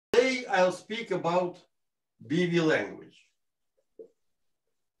today I'll speak about BV language.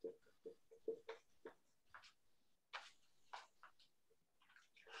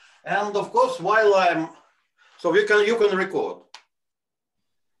 And of course, while I'm, so you can record.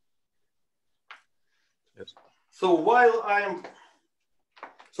 Yes. So while I'm,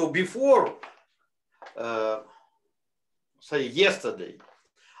 so before, say yesterday,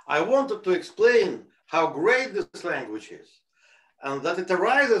 I wanted to explain how great this language is and that it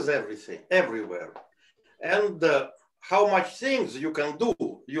arises everywhere, and how much things you can do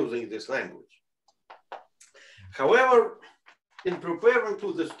using this language. However, in preparing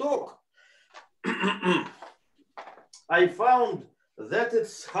to this talk, I found that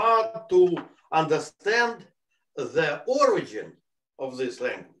it's hard to understand the origin of this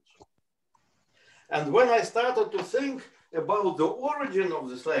language. And when I started to think about the origin of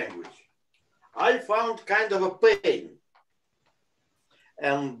this language, I found kind of a pain.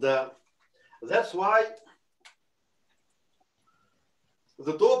 And that's why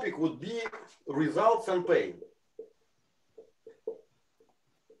the topic would be results and pain.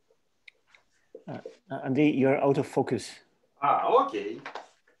 Andy, you're out of focus. Okay.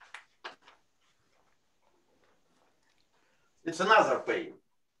 It's another pain.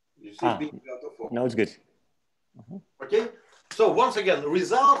 You see, being out of focus. No, it's good. Okay. So once again,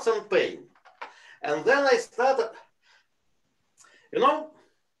 results and pain. And then I started, you know,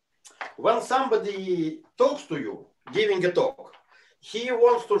 when somebody talks to you, giving a talk, he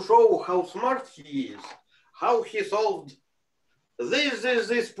wants to show how smart he is, how he solved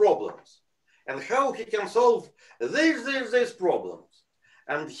these problems, and how he can solve these problems.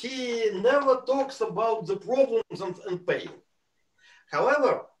 And he never talks about the problems and pain.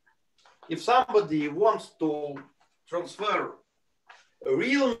 However, if somebody wants to transfer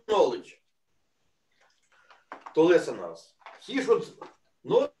real knowledge to listeners, he should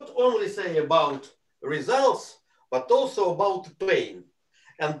not only say about results, but also about pain.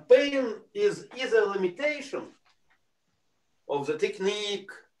 And pain is either limitation of the technique,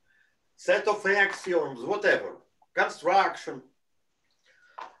 set of axioms, whatever, construction.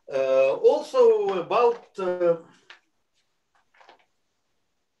 Also about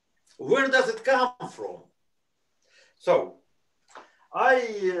where does it come from? So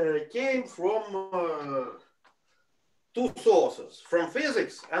I came from two sources, from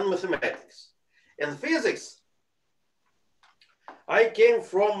physics and mathematics. In physics, I came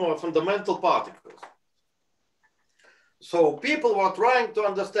from fundamental particles. So people were trying to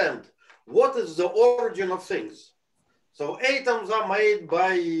understand what is the origin of things. So atoms are made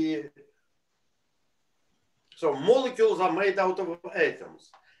by, so molecules are made out of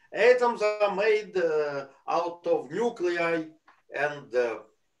atoms. Atoms are made out of nuclei and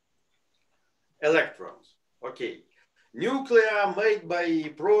electrons. Okay. Nuclei are made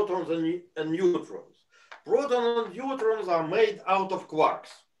by protons and neutrons. Protons and neutrons are made out of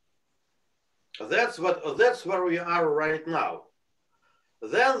quarks. That's where we are right now.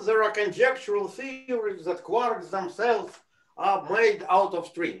 Then there are conjectural theories that quarks themselves are made out of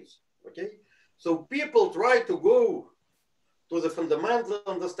strings. Okay, so people try to go to the fundamental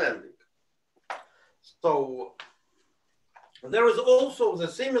understanding. So there is also the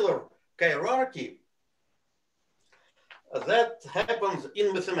similar hierarchy that happens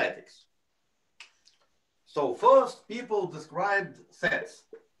in mathematics. So first people described sets.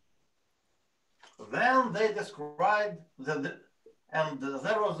 Then they described and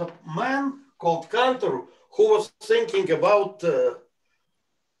there was a man called Cantor who was thinking about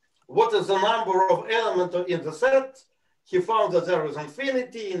what is the number of elements in the set. He found that there is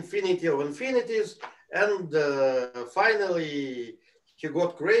infinity, infinity of infinities, and finally he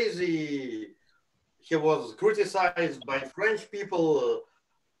got crazy. He was criticized by French people.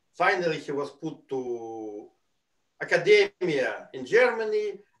 Finally, he was put to academia in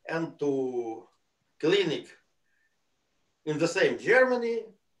Germany and to clinic in the same Germany,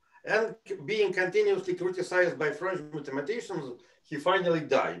 and being continuously criticized by French mathematicians, he finally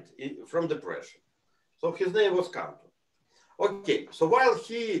died from depression. So his name was Cantor. Okay, so while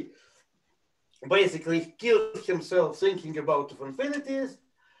he basically killed himself thinking about infinities,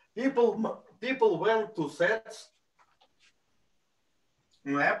 people went to sets,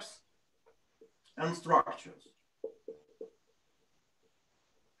 maps, and structures.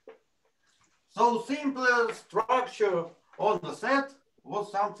 So simple structure on the set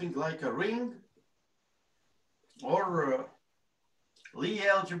was something like a ring or Lie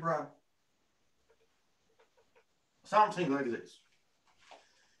algebra, something like this.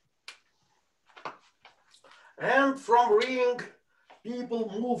 And from ring,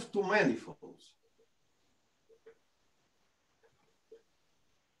 people moved to manifolds.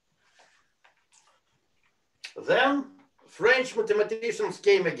 Then French mathematicians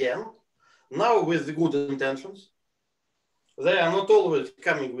came again, now with good intentions. They are not always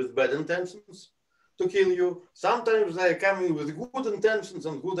coming with bad intentions to kill you. Sometimes they are coming with good intentions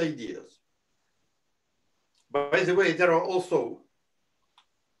and good ideas. By the way, there are also,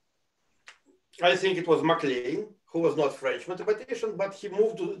 I think it was Maclean, who was not French mathematician, but he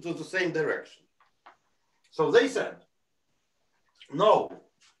moved to the same direction. So they said, no,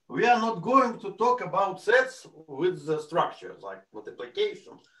 we are not going to talk about sets with the structures like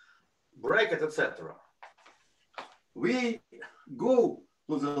multiplication, bracket, etc. We go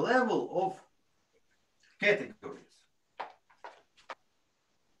to the level of categories.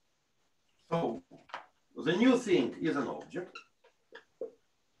 So the new thing is an object.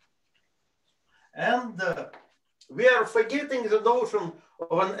 And we are forgetting the notion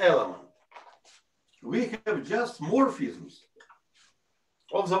of an element. We have just morphisms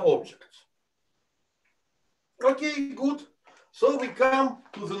of the objects. Okay, good. So we come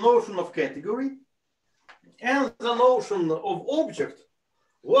to the notion of category, and the notion of object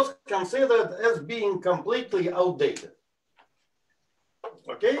was considered as being completely outdated.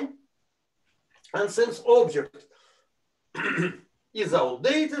 Okay? And since object is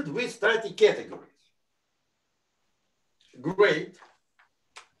outdated, we study categories. Great.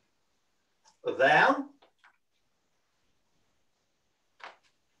 Then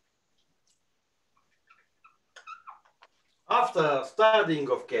after studying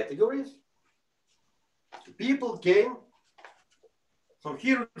of categories, people came, so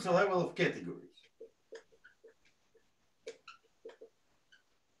here is a level of categories.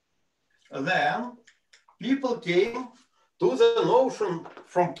 Then people came to the notion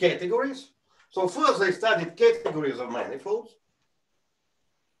from categories. So first they studied categories of manifolds.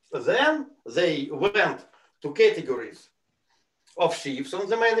 Then they went to categories of sheaves on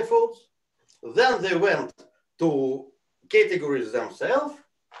the manifolds. Then they went to categories themselves.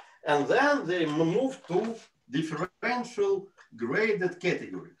 And then they moved to differential graded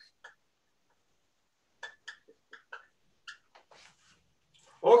categories.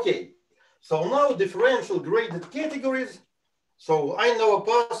 Okay, so now differential graded categories. So I know a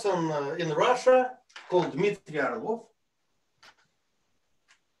person in Russia called Dmitry Orlov.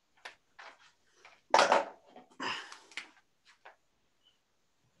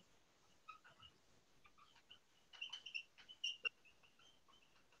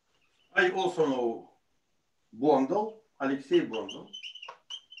 I also know Bondel, Alexei Bondel.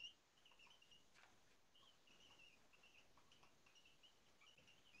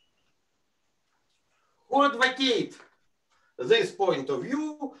 Who advocate this point of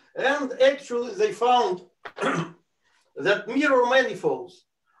view, and actually they found that mirror manifolds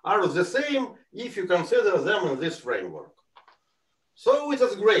are the same if you consider them in this framework. So it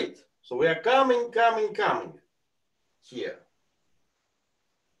is great. So we are coming here.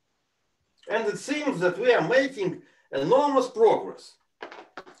 And it seems that we are making enormous progress.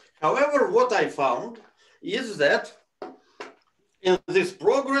 However, what I found is that in this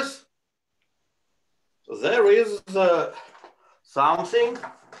progress, there is something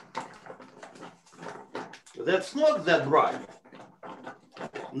that's not that right.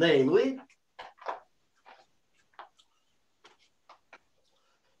 Namely,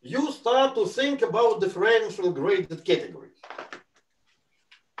 you start to think about differential graded categories.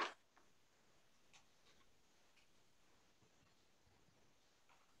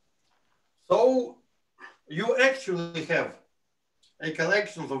 So you actually have a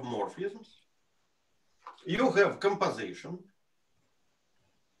collection of morphisms. You have composition.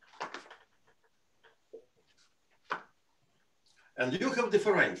 And you have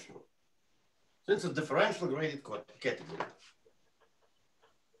differential. So it's a differential graded category.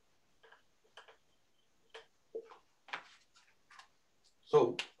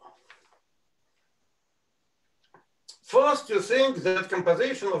 So first you think that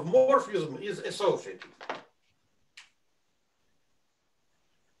composition of morphism is associative.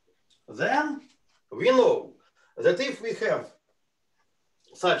 Then we know that if we have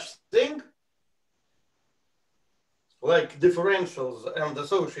such thing, like differentials and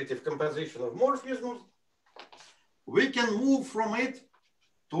associative composition of morphisms, we can move from it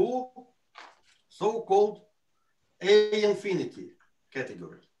to so-called A infinity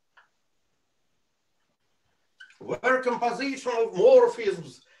category, where composition of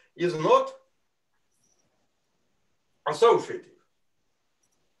morphisms is not associative.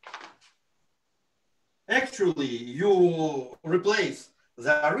 Actually, you replace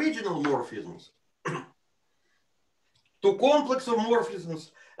the original morphisms to complex of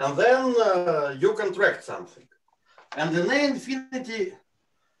morphisms, and then you contract something. And in A infinity,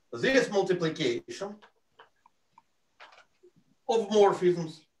 this multiplication of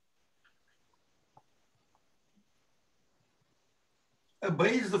morphisms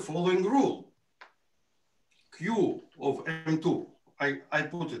obeys the following rule. Q of M2, I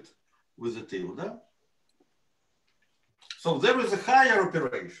put it with a tilde. So there is a higher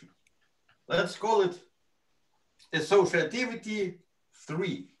operation. Let's call it associativity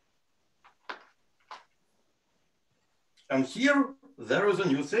 3. And here there is a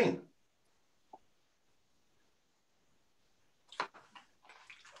new thing.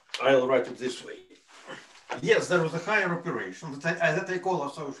 I'll write it this way. Yes, there was a higher operation that I call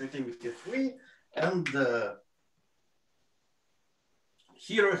associativity 3. And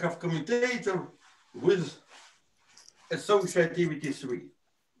here I have commutator with associativity 3.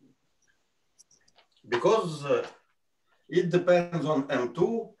 Because it depends on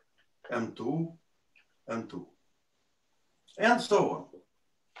M2, M2, M2, and so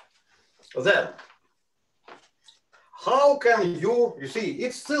on. Then, how can you see,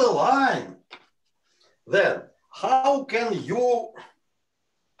 it's still a line. Then, how can you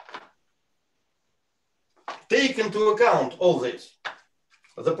take into account all this?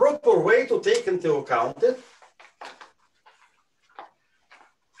 The proper way to take into account it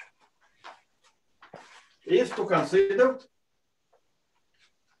is to consider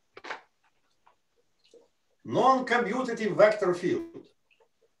non-commutative vector field.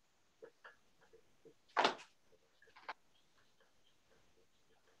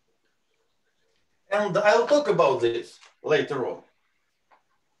 And I'll talk about this later on.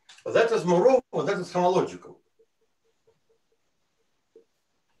 That is moreover, that is homological.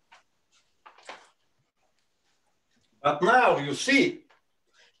 But now you see,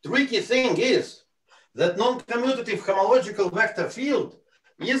 tricky thing is that non-commutative homological vector field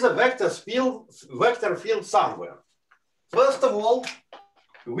is a vector field somewhere. First of all,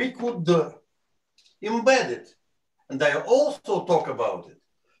 we could embed it, and I also talk about it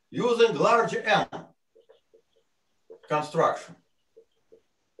using large M construction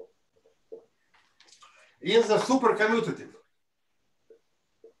in the supercommutative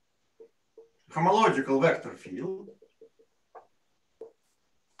homological vector field.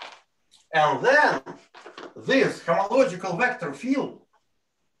 And then this homological vector field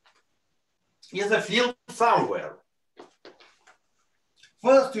is a field somewhere.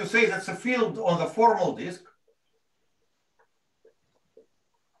 First, you say that's a field on the formal disk.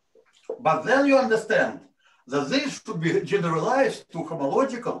 But then you understand that this should be generalized to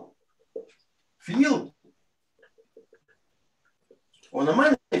homological field on a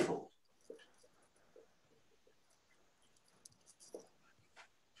manifold.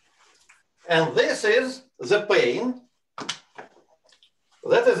 And this is the pain.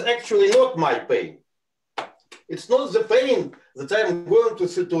 That is actually not my pain. It's not the pain that I'm going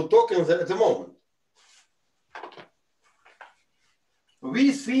to talk at the moment.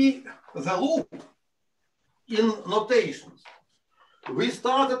 We see the loop in notations. We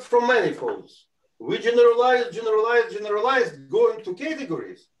started from manifolds. We generalized, going to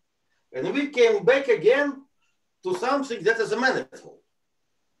categories. And we came back again to something that is a manifold.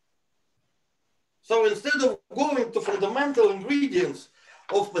 So instead of going to fundamental ingredients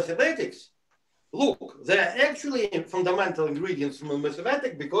of mathematics, look, they are actually fundamental ingredients in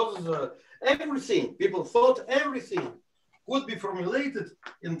mathematics because everything, people thought everything could be formulated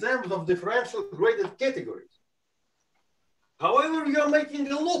in terms of differential graded categories. However, you're making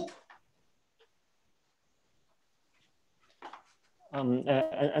a loop.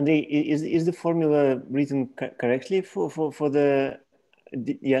 Andy, is the formula written correctly for the,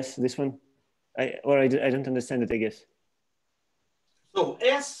 yes, this one? I don't understand it, I guess. So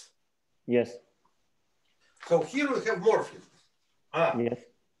S? Yes. So here we have morphisms. Yes.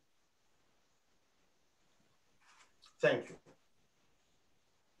 Thank you.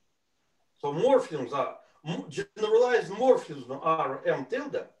 So morphisms are, generalized morphisms are M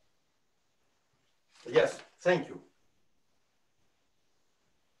tilde. Yes, thank you.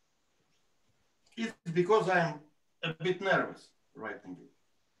 It's because I'm a bit nervous writing it.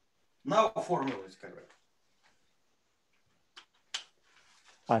 Now formula is correct.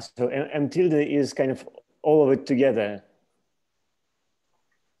 So M tilde is kind of all of it together.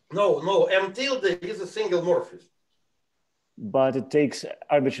 No, M tilde is a single morphism. But it takes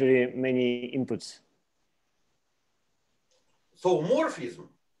arbitrary many inputs. So morphism,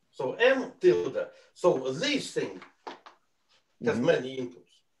 so M tilde, so this thing has many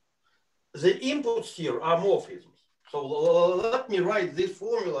inputs. The inputs here are morphisms. So let me write this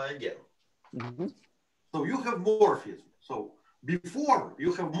formula again. So you have morphism. So before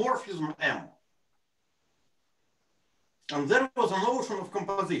you have morphism M. And there was a notion of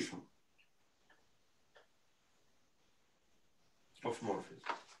composition. of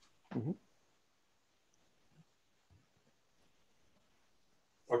morphism. Mm-hmm.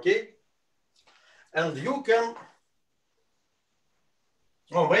 Okay? And you can,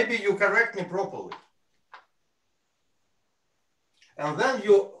 or maybe you correct me properly. And then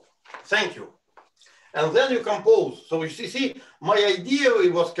you, thank you. And then you compose. So you see, my idea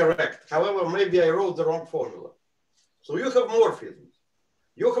was correct. However, maybe I wrote the wrong formula. So you have morphisms.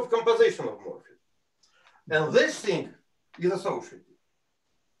 You have composition of morphisms. And this thing is associated.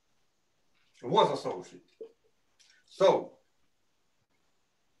 Was associated. So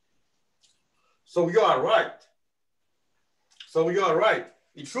you are right. So you are right.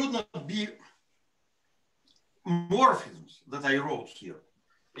 It should not be morphisms that I wrote here.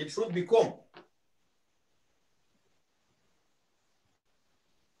 It should be comp.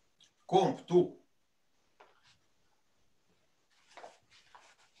 Comp 2.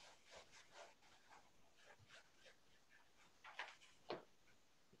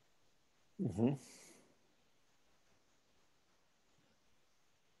 Mm-hmm.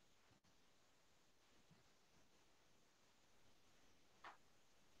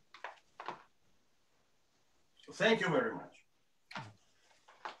 Thank you very much.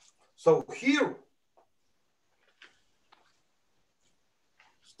 So here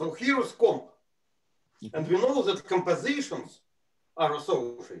is comp. And we know that compositions are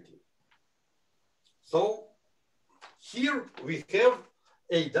associated. So here we have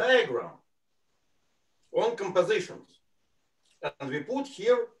a diagram on compositions. And we put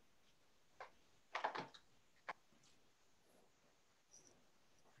here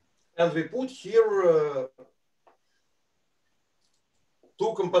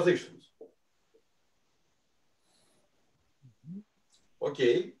two compositions.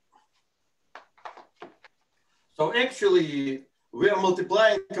 Okay. So actually, we are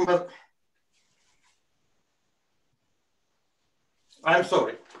multiplying. I'm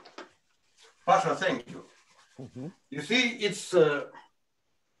sorry. Pasha, thank you. Mm-hmm. You see, it's.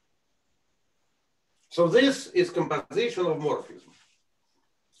 So this is composition of morphism.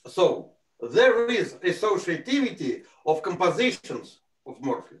 So there is associativity of compositions of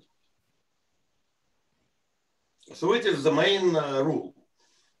morphism. So it is the main rule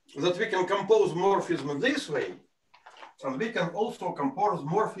that we can compose morphism this way, and we can also compose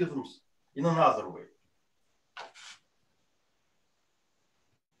morphisms in another way.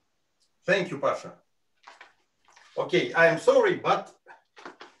 Thank you, Pasha. Okay, I am sorry, but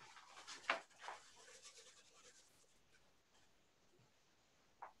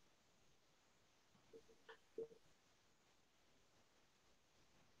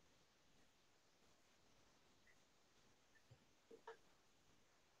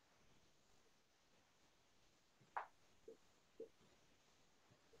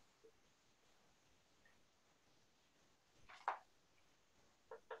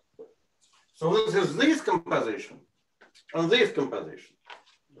so this is this composition and this composition.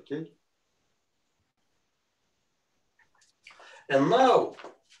 Okay. And now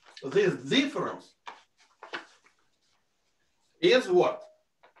this difference is what?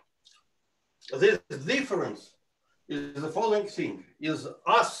 This difference is the following thing, is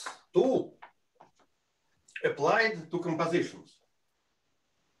us tool applied to compositions.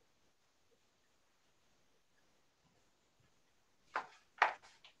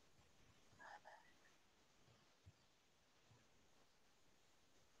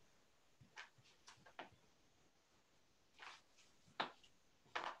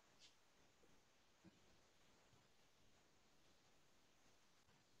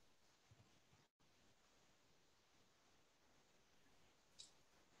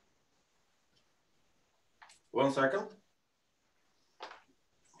 One second.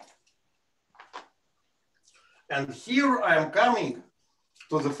 And here I am coming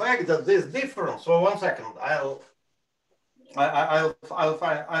to the fact that this difference, so one second, I'll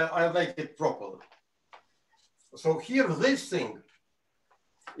make it properly. So here this thing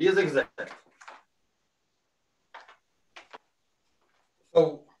is exact.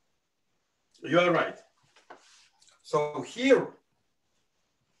 So you are right. So here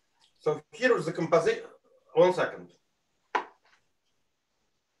is the composition. One second.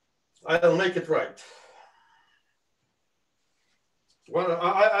 I'll make it right. Well,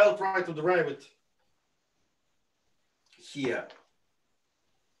 I'll try to derive it here.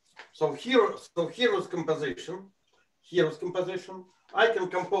 So here is composition. Here is composition. I can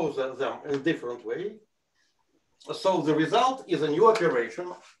compose them in a different way. So the result is a new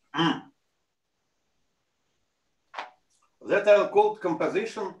operation that I'll call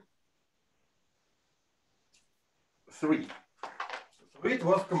composition 3. So it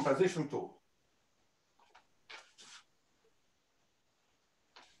was composition 2.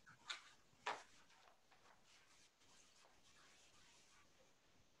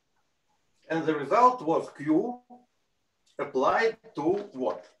 And the result was Q applied to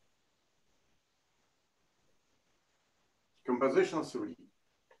what? Composition 3.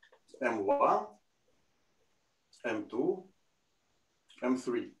 M1, M2,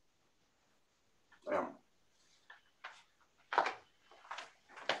 M3, M.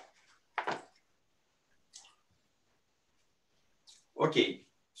 Okay,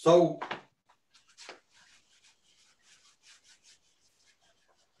 so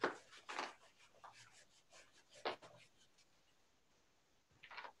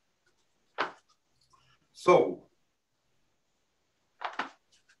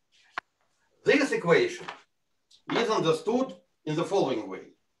this equation is understood in the following way,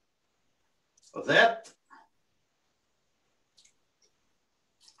 that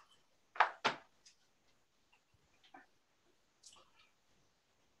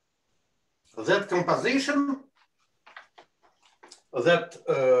composition,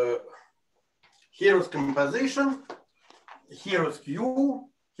 here is composition, here is Q,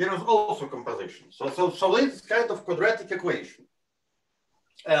 here is also composition. So it's kind of quadratic equation.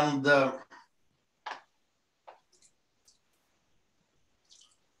 And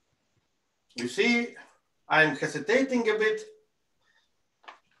you see, I'm hesitating a bit.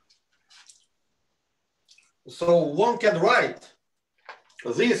 So one can write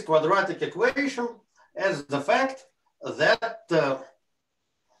this quadratic equation as the fact that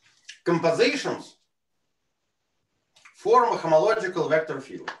compositions form a homological vector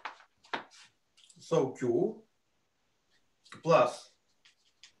field. So Q plus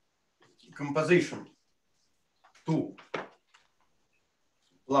composition 2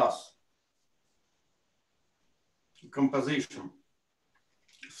 plus composition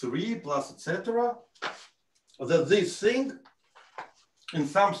 3 plus etc. That this thing in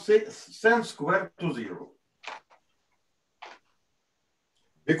some sense squared to 0.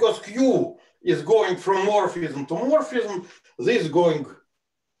 Because Q is going from morphism to morphism, this going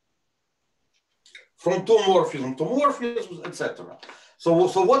from two morphism to morphism, etc. So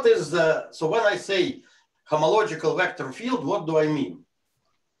what is the, so when I say homological vector field, what do I mean?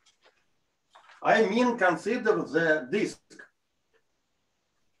 I mean, consider the disk.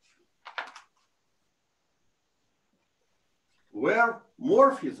 Where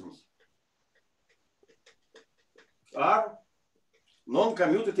morphisms are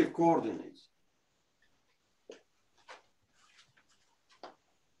non-commutative coordinates.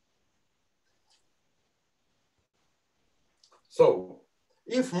 So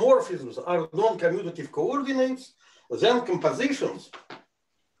if morphisms are non-commutative coordinates, then compositions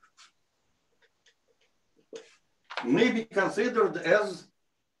may be considered as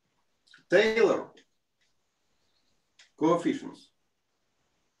Taylor coefficients.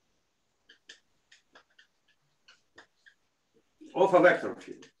 Of a vector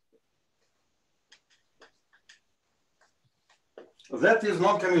field. That is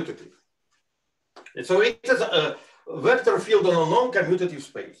non-commutative. So it is a vector field on a non-commutative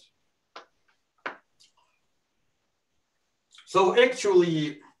space. So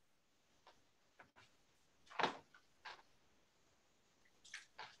actually,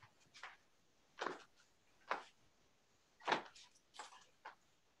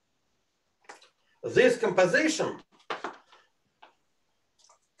 this composition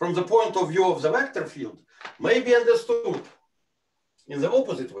from the point of view of the vector field may be understood in the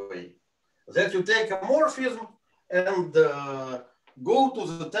opposite way, that you take a morphism and go to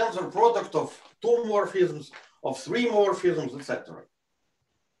the tensor product of two morphisms, of three morphisms, etc.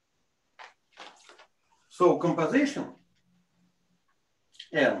 So composition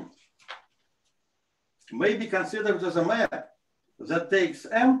M may be considered as a map that takes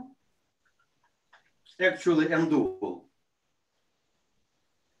M, actually M dual,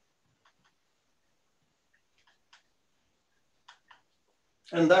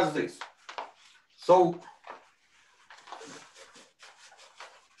 and does this. So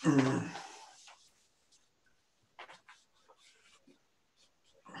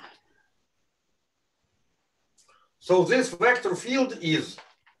so this vector field is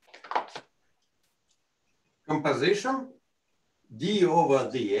composition d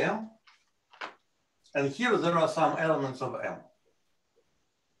over dm, and here there are some elements of M.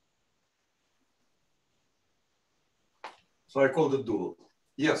 So I called it dual.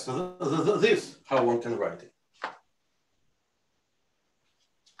 Yes, this how one can write it.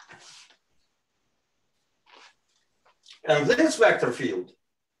 And this vector field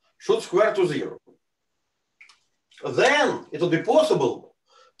should square to 0. Then it will be possible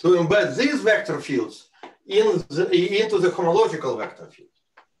to embed these vector fields into the homological vector field.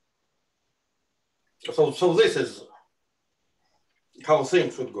 So this is how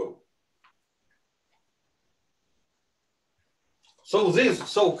things should go.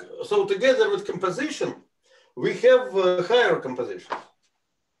 So together with composition, we have higher compositions.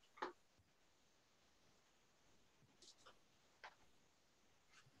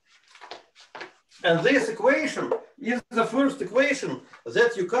 And this equation is the first equation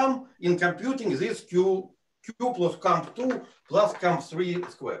that you come in computing this Q plus comp2 plus comp3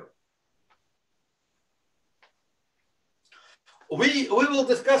 square. We will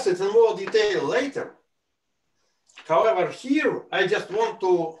discuss it in more detail later. However, here I just want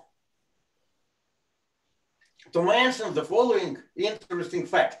to mention the following interesting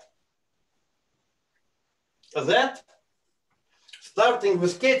fact. That starting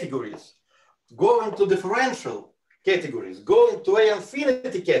with categories, going to differential categories, going to A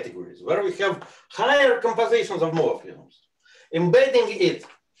infinity categories, where we have higher compositions of morphisms, embedding it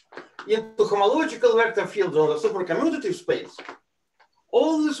into homological vector fields on the supercommutative space,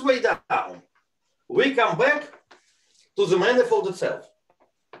 all this way down, we come back to the manifold itself.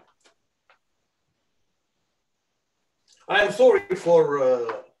 I'm sorry for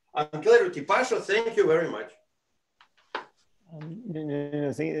unclarity, Pasha. Thank you very much.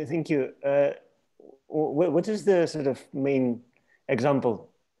 Thank you. What is the sort of main example?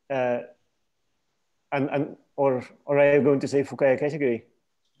 Or are you going to say Fukaya category?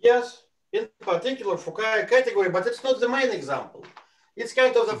 Yes, in particular Fukaya category, but it's not the main example. It's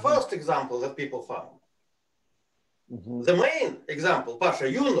kind of the first example that people found. The main example, Pasha,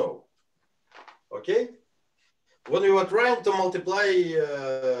 you know, okay? When we were trying to multiply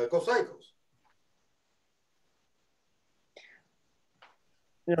cocycles.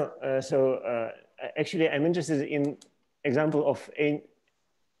 No, actually, I'm interested in example of I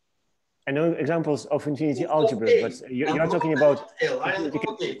know examples of infinity algebra, but you're talking about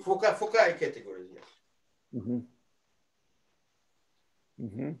Fukaya categories, yes.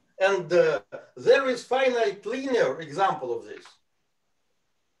 And there is finite linear example of this.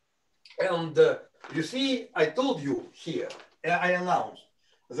 And you see, I told you here, I announced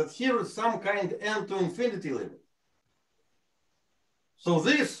that here is some kind n to infinity limit. So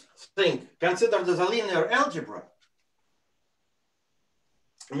this thing, considered as a linear algebra,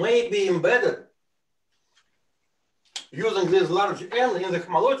 may be embedded using this large n in the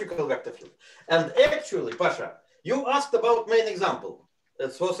homological vector field. And actually, Pasha, you asked about main example.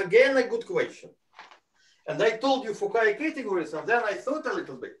 That was again a good question. And I told you Fukaya categories, and then I thought a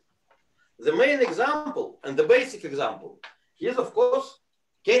little bit. The main example and the basic example is, of course,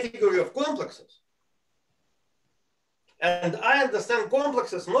 category of complexes. And I understand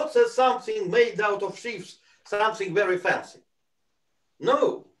complexes not as something made out of sheaves, something very fancy.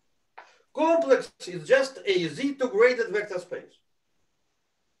 No. Complex is just a Z2 graded vector space.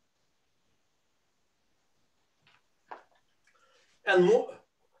 And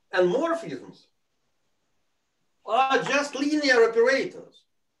morphisms are just linear operators,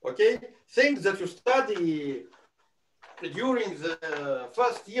 okay? Things that you study during the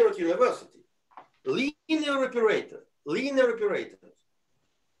first year at university. Linear operators.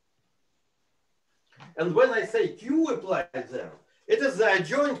 And when I say Q applied there, it is the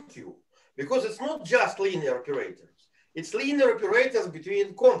adjoint Q, because it's not just linear operators. It's linear operators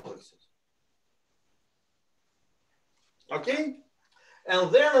between complexes. Okay?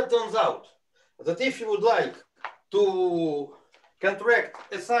 And then it turns out that if you would like to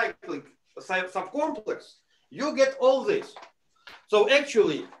contract a cyclic subcomplex, you get all this. So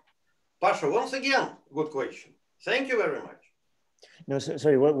actually, Pasha, once again, good question. Thank you very much. No,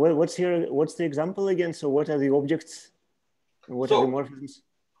 sorry, what's the example again? So what are the objects? What are the morphisms?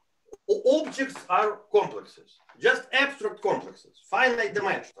 Objects are complexes, just abstract complexes, finite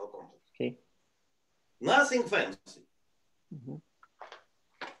dimensional complexes. Okay. Nothing fancy.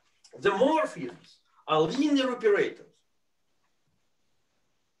 The morphisms are linear operators.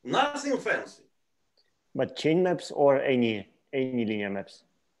 Nothing fancy. But chain maps or any linear maps?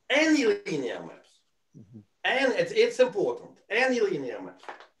 Any linear maps. And it's important, any linear maps.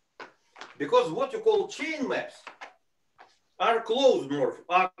 Because what you call chain maps are closed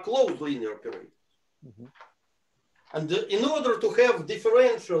linear operators. And in order to have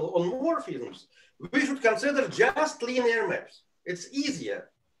differential on morphisms, we should consider just linear maps. It's easier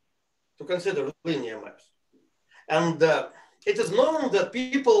to consider linear maps. And it is known that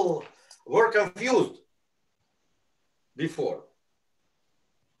people were confused before.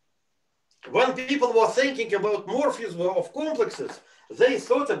 When people were thinking about morphism of complexes, they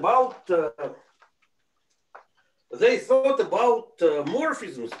thought about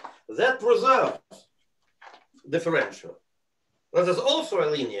morphisms that preserve differential. That is also a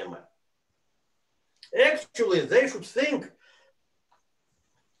linear map. Actually, they should think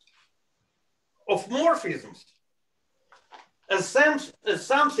of morphisms as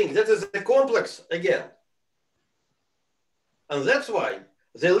something that is a complex again. And that's why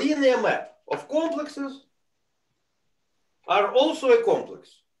the linear map of complexes are also a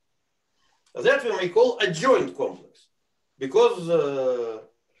complex. That we may call a joint complex, because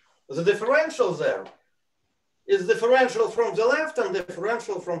the differential there is differential from the left and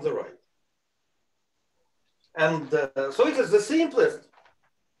differential from the right. And so it is the simplest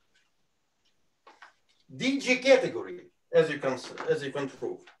DG category, as you can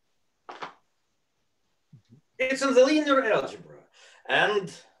prove. It's in the linear algebra. And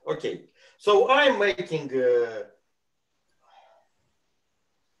okay, so I'm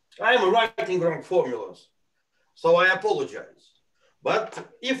writing wrong formulas, so I apologize. But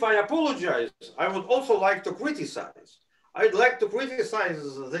if I apologize, I would also like to criticize. I'd like to criticize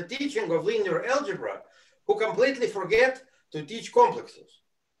the teaching of linear algebra who completely forget to teach complexes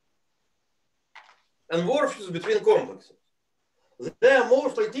and morphisms between complexes. They are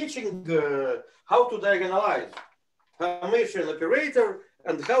mostly teaching how to diagonalize Hermitian operator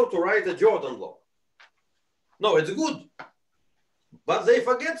and how to write a Jordan law. No, it's good, but they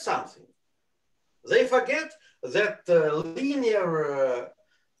forget something. They forget that linear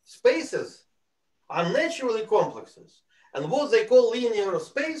spaces are naturally complexes. And what they call linear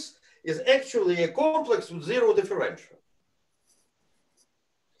space is actually a complex with zero differential.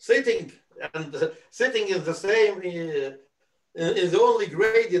 Sitting is the same, is the only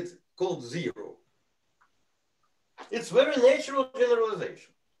gradient called zero. It's very natural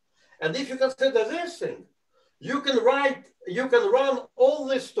generalization. And if you consider this thing, you can run all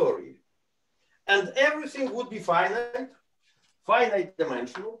this story and everything would be finite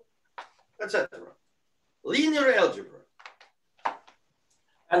dimensional, etc. Linear algebra.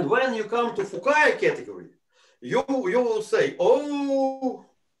 And when you come to Fukaya category, you will say, oh,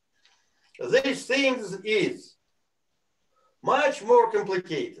 this thing is much more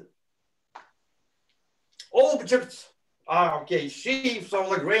complicated. Objects are, okay, sheaves of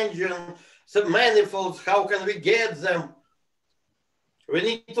Lagrangian submanifolds, how can we get them? We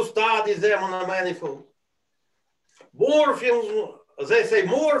need to study them on a manifold. Morphisms, they say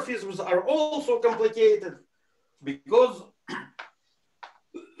morphisms are also complicated because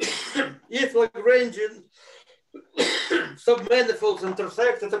if Lagrangian submanifolds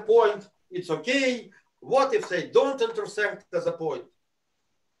intersect at a point, it's okay. What if they don't intersect at a point?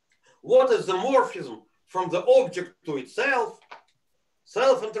 What is the morphism from the object to itself?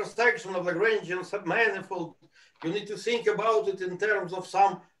 Self-intersection of Lagrangian submanifold. You need to think about it in terms of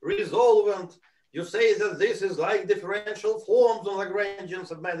some resolvent. You say that this is like differential forms on Lagrangian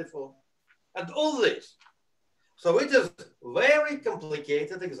submanifold. And all this. So it is very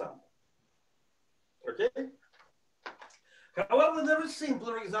complicated example. Okay? However, there is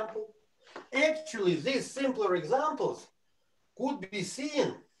simpler example. Actually, these simpler examples could be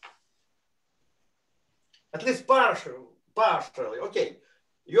seen, at least partially. Okay,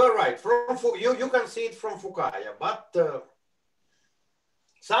 you're right. You can see it from Fukaya, but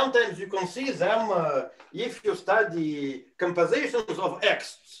sometimes you can see them if you study compositions of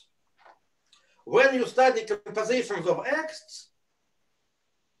X. When you study compositions of X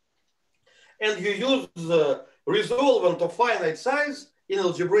and you use the resolvent of finite size in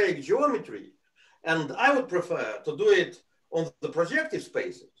algebraic geometry, and I would prefer to do it on the projective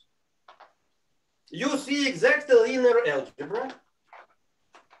spaces, you see exactly linear algebra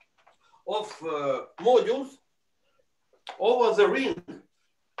of modules over the ring.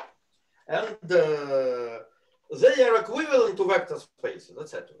 And they are equivalent to vector spaces,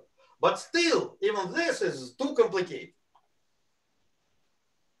 etc. But still, even this is too complicated.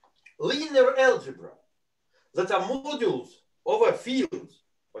 Linear algebra that are modules over fields,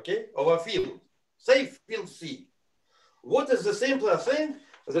 okay, over field, say field C. What is the simpler thing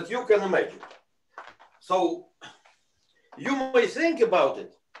that you can imagine? So you may think about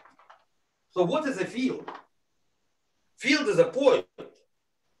it. So what is a field? Field is a point.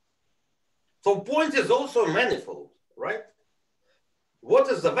 So point is also a manifold, right? What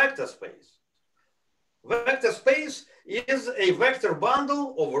is the vector space? Vector space is a vector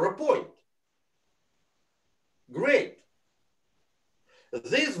bundle over a point. Great.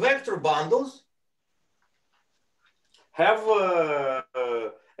 These vector bundles have a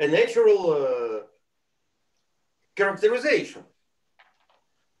natural characterization.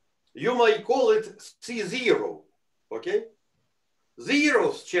 You may call it C0, okay?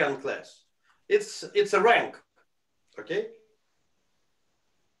 Zeroth Chern class. It's a rank, okay?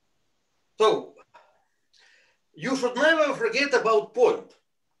 So you should never forget about point,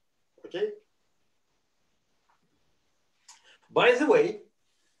 okay? By the way,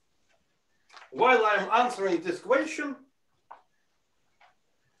 while I'm answering this question,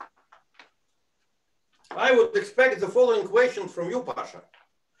 I would expect the following question from you, Pasha.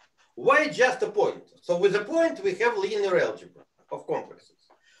 Why just a point? So with a point, we have linear algebra of complexes.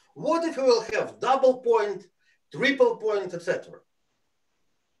 What if we will have double point, triple point, etc.?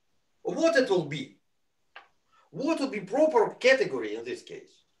 What it will be? What would be proper category in this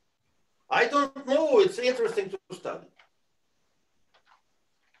case? I don't know. It's interesting to study.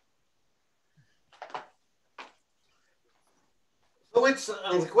 So it's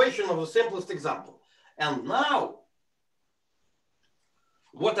an equation of the simplest example. And now,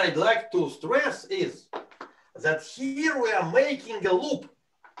 what I'd like to stress is that here we are making a loop.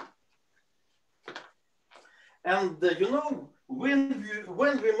 And you know, when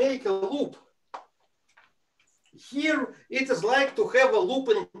we make a loop, here it is like to have a loop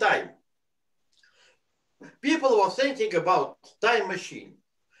in time. People were thinking about time machine.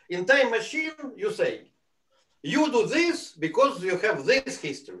 In time machine, you say, you do this because you have this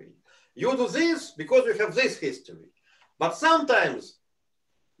history. You do this because you have this history. But sometimes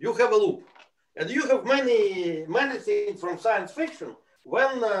you have a loop. And you have many things from science fiction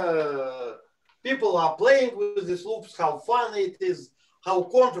when people are playing with these loops, how fun it is, how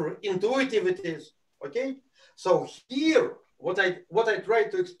counterintuitive it is. Okay? So here, what I try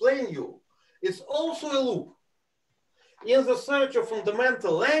to explain you is also a loop. In the search of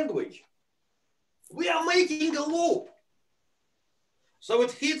fundamental language, we are making a loop. So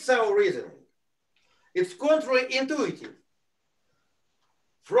it hits our reasoning. It's counterintuitive.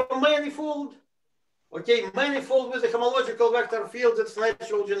 From manifold, okay, manifold with a homological vector field, it's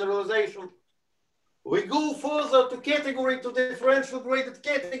natural generalization. We go further to category, to differential graded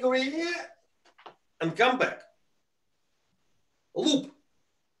category, and come back. Loop.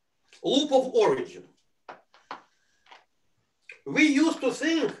 Loop of origin. We used to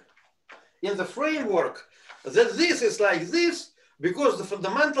think in the framework that this is like this because the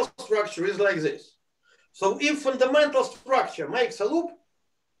fundamental structure is like this. So if fundamental structure makes a loop,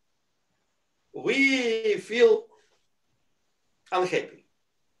 we feel unhappy.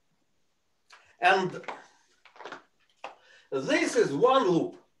 And this is one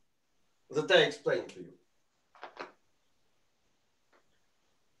loop that I explained to you.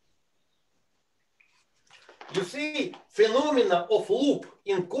 You see, phenomena of loop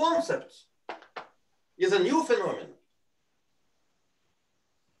in concepts is a new phenomenon.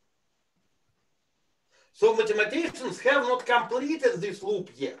 So mathematicians have not completed this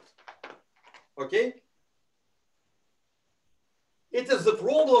loop yet. Okay? It is the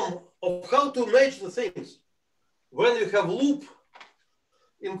problem of how to match the things when you have loop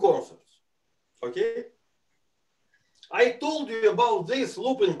in concepts. Okay? I told you about this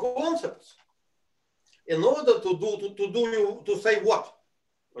loop in concepts in order to say what?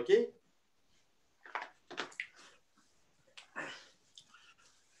 Okay?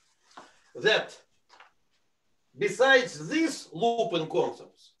 That besides this loop in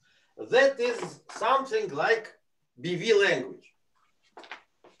concepts, that is something like BV language.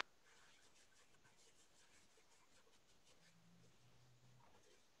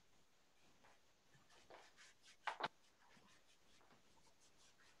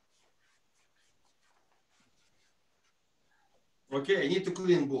 Okay, I need to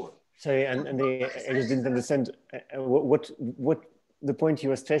clean board. Sorry, and I just didn't understand what the point you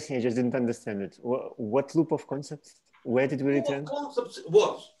were stressing. I just didn't understand it. What loop of concepts? Where did we return? Loop of concepts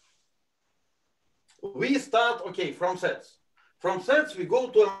was, we start, okay, from sets. From sets, we go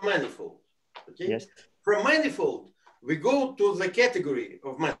to a manifold. Okay? Yes. From manifold, we go to the category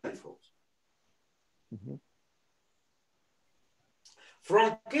of manifolds. Mm-hmm.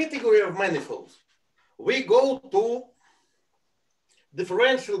 From category of manifolds, we go to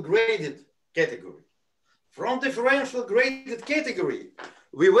differential graded category. From differential graded category,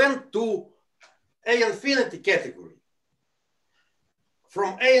 we went to A infinity category.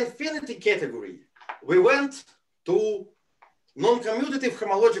 From A infinity category, we went to non-commutative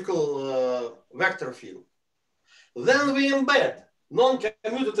homological vector field. Then we embed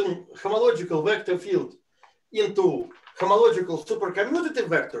non-commutative homological vector field into homological supercommutative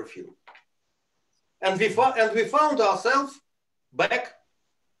vector field. And we found ourselves back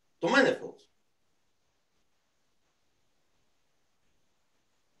to manifolds.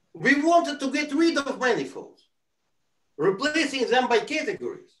 We wanted to get rid of manifolds, replacing them by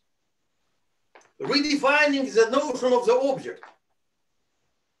categories, redefining the notion of the object,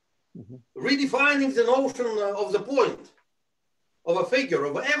 redefining the notion of the point, of a figure,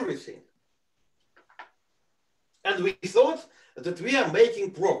 of everything. And we thought that we are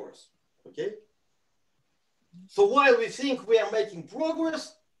making progress, okay? So while we think we are making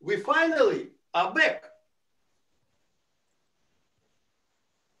progress, we finally are back.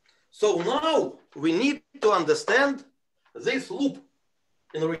 So now we need to understand this loop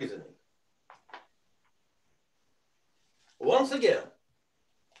in reasoning. Once again,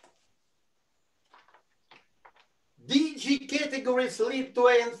 DG categories lead to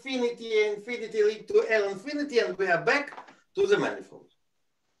A infinity, A infinity lead to L infinity, and we are back to the manifold.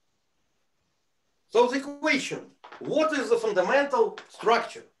 So the equation, what is the fundamental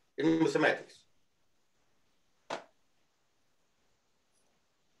structure in mathematics?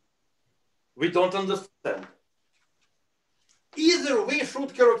 We don't understand. Either we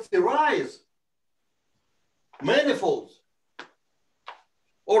should characterize manifolds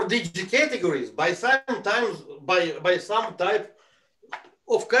or DG categories by some type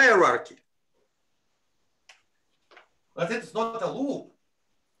of hierarchy. But it's not a loop.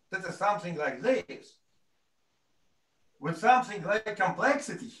 That is something like this, with something like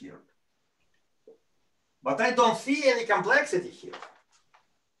complexity here. But I don't see any complexity here.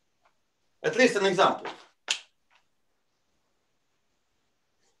 At least an example.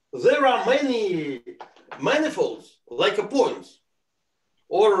 There are many manifolds, like a points,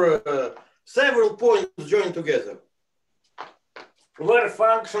 or several points joined together, where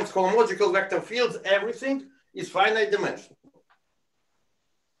functions, homological vector fields, everything is finite dimensional.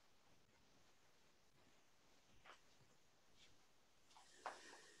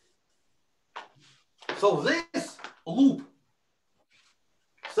 So this loop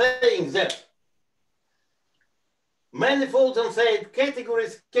saying that manifolds inside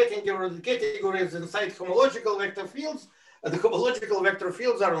categories inside homological vector fields, and the homological vector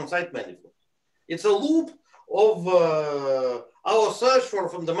fields are inside manifolds. It's a loop of our search for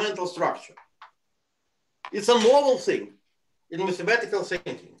fundamental structure. It's a novel thing in mathematical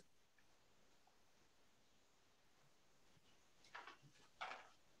thinking.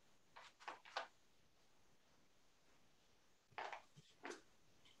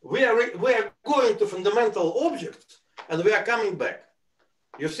 We are going to fundamental objects and we are coming back.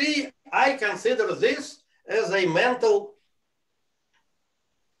 You see, I consider this as a mental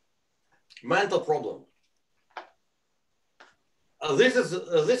problem. This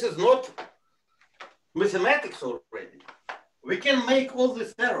is not mathematics already. We can make all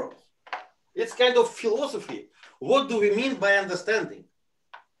these errors. It's kind of philosophy. What do we mean by understanding?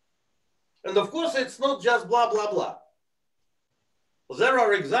 And of course, it's not just blah, blah, blah. There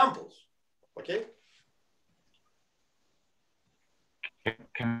are examples, okay?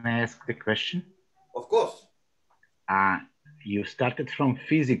 Can I ask the question? Of course. You started from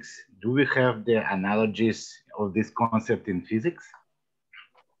physics. Do we have the analogies of this concept in physics?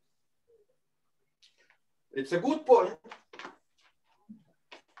 It's a good point.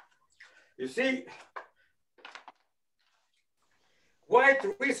 You see, quite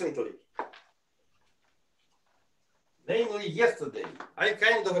recently, namely yesterday, I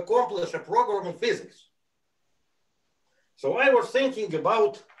kind of accomplished a program in physics. So I was thinking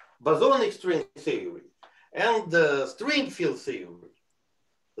about bosonic string theory and string field theory.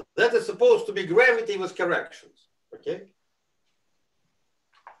 That is supposed to be gravity with corrections, okay?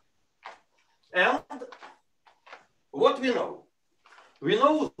 And what we know? We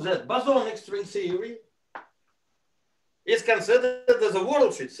know that bosonic string theory is considered as a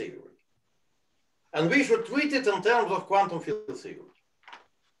worldsheet theory. And we should treat it in terms of quantum field theory.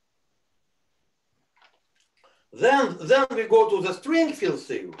 Then we go to the string field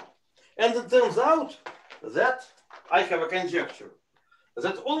theory. And it turns out that I have a conjecture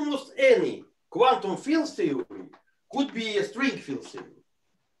that almost any quantum field theory could be a string field theory.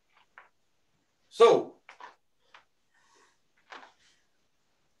 So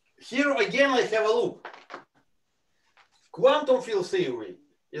here again, I have a loop. Quantum field theory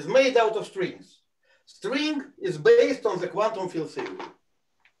is made out of strings. String is based on the quantum field theory.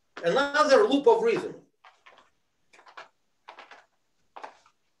 Another loop of reasoning.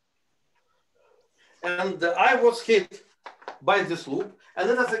 And I was hit by this loop. And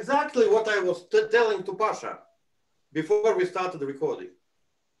that's exactly what I was telling to Pasha before we started the recording.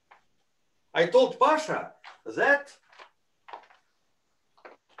 I told Pasha that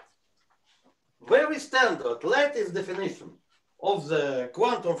very standard lattice definition of the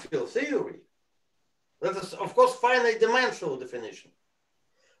quantum field theory, that is, of course, finite dimensional definition,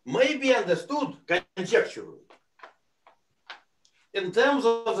 may be understood conjecturally in terms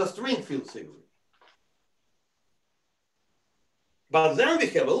of the string field theory. But then we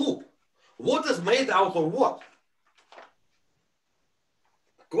have a loop. What is made out of what?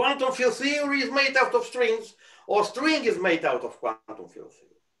 Quantum field theory is made out of strings, or string is made out of quantum field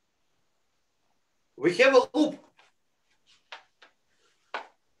theory. We have a loop.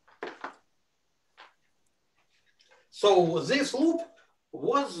 So this loop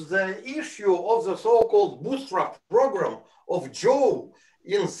was the issue of the so-called bootstrap program of Joe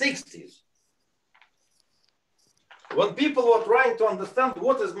in 60s. When people were trying to understand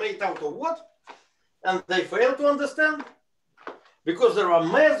what is made out of what, and they failed to understand, because there are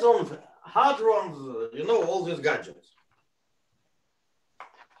mesons, hadrons, you know, all these gadgets.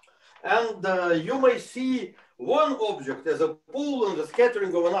 And you may see one object as a pull and the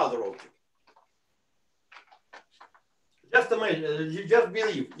scattering of another object. Just imagine, you just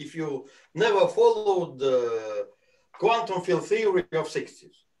believe if you never followed the quantum field theory of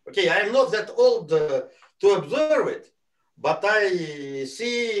 60s. Okay, I am not that old to observe it, but I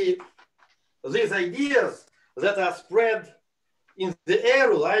see these ideas that are spread in the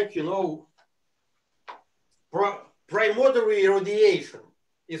air like, you know, primordial radiation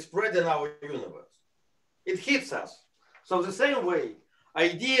is spread in our universe. It hits us. So the same way,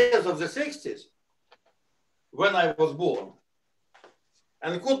 ideas of the 60s, when I was born,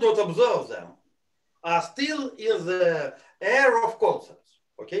 and could not observe them, are still in the air of concepts,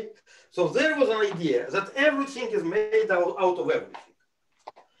 okay? So there was an idea that everything is made out of everything.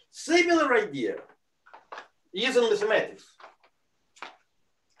 Similar idea is in mathematics,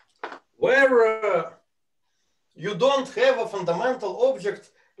 where you don't have a fundamental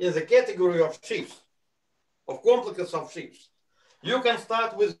object in the category of sheaves, of complexes of sheaves. You can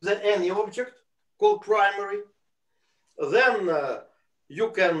start with any object called primary. Then you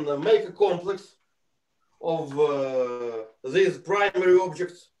can make a complex of these primary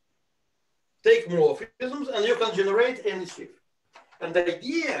objects, take morphisms, and you can generate any sheaf. And the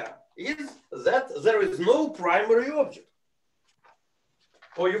idea is that there is no primary object.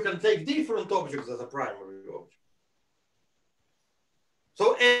 Or you can take different objects as a primary object.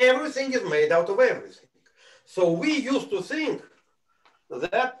 So everything is made out of everything. So we used to think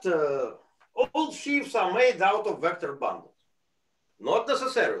that all sheaves are made out of vector bundles. Not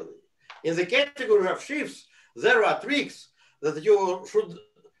necessarily. In the category of sheaves, there are tricks that you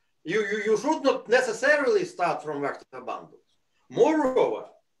should not necessarily start from vector bundles. Moreover,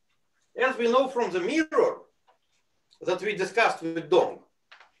 as we know from the mirror that we discussed with Dong,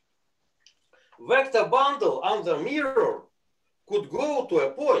 vector bundle on the mirror could go to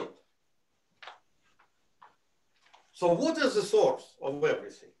a point. So what is the source of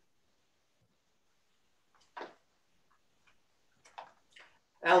everything?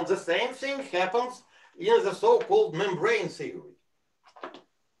 And the same thing happens in the so-called membrane theory.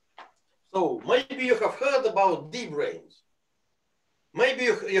 So maybe you have heard about D-branes. Maybe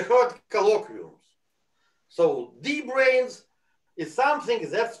you heard colloquiums. So D-branes is something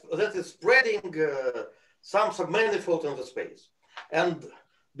that is spreading some submanifold in the space. And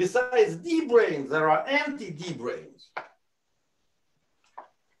besides D-branes, there are anti-D-branes.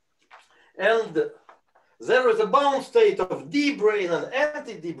 And there is a bound state of D-brane and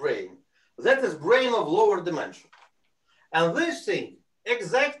anti-D-brane that is brane of lower dimension. And this thing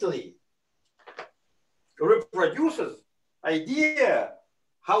exactly reproduces idea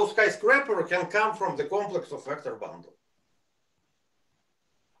how skyscraper can come from the complex of vector bundle.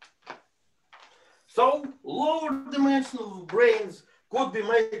 So lower dimensional branes could be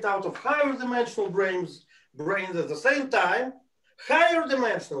made out of higher dimensional branes at the same time, higher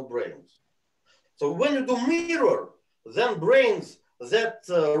dimensional branes. So when you do mirror, then branes that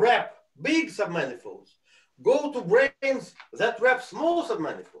wrap big submanifolds go to branes that wrap small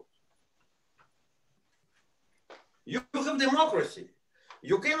submanifolds. You have democracy.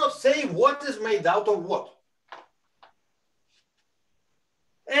 You cannot say what is made out of what.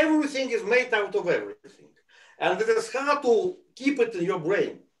 Everything is made out of everything. And it is hard to keep it in your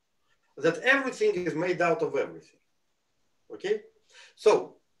brain that everything is made out of everything. Okay?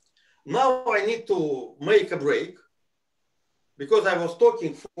 So now I need to make a break because I was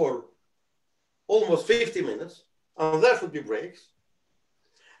talking for almost 50 minutes and there should be breaks.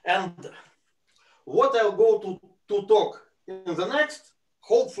 And what I'll go to talk in the next,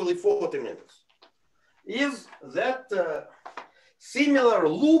 hopefully 40 minutes, is that similar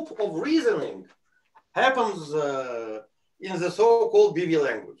loop of reasoning happens in the so-called BV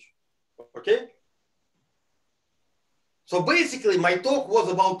language, okay? So basically my talk was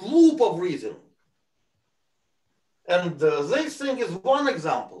about loop of reasoning. And this thing is one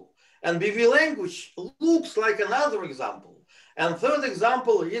example. And BV language looks like another example. And third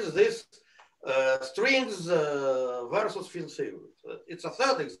example is this strings versus field theory. It's a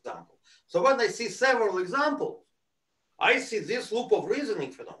third example. So when I see several examples, I see this loop of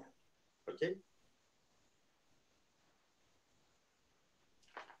reasoning phenomenon, okay?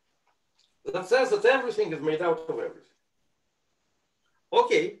 That says that everything is made out of everything.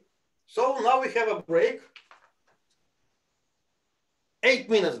 Okay, so now we have a break. 8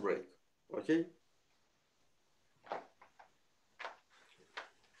 minutes break. Okay.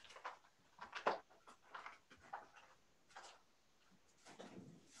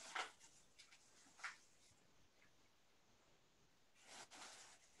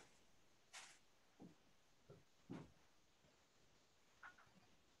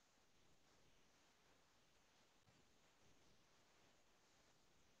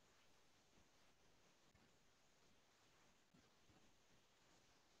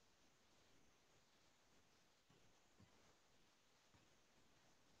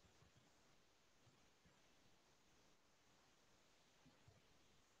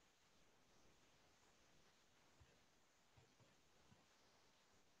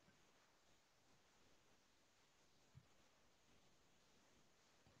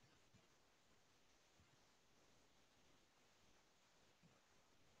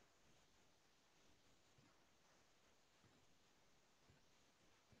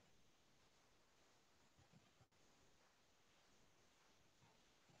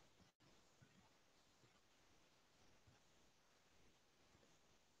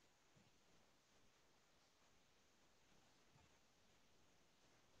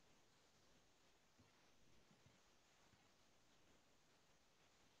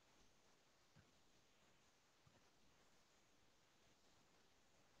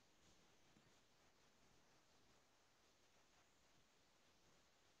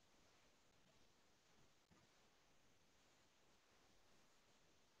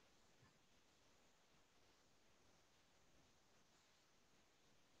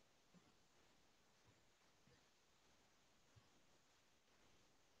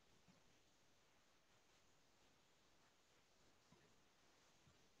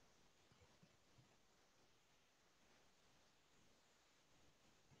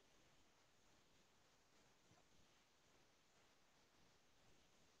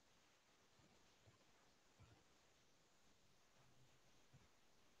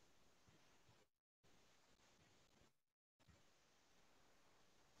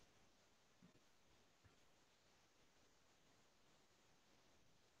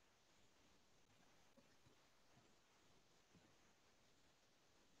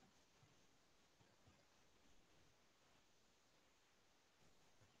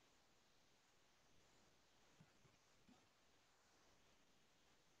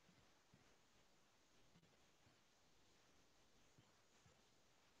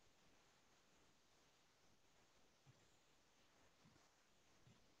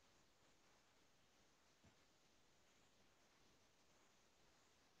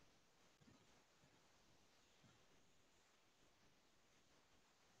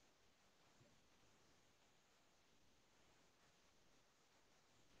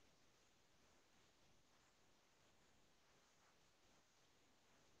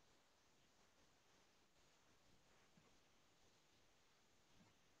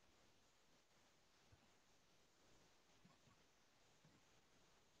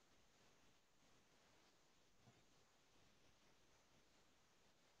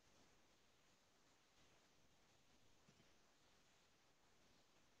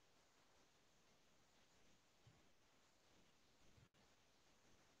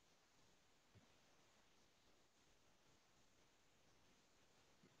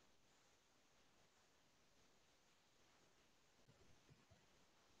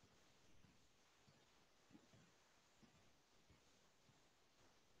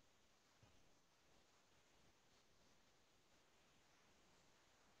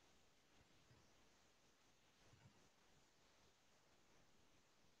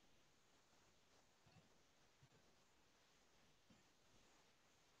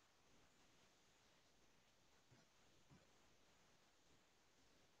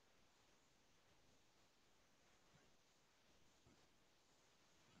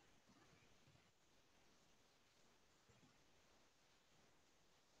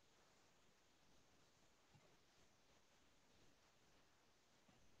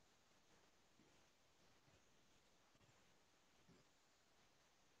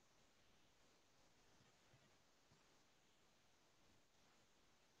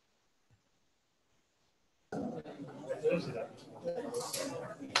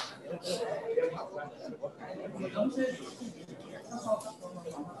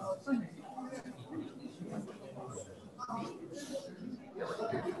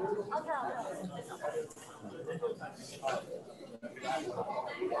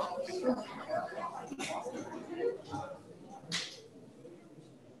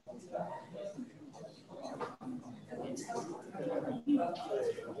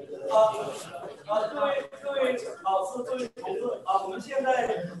 位老师、各位同志我们现在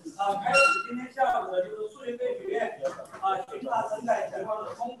开始今天下午的就是数学科学院巡查整改情况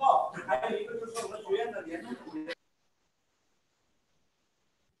的通报，还有一个就是我们学院的年终总结。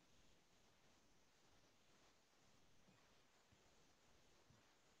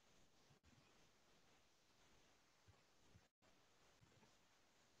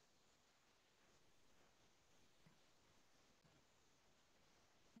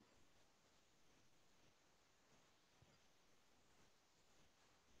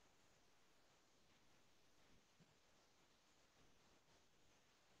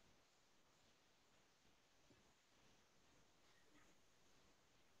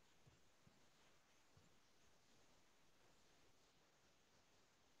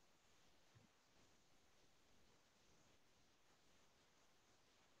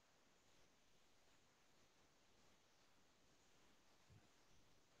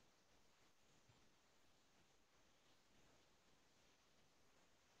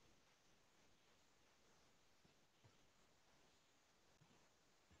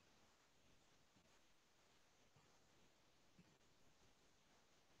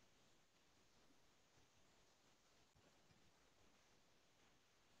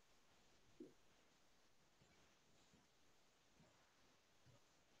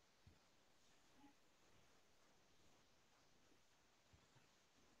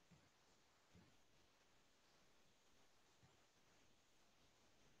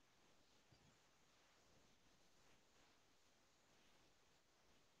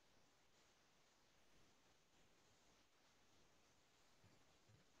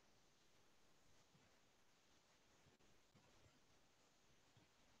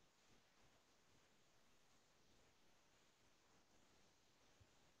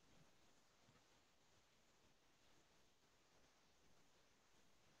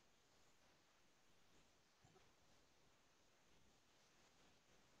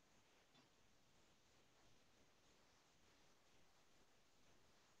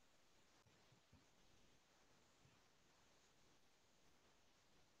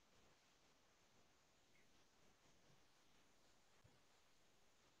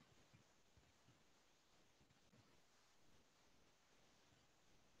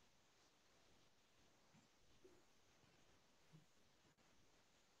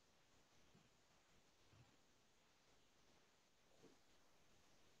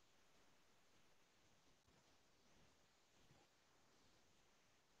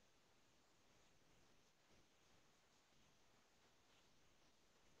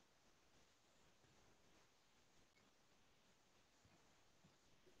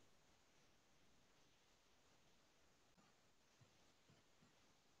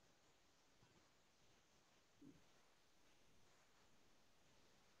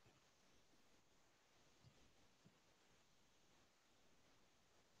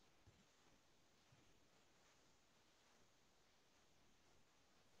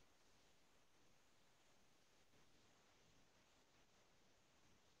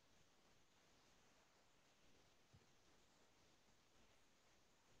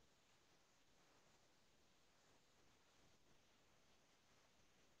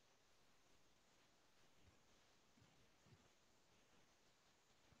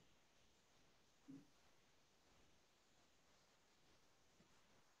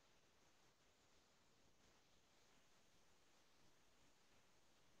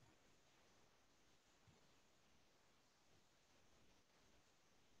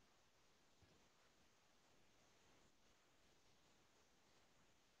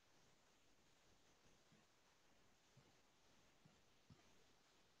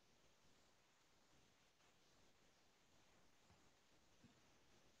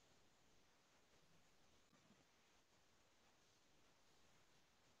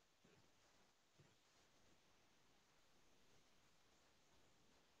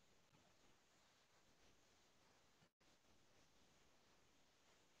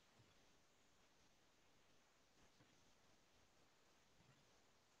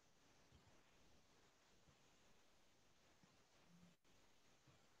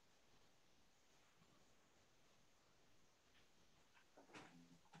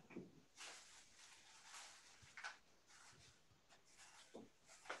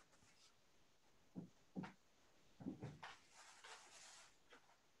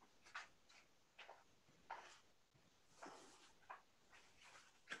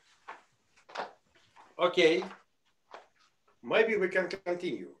Okay, maybe we can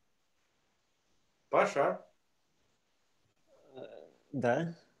continue. Pasha?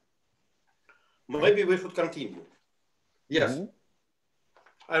 Да. Maybe we should continue. Yes.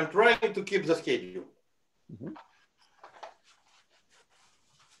 I'm trying to keep the schedule. Mm-hmm.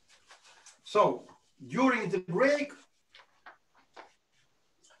 So during the break,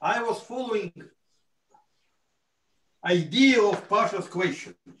 I was following idea of Pasha's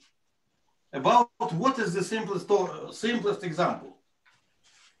question about what is the simplest example.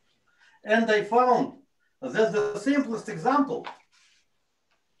 And I found that the simplest example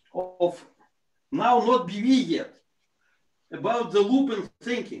of now not BV yet, about the looping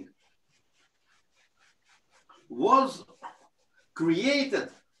thinking, was created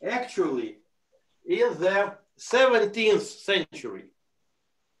actually in the 17th century.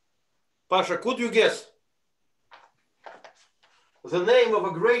 Pasha, could you guess the name of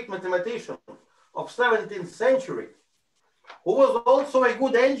a great mathematician of 17th century who was also a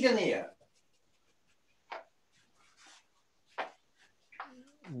good engineer?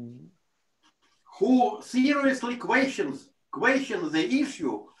 Who seriously questions the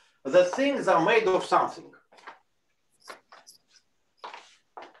issue that things are made of something.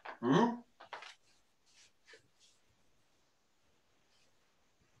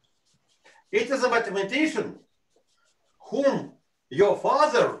 It is a mathematician whom your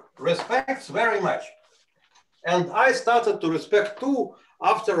father respects very much. And I started to respect too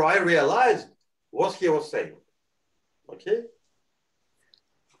after I realized what he was saying. Okay?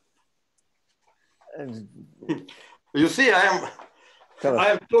 You see, I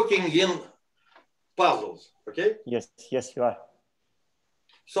am talking in puzzles, okay? Yes, yes, you are.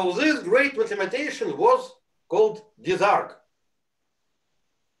 So this great mathematician was called Desargues.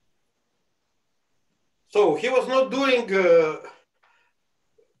 So he was not doing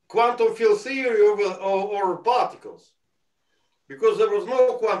quantum field theory or particles, because there was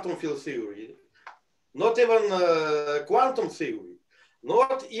no quantum field theory, not even quantum theory,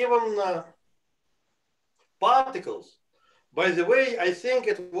 not even particles. By the way, I think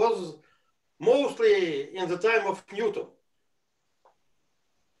it was mostly in the time of Newton.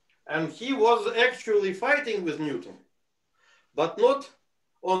 And he was actually fighting with Newton, but not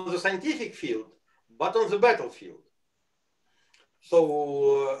on the scientific field, but on the battlefield.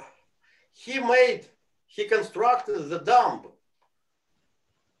 So he constructed the dam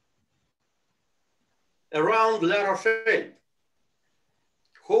around La Rochelle,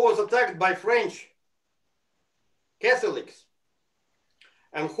 who was attacked by French Catholics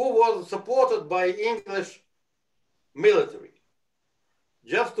and who was supported by English military,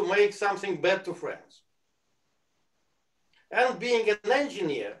 just to make something bad to France. And being an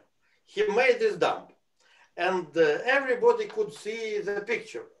engineer, he made this dam. And everybody could see the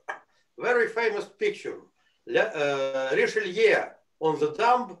picture, very famous picture, Richelieu on the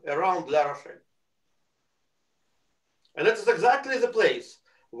dam around La Rochelle. And it is exactly the place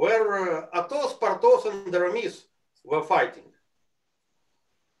where Athos, Porthos, and Aramis were fighting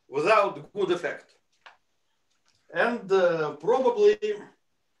without good effect. And probably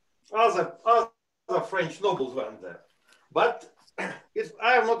other French nobles went there. But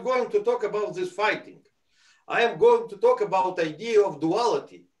I am not going to talk about this fighting. I am going to talk about the idea of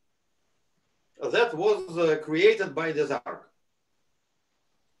duality that was created by Desargues.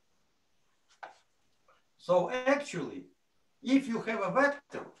 So actually, if you have a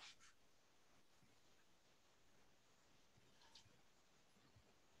vector,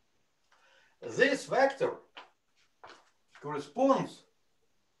 this vector corresponds.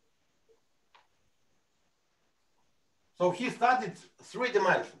 So he studied 3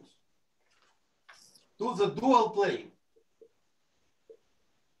 dimensions to the dual plane.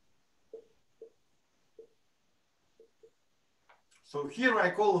 So here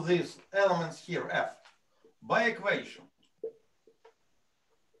I call these elements here F by equation.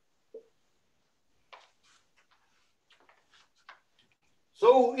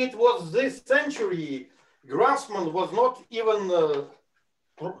 So it was this century, Grassmann was not even,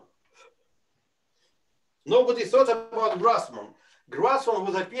 nobody thought about Grassmann. Grassmann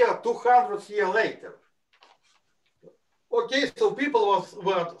would appear 200 years later. Okay, so people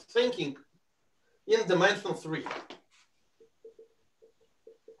were thinking in dimension 3.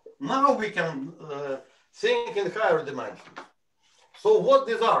 Now we can think in higher dimensions. So what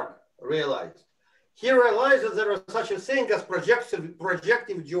Desargues realized? He realized that there is such a thing as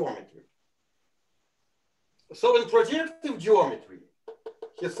projective geometry. So in projective geometry,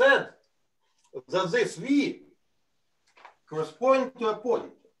 he said that this V corresponds to a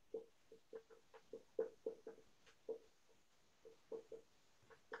point.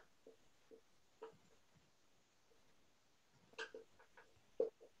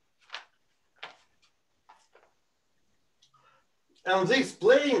 And this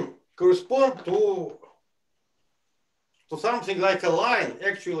plane corresponds to something like a line,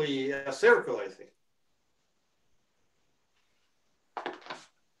 actually a circle, I think.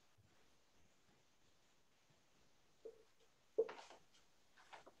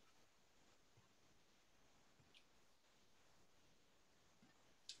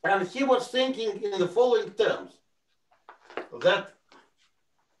 And he was thinking in the following terms, that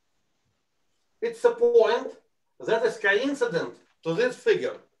it's a point that is coincident to this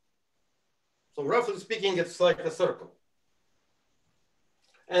figure. So roughly speaking, it's like a circle.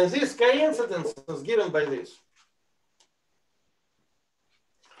 And this coincidence is given by this.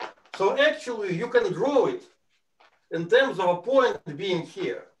 So actually, you can draw it in terms of a point being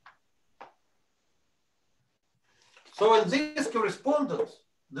here. So in this correspondence,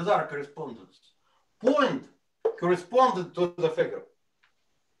 these are correspondence, point corresponded to the figure.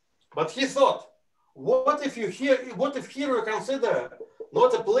 But he thought, what if here you consider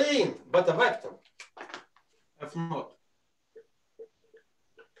not a plane, but a vector? F naught.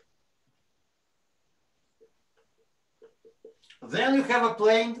 Then you have a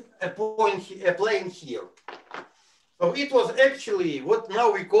plane here. So it was actually what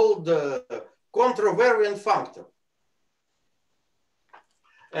now we call the contravariant functor.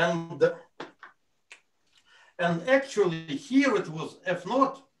 And actually here it was F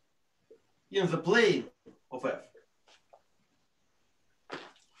naught in the plane of F.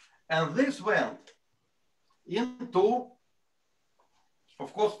 And this went into,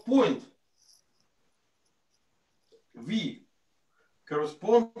 of course, point V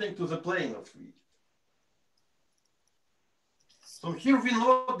corresponding to the plane of V. So here we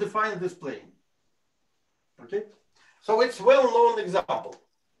not define this plane. Okay? So it's a well-known example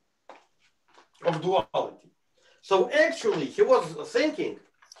of duality. So actually he was thinking,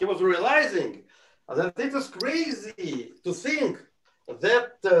 he was realizing that it is crazy to think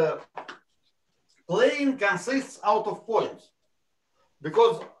that plane consists out of points,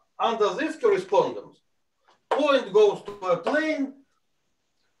 because under this correspondence, point goes to a plane,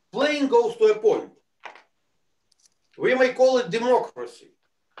 plane goes to a point. We may call it democracy.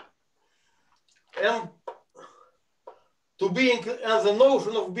 And the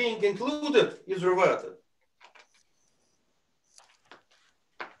notion of being included is reverted.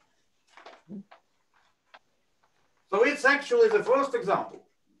 So it's actually the first example.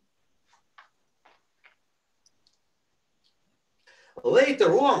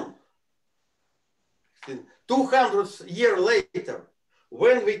 Later on, 200 years later,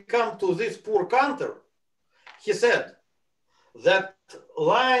 when we come to this poor Cantor, he said that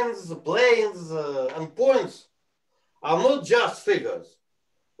lines, planes, and points are not just figures,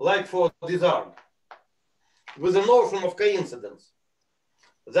 like for Desargues, with the notion of coincidence.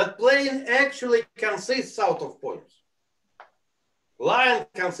 That plane actually consists out of points. Line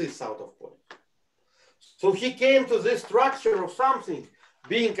consists out of points. So he came to this structure of something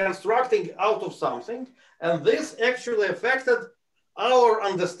being constructed out of something, and this actually affected our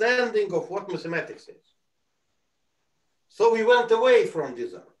understanding of what mathematics is. So we went away from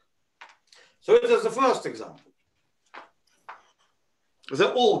Desargues. So it is the first example,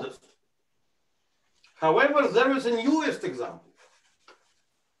 the oldest. However, there is a newest example.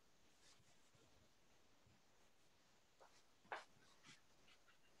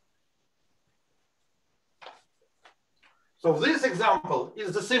 So this example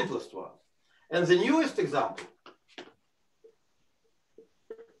is the simplest one. And the newest example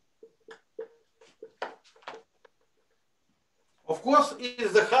of course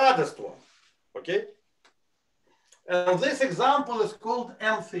is the hardest one, okay? And this example is called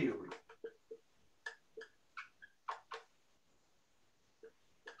M theory.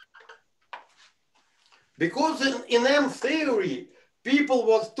 Because in M theory, people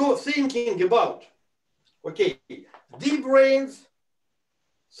was thinking about, okay, D-branes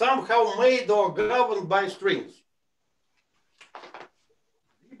somehow made or governed by strings.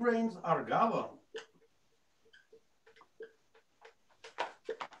 D-branes are governed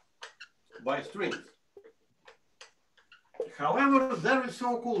by strings. However, there is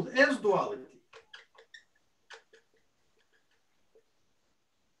so-called S-duality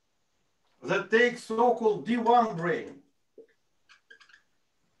that takes so-called D1 brane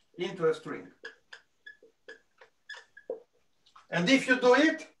into a string. And if you do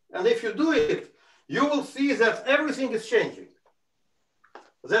it, you will see that everything is changing.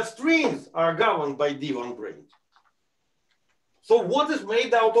 The strings are governed by D1 branes. So what is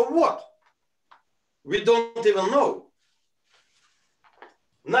made out of what? We don't even know.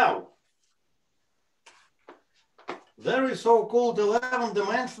 Now, there is so-called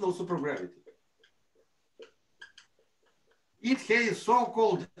 11-dimensional supergravity. It has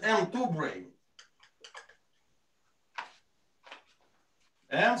so-called M2 brane.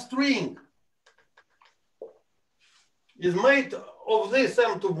 And string is made of this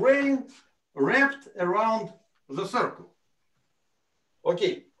M2 brane wrapped around the circle.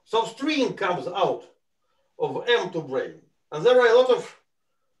 Okay, so string comes out of M2 brane. And there are a lot of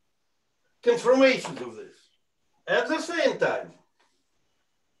confirmations of this. At the same time,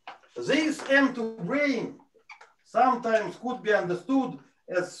 this M2 brane sometimes could be understood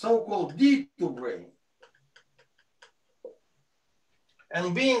as so-called D2 brane.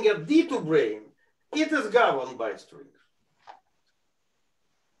 And being a D2 brane, it is governed by strings.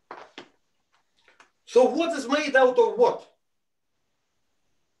 So what is made out of what?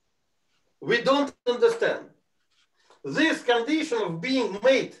 We don't understand. This condition of being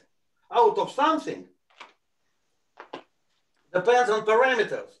made out of something depends on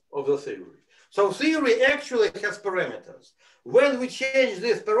parameters of the theory. So theory actually has parameters. When we change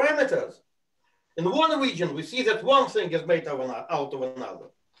these parameters, in one region, we see that one thing is made out of another.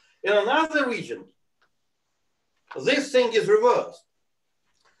 In another region, this thing is reversed.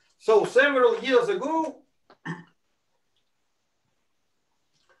 So several years ago,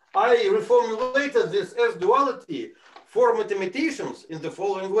 I reformulated this S-duality for mathematicians in the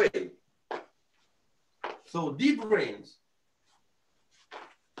following way. So D-branes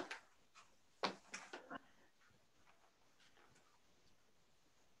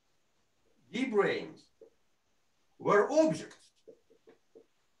were objects,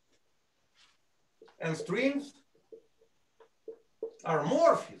 and strings are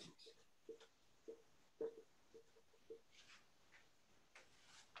morphisms.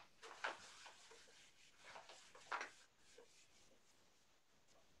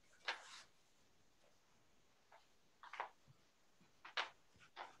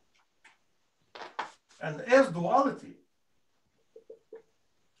 And S-duality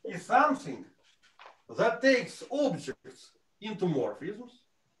is something that takes objects into morphisms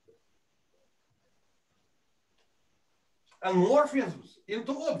and morphisms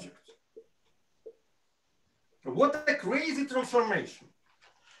into objects. What a crazy transformation.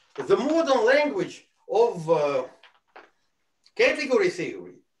 The modern language of category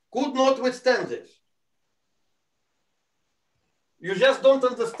theory could not withstand this. You just don't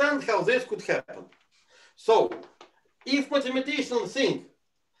understand how this could happen. So, if mathematicians think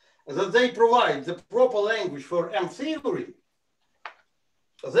that they provide the proper language for M theory,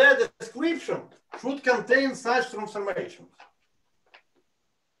 their description should contain such transformations.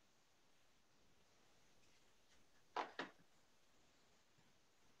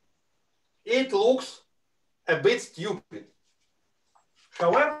 It looks a bit stupid.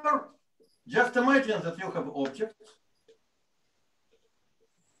 However, just imagine that you have objects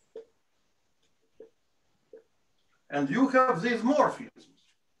and you have these morphisms,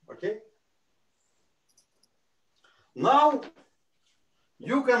 okay? Now,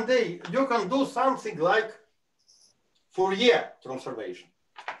 you can do something like Fourier transformation,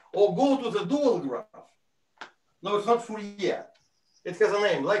 or go to the dual graph. No, it's not Fourier. It has a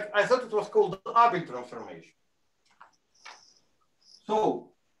name, like I thought it was called the Abel transformation.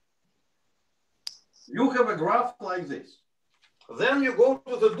 So, you have a graph like this. Then you go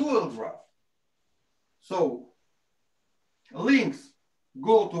to the dual graph. So, links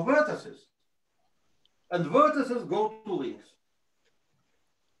go to vertices, and vertices go to links.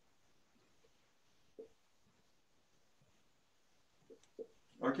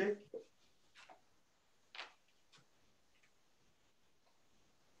 Okay?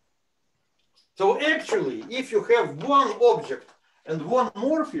 So actually, if you have one object and one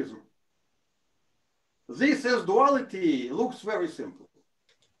morphism, this S-duality looks very simple.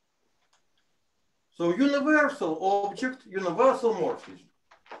 So universal object, universal morphism.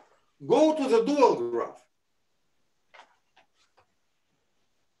 Go to the dual graph.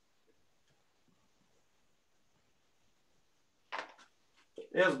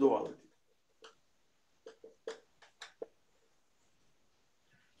 S-duality.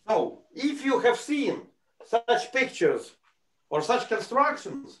 So if you have seen such pictures or such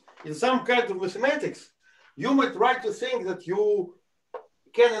constructions in some kind of mathematics, you might try to think that you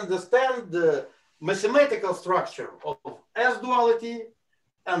can understand the mathematical structure of S-duality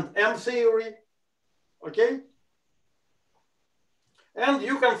and M theory, okay? And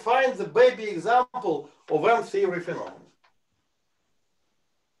you can find the baby example of M theory phenomena.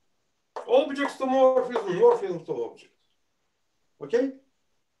 Objects to morphism, morphism to objects, okay?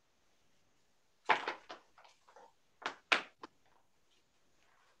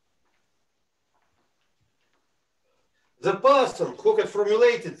 The person who can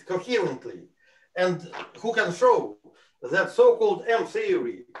formulate it coherently and who can show that so-called M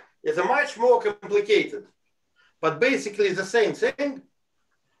theory is a much more complicated, but basically the same thing,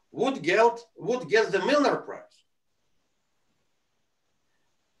 would get the Milner Prize.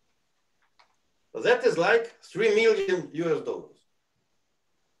 That is like $3 million US.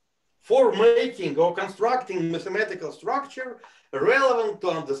 for making or constructing mathematical structure relevant to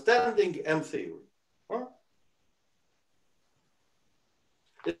understanding M theory. Huh?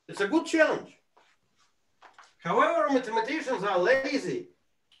 It's a good challenge. However, mathematicians are lazy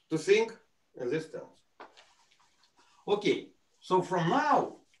to think in this terms. Okay, so from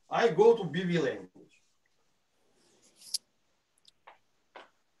now, I go to BV language.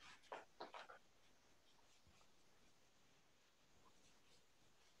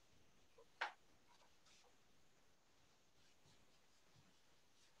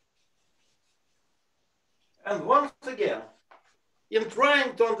 And once again, in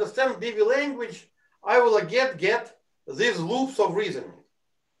trying to understand BV language, I will again get these loops of reasoning,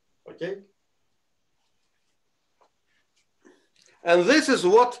 okay? And this is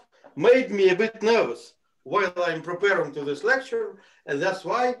what made me a bit nervous while I'm preparing to this lecture, and that's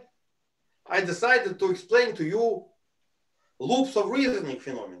why I decided to explain to you loops of reasoning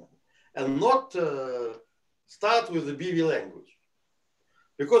phenomena and not start with the BV language.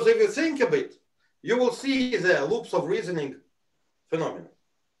 Because if you think a bit, you will see the loops of reasoning phenomena.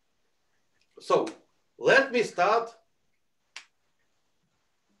 So let me start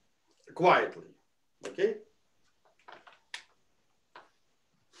quietly, okay?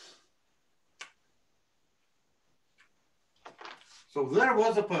 So there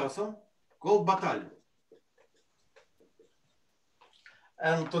was a person called Batalha.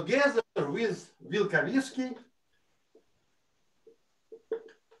 And together with Vilkavisky,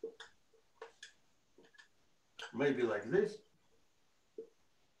 maybe like this,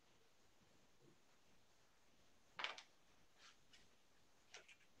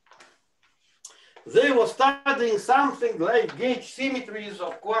 they were studying something like gauge symmetries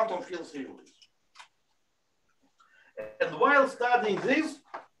of quantum field theories. And while studying this,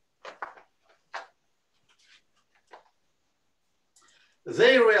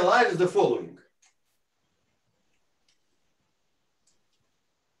 they realized the following.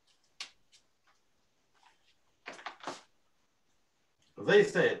 They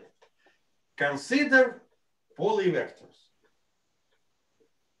said, consider polyvectors.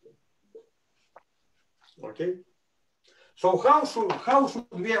 Okay? So how should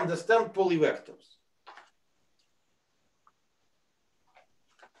we understand polyvectors?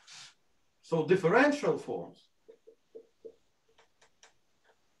 So differential forms.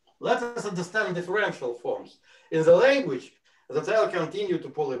 Let us understand differential forms in the language that I'll continue to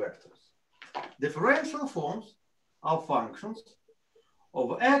polyvectors. Differential forms are functions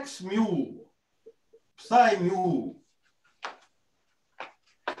of x mu, psi mu,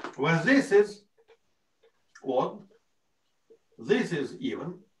 where this is odd, this is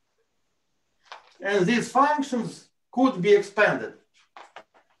even, and these functions could be expanded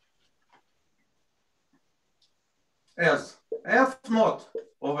as f naught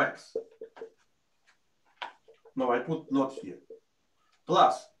of x. No, I put not here.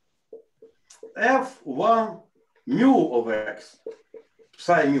 Plus f1 mu of x,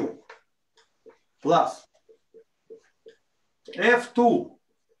 psi mu, plus f2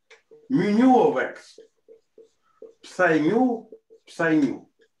 mu of x, psi mu,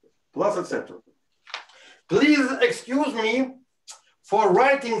 plus etc. Please excuse me for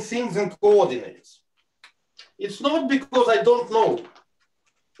writing things in coordinates. It's not because I don't know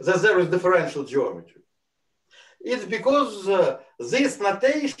that there is differential geometry. It's because this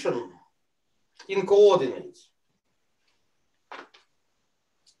notation in coordinates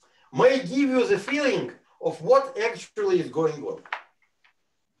may give you the feeling of what actually is going on.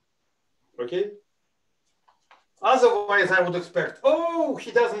 Okay? Otherwise, I would expect, oh,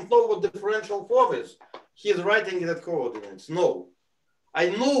 he doesn't know what differential form is. He's writing it at coordinates. No, I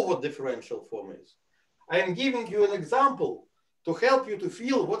know what differential form is. I am giving you an example to help you to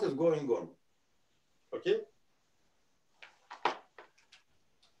feel what is going on. Okay?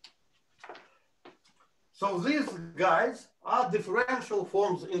 So these guys are differential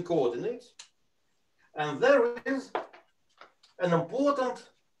forms in coordinates. And there is an important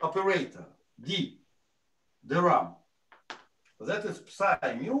operator, D, the RAM. That is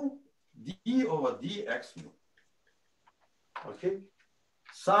psi mu d over dx mu. Okay?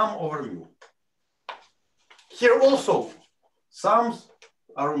 Sum over mu. Here also, sums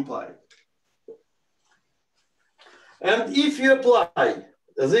are implied. And if you apply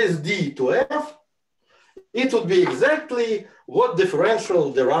this d to f, it would be exactly what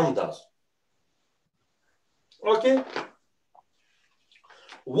differential de Rham does. Okay?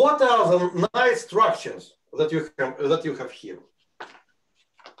 What are the nice structures that you have here?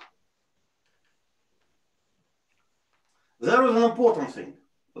 There is an important thing,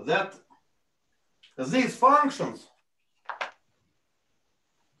 that these functions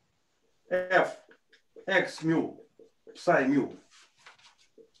f x mu psi mu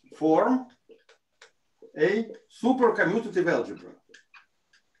form a supercommutative algebra.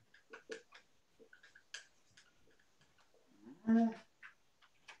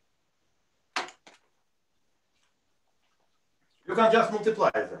 You can just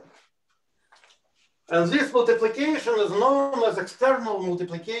multiply them. And this multiplication is known as external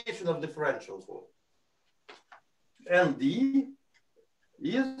multiplication of differential form. And D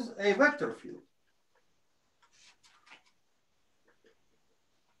is a vector field.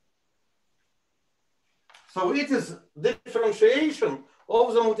 So it is differentiation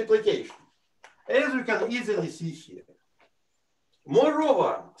of the multiplication, as you can easily see here.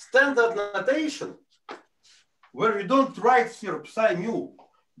 Moreover, standard notation, where you don't write here psi mu,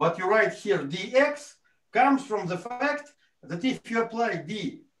 but you write here dx, comes from the fact that if you apply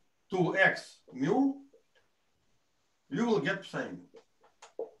d to x mu, you will get psi mu.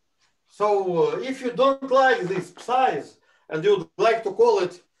 So if you don't like these psi's and you'd like to call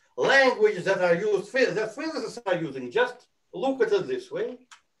it language that are used, that physicists are using, just look at it this way.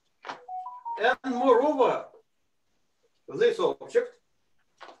 And moreover, this object,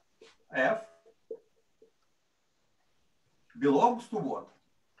 f, belongs to what?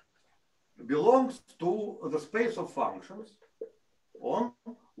 Belongs to the space of functions on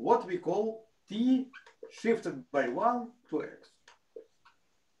what we call t shifted by 1 to x.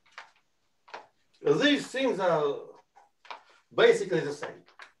 These things are basically the same.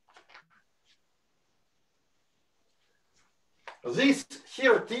 This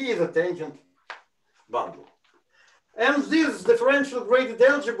here t is a tangent bundle. And this differential graded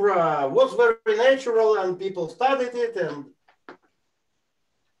algebra was very natural and people studied it and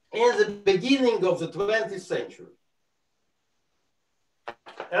in the beginning of the 20th century.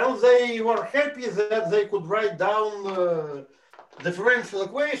 And they were happy that they could write down differential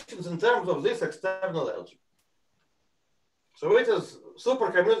equations in terms of this external algebra. So it is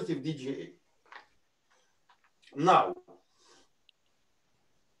supercommutative DGA. Now,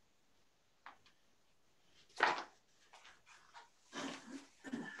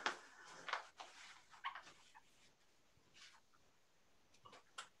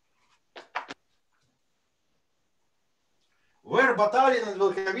 where Batarin and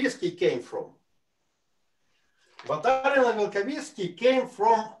Vilkovitsky came from. Batarin and Vilkovitsky came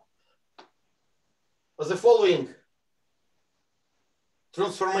from the following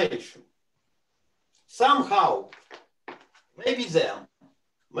transformation. Somehow, maybe them,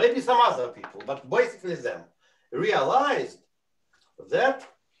 maybe some other people, but basically them, realized that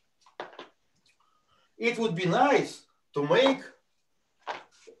it would be nice to make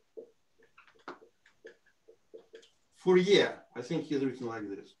Fourier. I think he's written like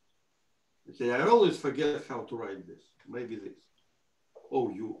this. Okay, I always forget how to write this. Maybe this.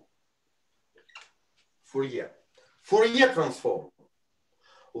 OU. Fourier. Fourier transform.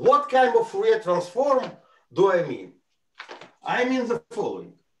 What kind of Fourier transform do I mean? I mean the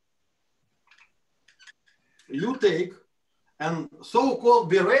following. You take a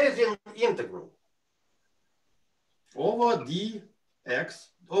so-called Bayesian integral over dx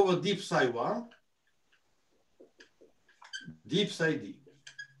over d psi 1 d psi d.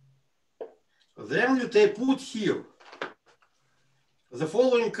 Then you put here the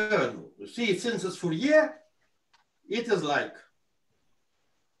following kernel. You see, since it's Fourier, it is like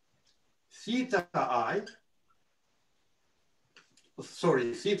theta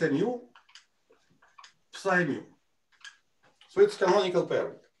nu psi mu. So it's canonical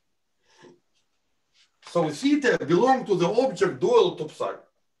parent. So theta belongs to the object dual to psi.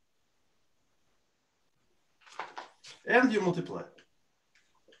 And you multiply.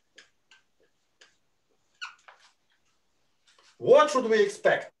 What should we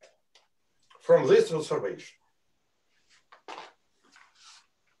expect from this transformation?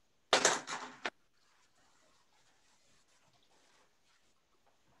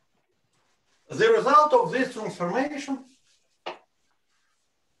 The result of this transformation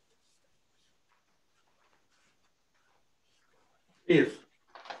is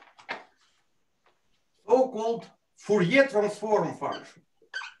so-called Fourier transform function,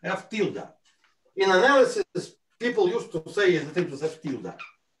 f tilde. In analysis, people used to say that it is f tilde.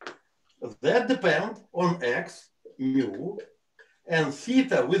 That depend on x, mu, and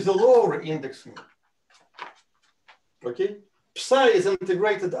theta with the lower index mu. Okay? Psi is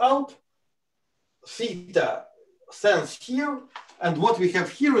integrated out, theta stands here, and what we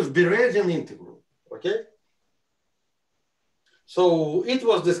have here is Bayesian integral. Okay? So it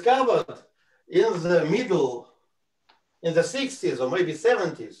was discovered in the middle, in the 60s or maybe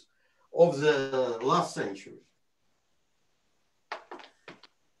 70s of the last century.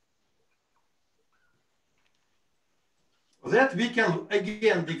 that we can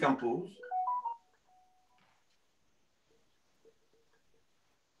again decompose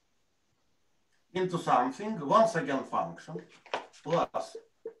into something, once again function, plus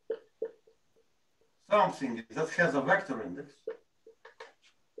something that has a vector index,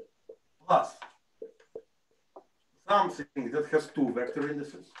 plus something that has two vector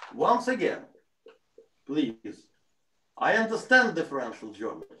indices. Once again, please, I understand differential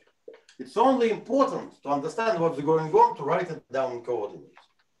geometry. It's only important to understand what's going on to write it down in coordinates.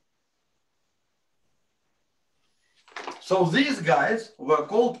 So these guys were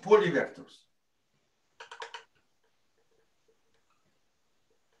called polyvectors.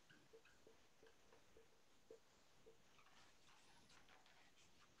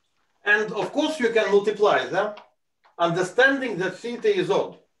 And of course you can multiply them, understanding that theta is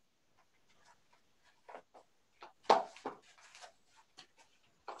odd.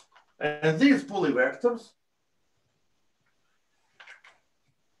 And these polyvectors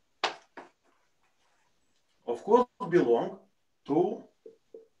of course belong to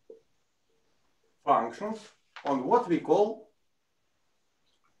functions on what we call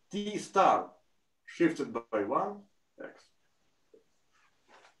T star shifted by 1 x.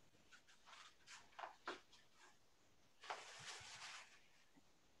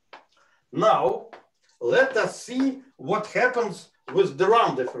 Now, let us see what happens with the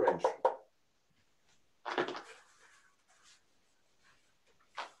round differential.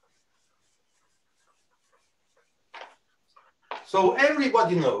 So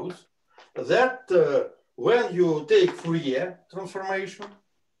everybody knows that when you take Fourier transformation,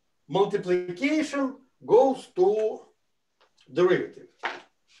 multiplication goes to derivative.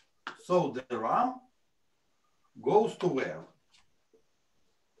 So the RAM goes to where?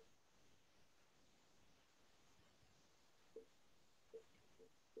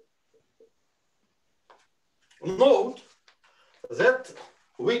 Note that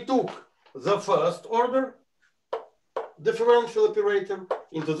we took the first order differential operator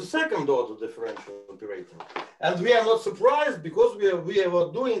into the second order differential operator. And we are not surprised because we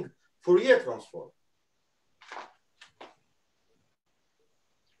are doing Fourier transform.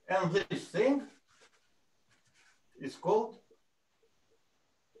 And this thing is called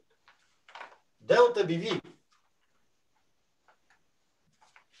delta BV,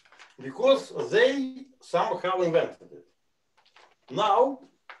 because they somehow invented it. Now,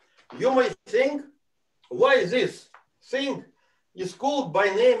 you may think, why this thing is called by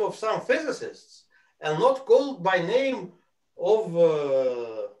name of some physicists and not called by name of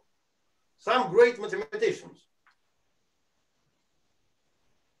some great mathematicians?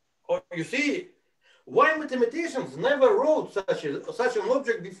 Or you see, why mathematicians never wrote such an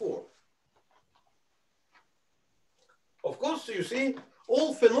object before? Of course, you see,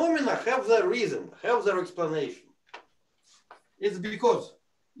 all phenomena have their reason, have their explanation. It's because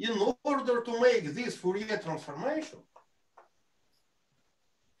in order to make this Fourier transformation,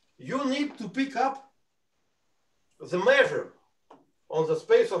 you need to pick up the measure on the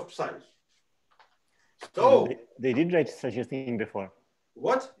space of psi. So they did write such a thing before.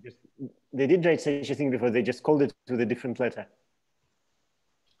 What? They did write such a thing before. They just called it with a different letter.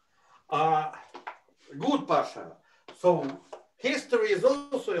 Good, Pasha. So history is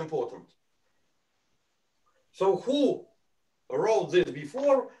also important. So who wrote this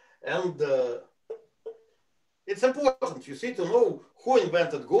before? And it's important, you see, to know who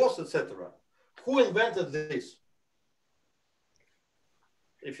invented Gauss, etc. Who invented this?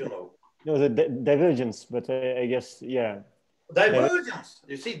 If you know. No, the divergence, but I guess, yeah. Divergence.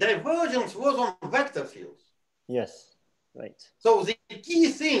 You see, divergence was on vector fields. Yes, right. So the key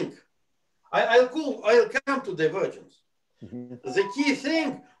thing, I'll come to divergence. Mm-hmm. The key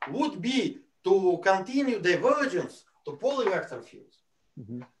thing would be to continue divergence to polyvector fields.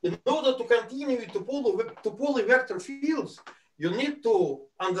 Mm-hmm. In order to continue to polyvector fields, you need to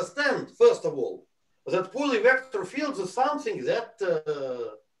understand, first of all, that polyvector fields is something that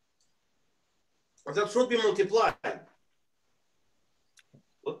should be multiplied.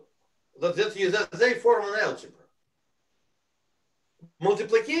 That they form an algebra.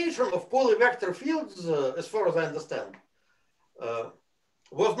 Multiplication of polyvector fields, as far as I understand,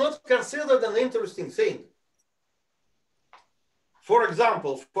 was not considered an interesting thing. For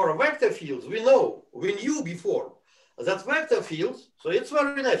example, for vector fields, we knew before that vector fields, so it's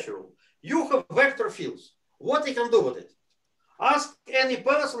very natural. You have vector fields. What you can do with it? Ask any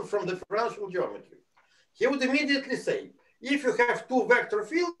person from differential geometry. He would immediately say, if you have two vector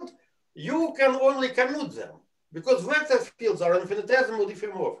fields, you can only commute them because vector fields are infinitesimal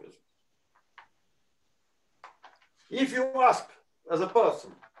diffeomorphisms. If you ask as a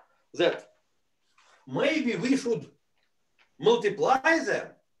person that maybe we should multiply them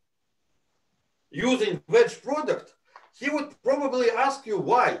using wedge product, he would probably ask you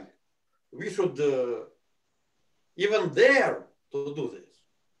why we should even dare to do this.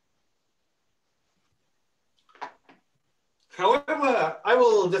 However, I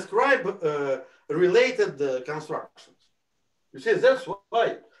will describe related constructions. You see, that's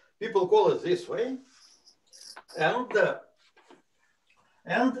why people call it this way. And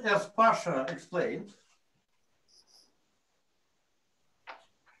as Pasha explained,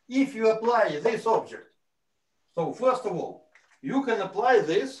 if you apply this object, so first of all, you can apply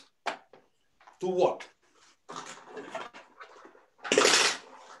this to what?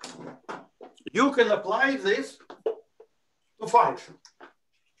 You can apply this to function.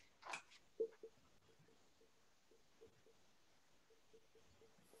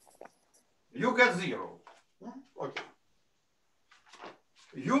 You get 0. Okay.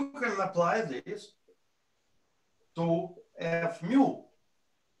 You can apply this to f mu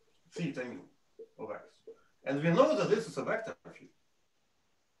theta mu of x. And we know that this is a vector field.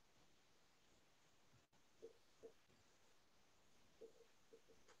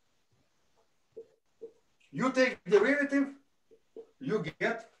 You take derivative, you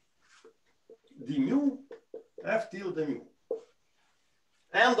get d mu f tilde mu.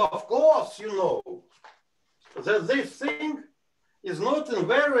 And of course, you know that this thing is not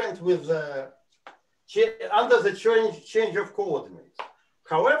invariant with under the change of coordinates.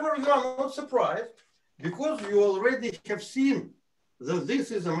 However, you are not surprised because you already have seen that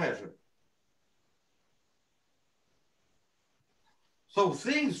this is a measure. So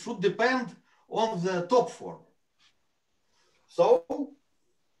things should depend on the top form. So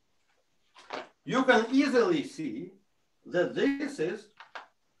you can easily see that this is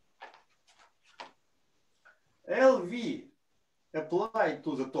LV applied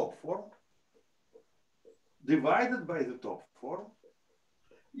to the top form divided by the top form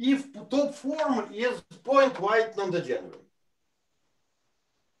if top form is point-wide non-degenerate.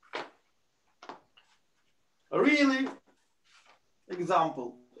 Really,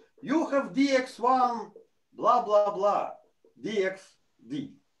 example, you have dx1 blah blah blah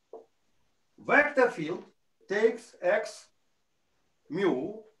dxd. Vector field takes x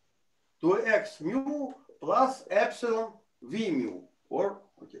mu to x mu plus epsilon v mu, or,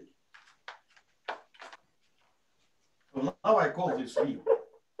 okay. So now I call this v.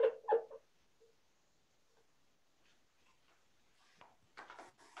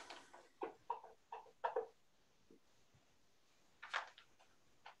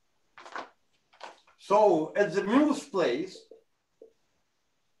 So at the mu's place,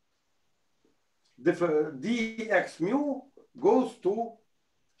 the dx mu goes to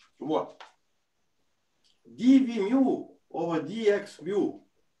what? dv mu over dx mu,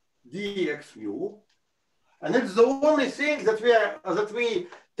 dx mu, and it's the only thing that we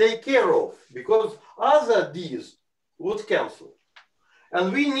take care of because other d's would cancel,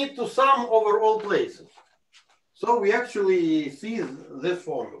 and we need to sum over all places. So we actually see this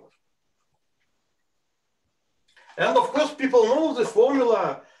formula, and of course people know this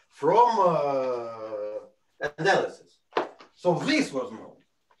formula from analysis. So this was known.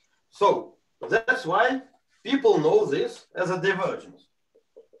 So that's why people know this as a divergence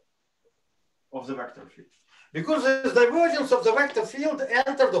of the vector field. Because this divergence of the vector field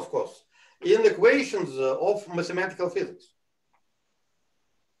entered, of course, in equations of mathematical physics.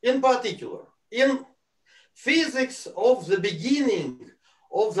 In particular, in physics of the beginning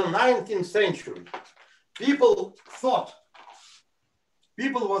of the 19th century, people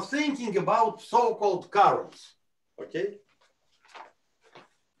were thinking about so-called currents, okay?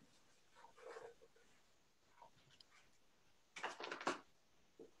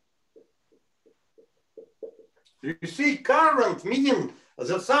 You see, current means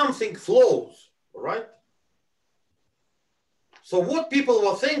that something flows, right? So what people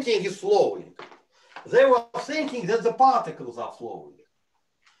were thinking is flowing. They were thinking that the particles are flowing.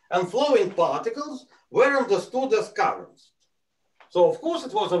 And flowing particles were understood as currents. So of course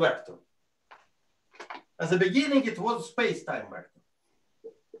it was a vector. At the beginning it was space-time vector.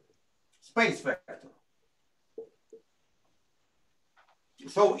 Space vector.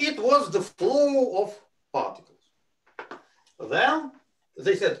 So it was the flow of particles. Then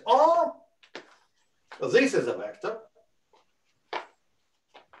they said, oh, this is a vector.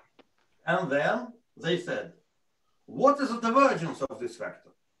 And then they said, what is the divergence of this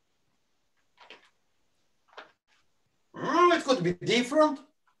vector? It could be different.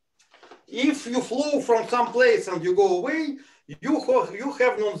 If you flow from some place and you go away, you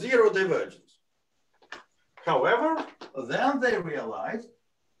have non-zero divergence. However, then they realized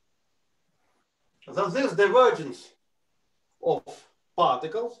that this divergence of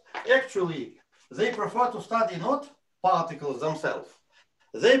particles, actually, they prefer to study not particles themselves.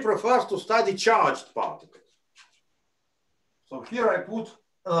 They prefer to study charged particles. So here I put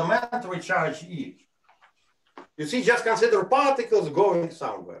elementary charge E. You see, just consider particles going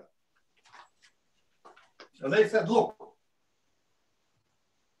somewhere. And they said, look,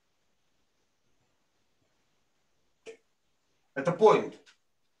 at a point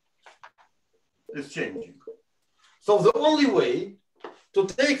is changing. So the only way to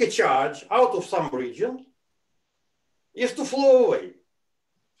take a charge out of some region is to flow away.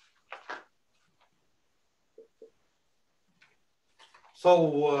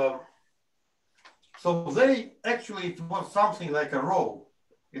 So, so they actually, it was something like a rho.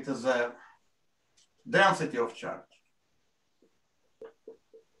 It is a density of charge.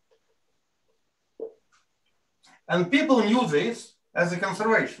 And people knew this as a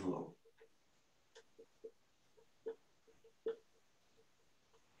conservation law.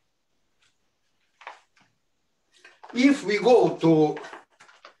 If we go to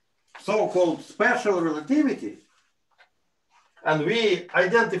so-called special relativity, and we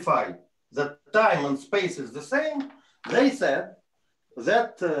identify that time and space is the same, they said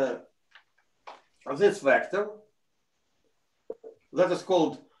that this vector, that is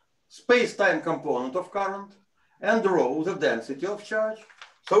called space-time component of current, and rho, the density of charge.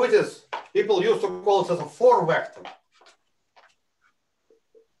 So it is, people used to call it as a 4 vector,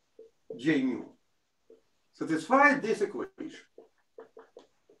 J mu, satisfied this equation.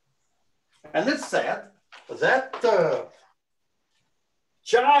 And it said that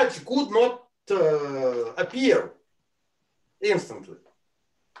charge could not appear instantly.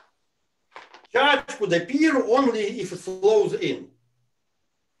 Charge could appear only if it flows in.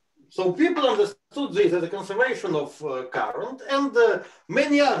 So people understood this as a conservation of current and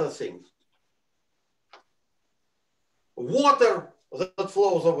many other things. Water that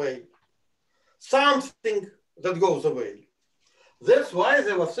flows away, something that goes away. That's why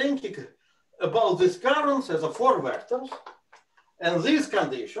they were thinking about these currents as a 4 vectors. And this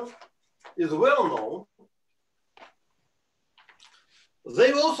condition is well known.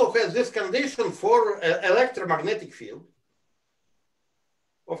 They also had this condition for electromagnetic field,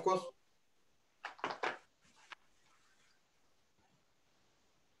 of course.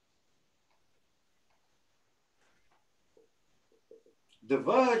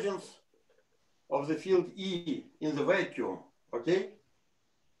 Divergence of the field E in the vacuum, okay,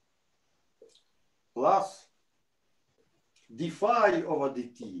 plus d phi over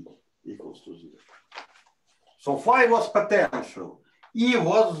dt equals to 0. So phi was potential, E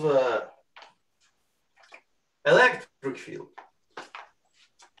was electric field.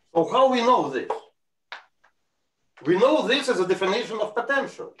 So how we know this? We know this as a definition of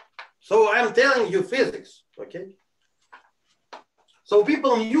potential. So I'm telling you physics, okay? So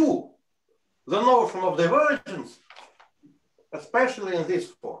people knew the notion of divergence, especially in this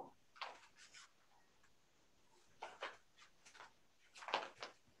form.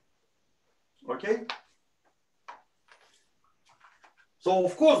 Okay? So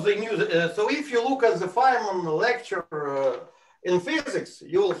of course they knew, so if you look at the Feynman lecture in physics,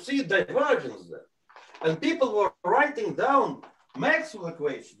 you will see divergence there. And people were writing down Maxwell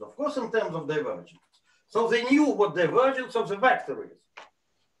equations, of course, in terms of divergence. So they knew what divergence of the vector is.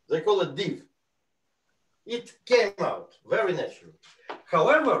 They call it div. It came out very naturally.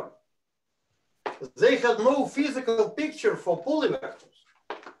 However, they had no physical picture for polyvectors.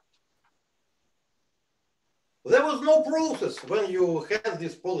 There was no process when you had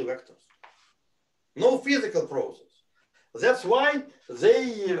these polyvectors. No physical process. That's why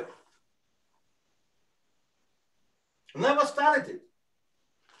they never started it.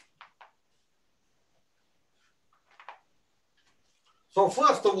 So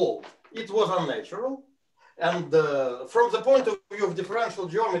first of all, it was unnatural. And from the point of view of differential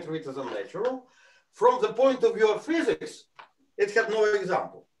geometry, it is unnatural. From the point of view of physics, it had no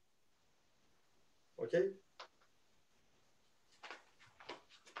example. Okay?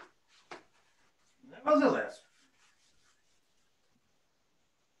 Nevertheless,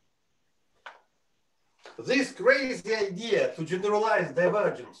 this crazy idea to generalize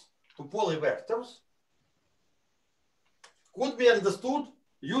divergence to polyvectors could be understood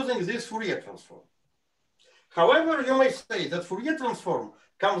using this Fourier transform. However, you may say that Fourier transform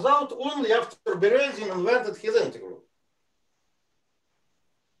comes out only after Berezin invented his integral.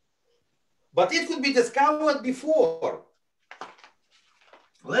 But it could be discovered before.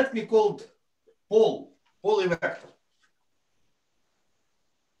 Let me call it polyvector.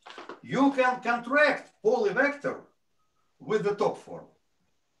 You can contract polyvector with the top form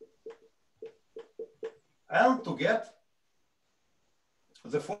and to get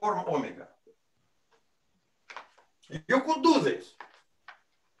the form omega. You could do this.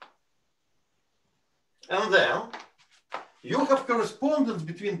 And then you have correspondence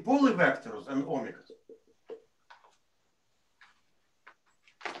between polyvectors and omegas.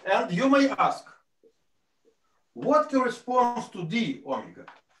 And you may ask, what corresponds to d omega?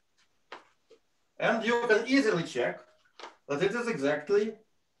 And you can easily check that it is exactly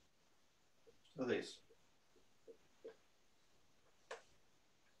this.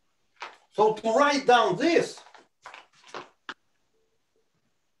 So to write down this,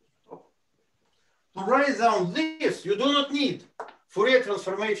 you do not need Fourier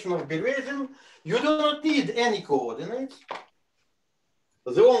transformation of Berezin. You do not need any coordinates.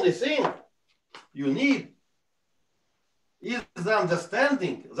 The only thing you need is the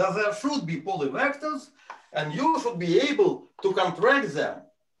understanding that there should be polyvectors, and you should be able to contract them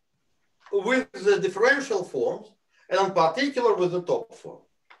with the differential forms, and in particular with the top form.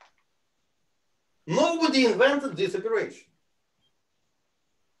 Nobody invented this operation.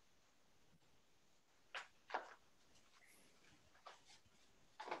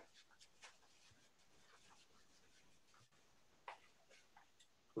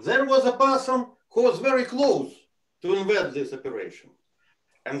 There was a person who was very close to invent this operation,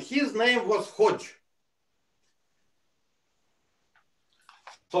 and his name was Hodge.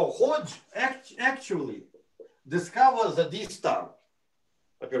 So Hodge actually discovered the D star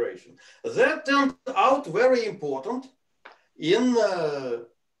operation. That turned out very important in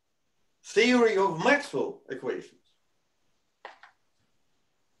theory of Maxwell equations.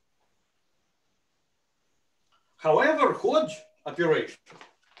 However, Hodge operation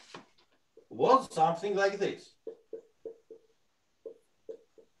was something like this.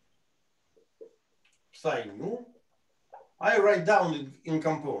 Psi nu, I write down in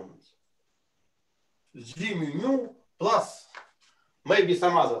components. G mu nu plus maybe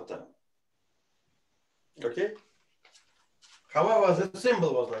some other term. Okay? However, the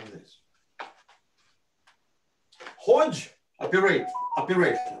symbol was like this. Hodge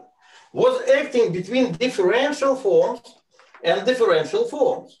operation was acting between differential forms and differential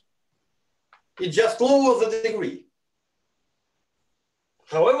forms. It just lowers the degree.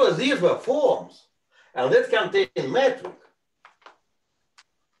 However, these were forms, and that contain metric.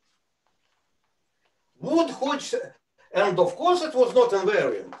 Would Hodge, and of course it was not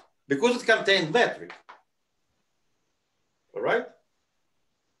invariant because it contained metric. All right?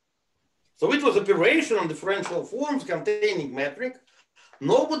 So it was operation on differential forms containing metric.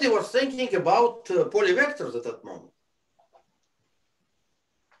 Nobody was thinking about polyvectors at that moment.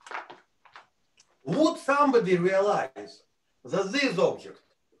 Would somebody realize that this object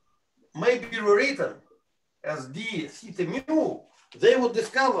may be rewritten as d theta mu? They would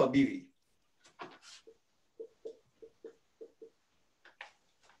discover BV.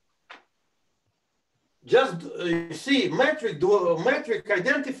 Just you see, metric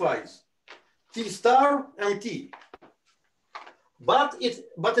identifies T star and T, but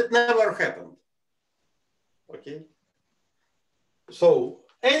it never happened. Okay, so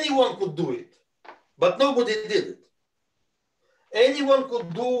anyone could do it, but nobody did it. Anyone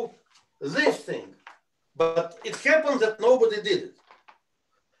could do this thing, but it happened that nobody did it.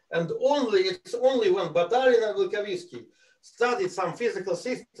 And it's only when Batalin and Vilkavisky studied some physical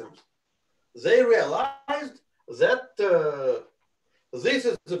systems, they realized that this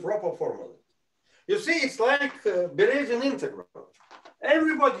is the proper formula. You see, it's like Berezin integral.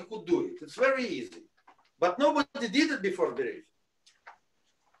 Everybody could do it. It's very easy. But nobody did it before Berezin.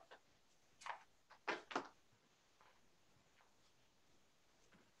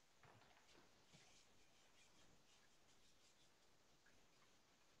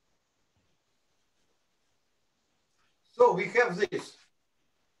 So we have this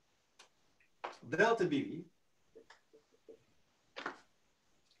delta BV.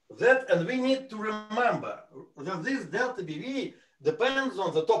 That, and we need to remember that this delta BV depends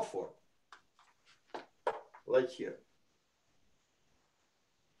on the top form, like here.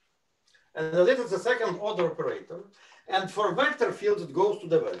 And this is the second order operator. And for vector fields, it goes to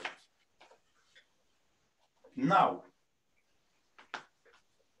divergence. Now,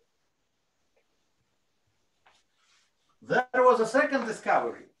 there was a second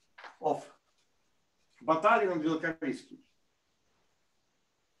discovery of Batalin and Vilkavisky.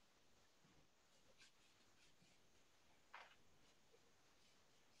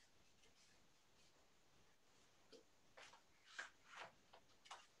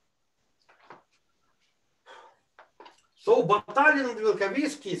 So Batalin and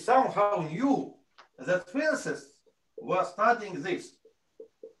Vilkavisky somehow knew that physicists were studying this.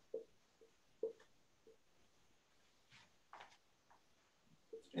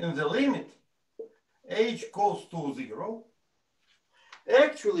 in the limit h goes to 0.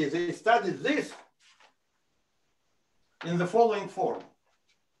 Actually, they studied this in the following form.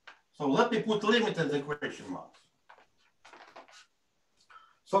 So let me put limit in the question marks.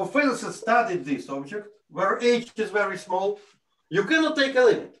 So physicists studied this object where h is very small. You cannot take a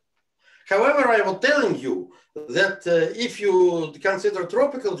limit. However, I was telling you that if you consider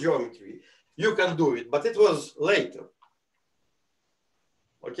tropical geometry, you can do it, but it was later.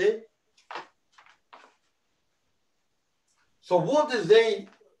 Okay? So what did they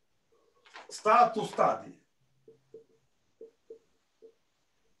start to study?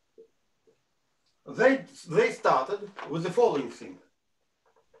 They started with the following thing.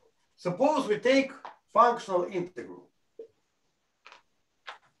 Suppose we take functional integral.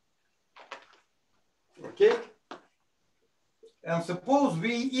 Okay? And suppose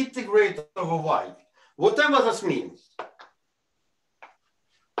we integrate over y, whatever this means.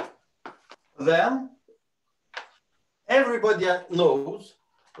 Then everybody knows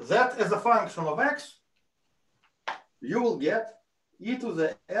that as a function of x, you will get e to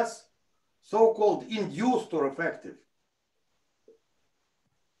the s so-called induced or effective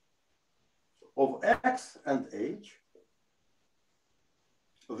of x and h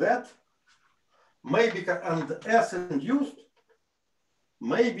that may be, and s induced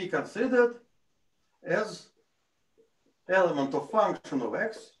may be considered as element of function of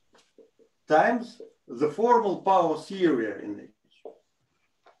x times the formal power theory in h.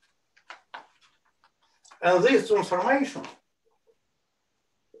 And this transformation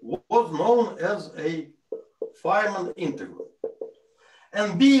was known as a Feynman integral.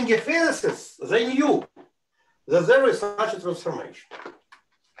 And being a physicist, they knew that there is such a transformation.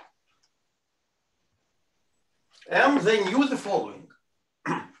 And they knew the following,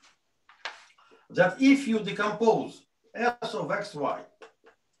 that if you decompose s of xy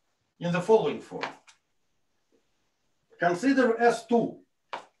in the following form, consider s2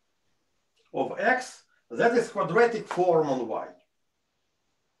 of x, that is quadratic form on y,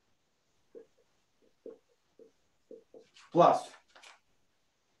 plus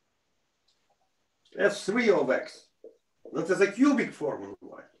s3 of x, that is a cubic form on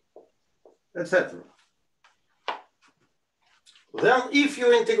y, etc. Then if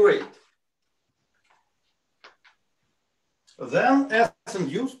you integrate, then s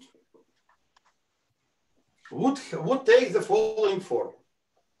induced would take the following form.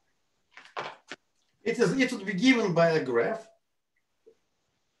 It would be given by a graph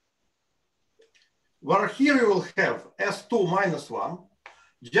where here you will have s2 minus 1.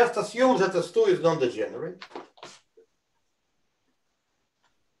 Just assume that s2 is non-degenerate.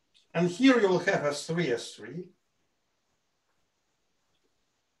 And here you will have s3, s3.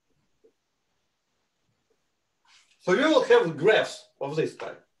 So you will have graphs of this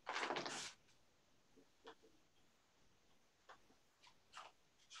type.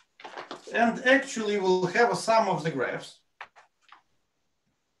 And actually we'll have a sum of the graphs.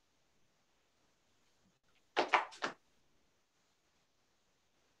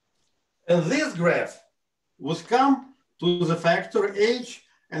 And this graph would come to the factor h,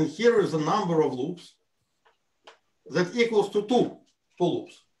 and here is the number of loops that equals to two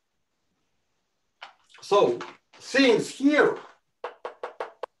loops. So things here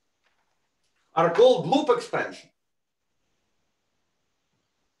are called loop expansion.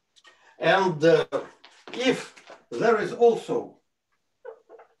 And if there is also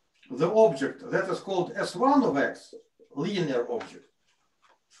the object that is called S1 of x, linear object,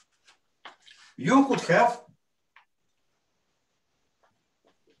 you could have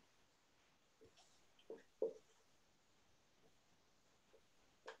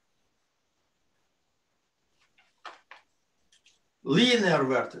linear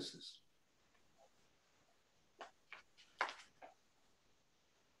vertices.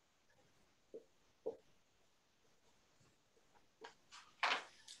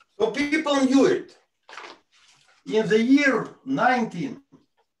 So people knew it. In the year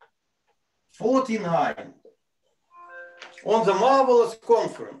 1949, on the Marvelous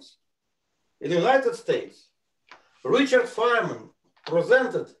Conference in the United States, Richard Feynman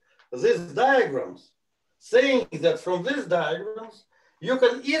presented these diagrams, saying that from these diagrams, you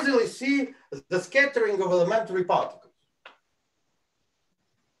can easily see the scattering of elementary particles.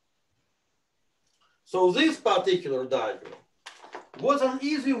 So this particular diagram was an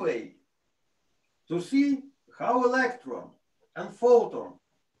easy way to see how electron and photon,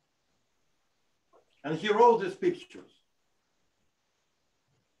 and he wrote these pictures,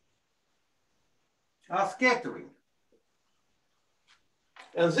 are scattering.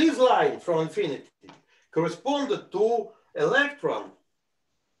 And this line from infinity corresponded to electron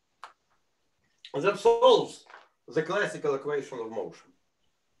that solves the classical equation of motion.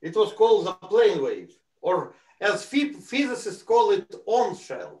 It was called the plane wave, or as physicists call it, on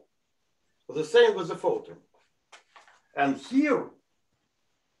shell. The same with the photon. And here,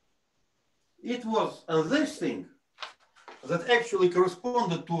 it was this thing that actually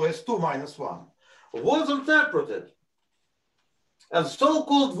corresponded to S2 minus 1 was interpreted as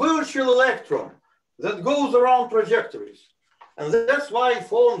so-called virtual electron that goes around trajectories. And that's why it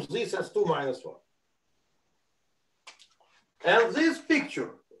forms this S2 minus 1. And this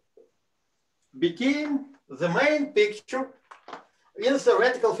picture became the main picture in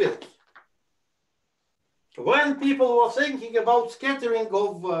theoretical physics. When people were thinking about scattering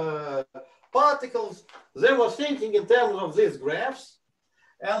of particles, they were thinking in terms of these graphs.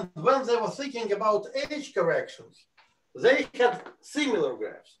 And when they were thinking about edge corrections, they had similar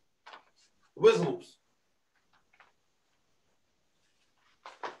graphs with loops.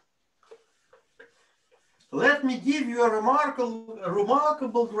 Let me give you a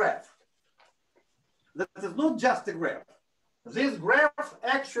remarkable graph. That is not just a graph. This graph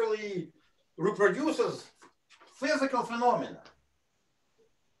actually reproduces physical phenomena.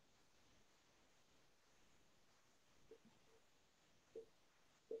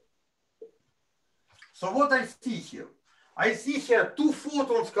 So what I see here? I see here two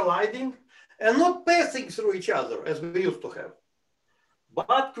photons colliding and not passing through each other as we used to have,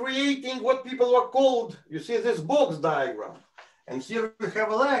 but creating what people are called, you see this box diagram. And here we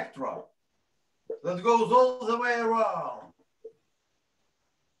have electron that goes all the way around.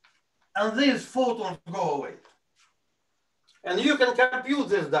 And these photons go away. And you can compute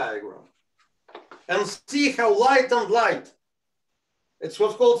this diagram and see how light and light, it's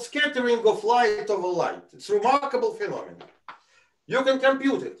what's called scattering of light over light. It's a remarkable phenomenon. You can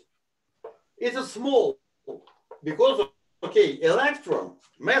compute it. It is small because, okay, electron,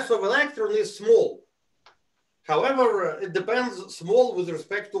 mass of electron is small. However, it depends small with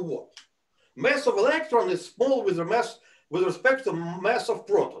respect to what? Mass of electron is small with respect to mass of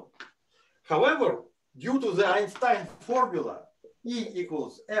proton. However, due to the Einstein formula, E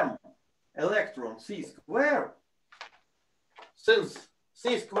equals m electron c square, since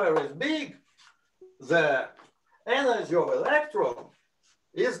c square is big, the energy of electron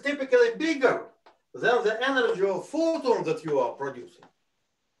is typically bigger than the energy of photon that you are producing.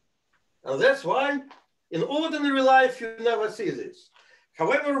 And that's why in ordinary life you never see this.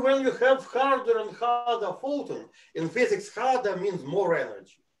 However, when you have harder and harder photon, in physics harder means more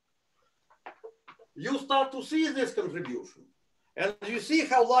energy. You start to see this contribution. And you see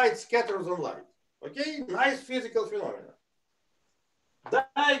how light scatters on light. Okay, nice physical phenomena.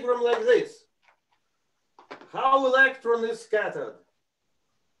 Diagram like this. How electron is scattered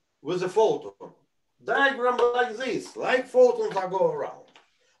with a photon. Diagram like this, like photons are going around.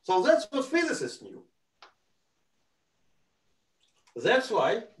 So that's what physicists knew. That's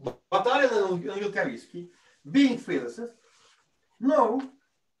why Batarin and Yudkowsky, being physicists, know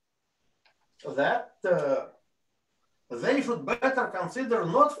that they should better consider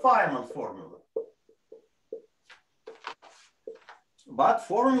not Feynman formula, but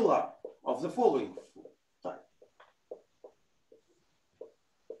formula of the following type.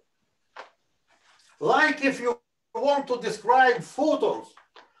 Like if you want to describe photons,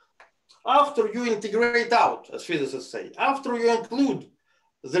 after you integrate out, as physicists say, after you include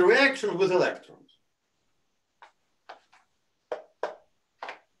the reaction with electrons.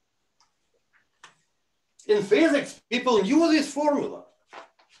 In physics, people knew this formula.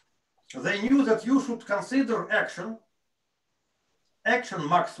 They knew that you should consider action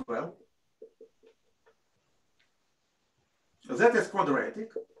Maxwell, that is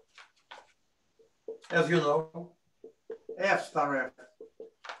quadratic, as you know, F star F,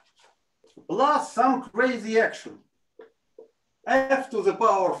 plus some crazy action, F to the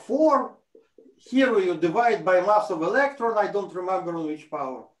power 4, here you divide by mass of electron, I don't remember on which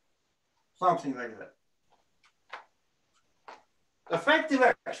power, something like that. Effective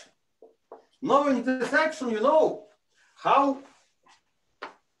action. Knowing this action, you know how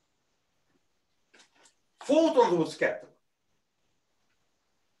photons would scatter.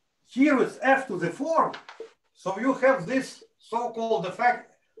 Here is F to the 4, so you have this so-called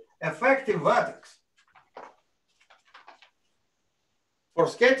effective vertex for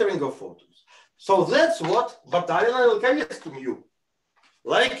scattering of photons. So that's what Batarin and Yudkowsky knew.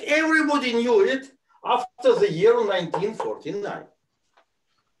 Like everybody knew it after the year 1949.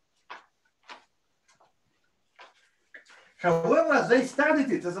 However, they studied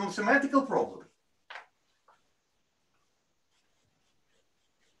it as a mathematical problem.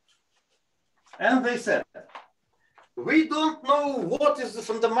 And they said, We don't know what is the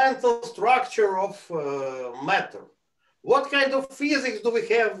fundamental structure of matter. What kind of physics do we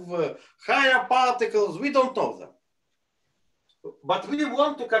have? Higher particles, we don't know them. But we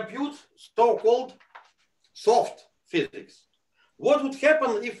want to compute so-called soft physics. What would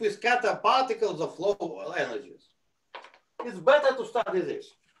happen if we scatter particles of low energies? It's better to study this.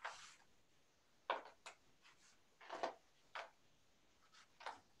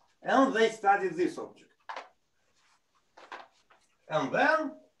 And they studied this object. And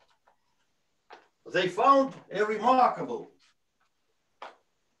then they found a remarkable,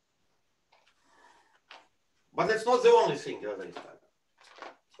 but it's not the only thing that they studied.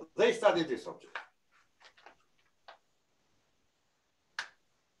 They studied this object.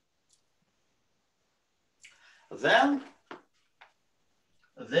 Then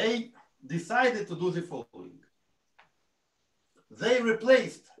they decided to do the following. They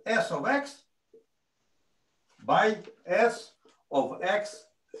replaced S of x by S of x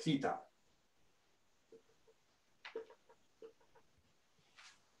theta.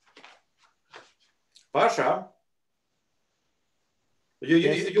 Pasha,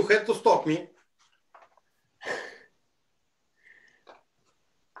 you had to stop me.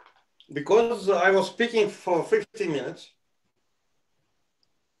 Because I was speaking for 15 minutes.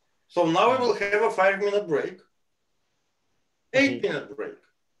 So now we will have a 5-minute break. 8-minute break.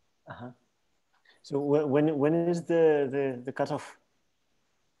 So when is the cutoff?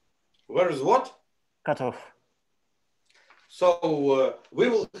 Where is what? Cutoff. So we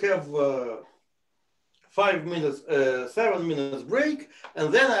will have 7 minutes break,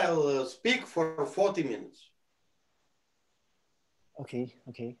 and then I'll speak for 40 minutes. Okay,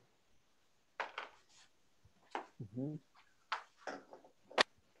 okay.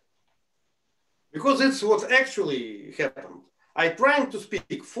 Because it's what actually happened. I'm trying to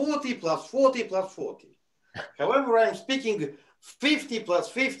speak 40 plus 40 plus 40. However, I'm speaking 50 plus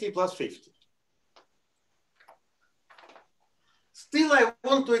 50 plus 50. Still, I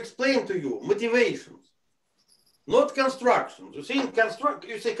want to explain to you motivations, not constructions. You see,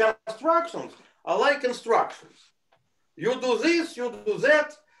 constructions are like instructions. You do this, you do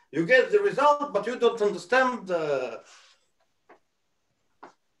that, you get the result, but you don't understand the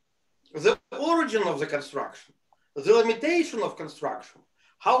origin of the construction, the limitation of construction,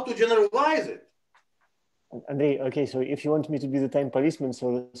 how to generalize it. Andrei, okay, so if you want me to be the time policeman,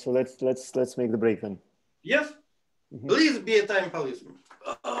 so let's make the break then. Yes, please be a time policeman.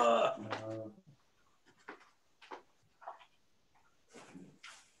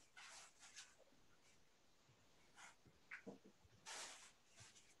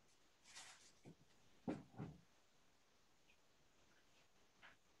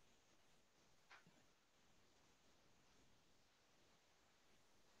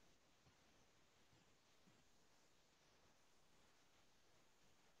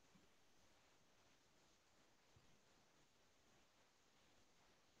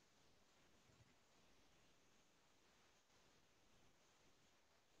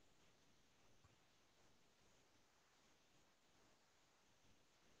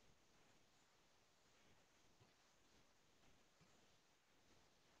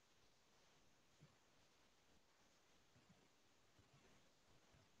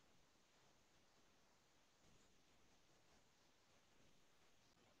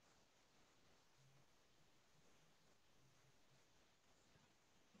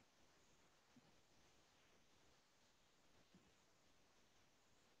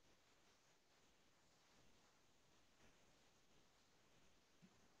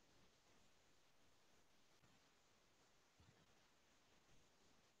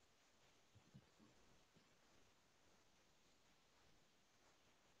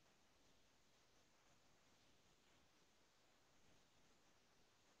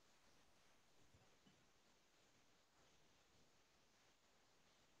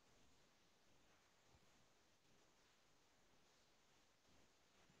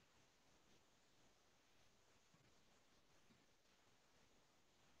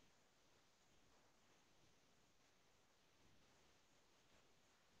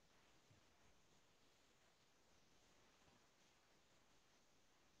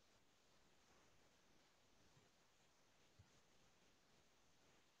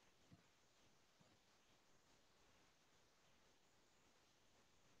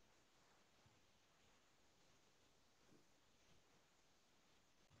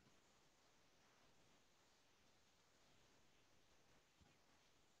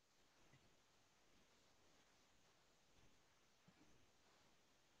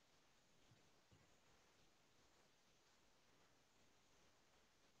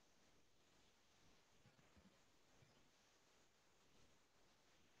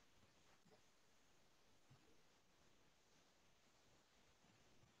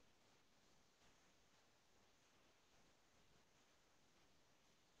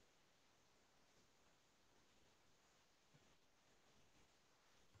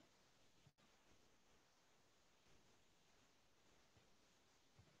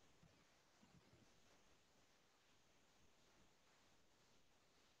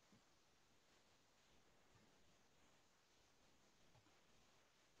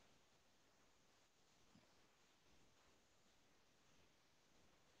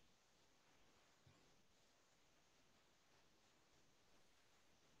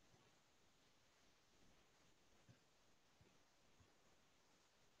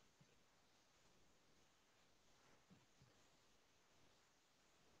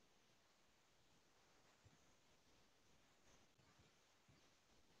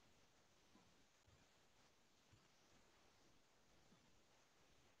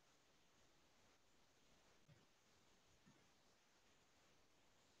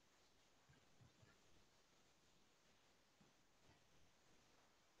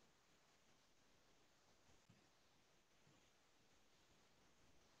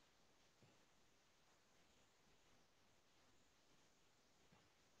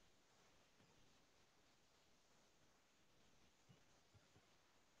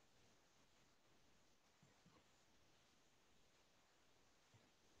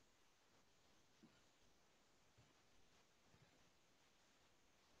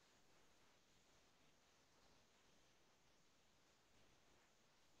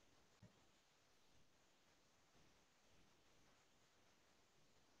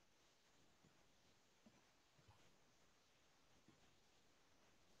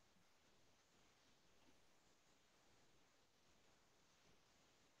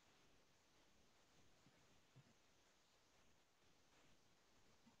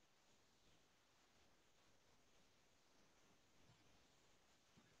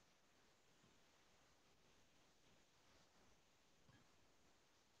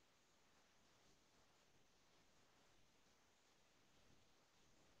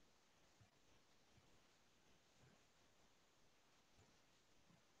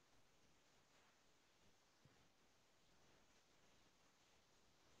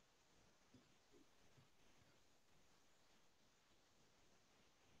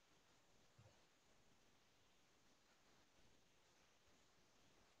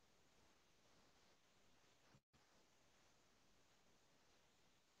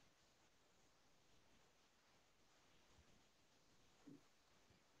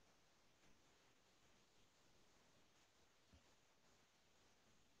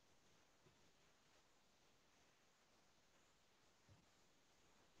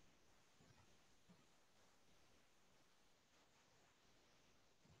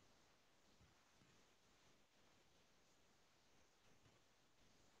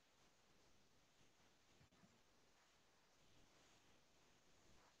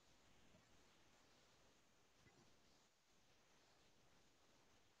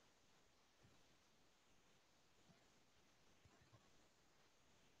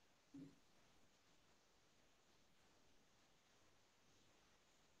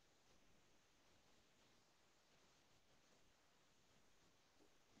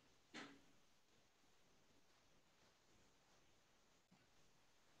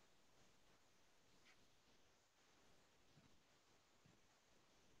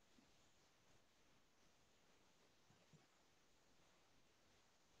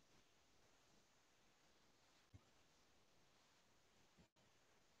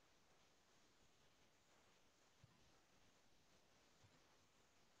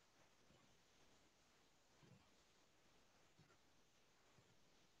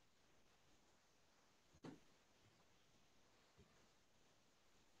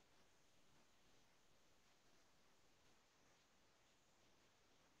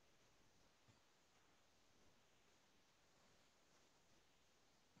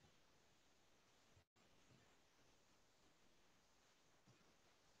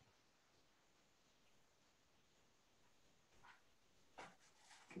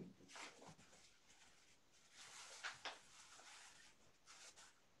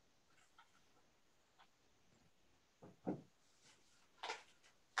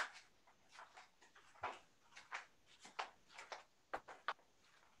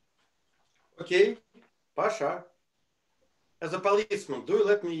 Okay, Pasha, as a policeman, do you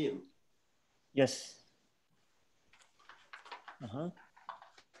let me in? Yes. Uh-huh.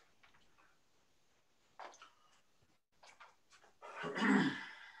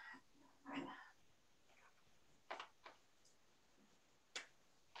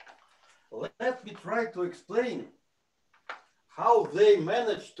 Let me try to explain how they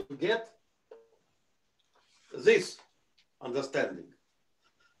managed to get this understanding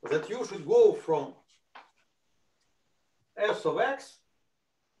that you should go from S of x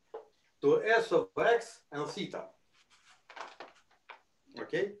to S of x and theta.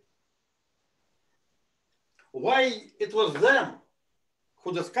 Okay? Why it was them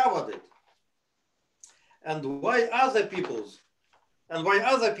who discovered it, and why other people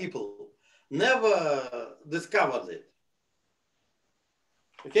never discovered it.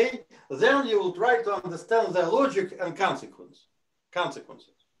 Okay? Then you will try to understand their logic and consequences.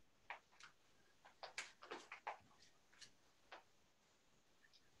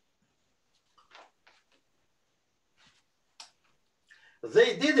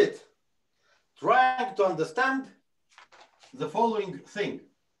 They did it trying to understand the following thing.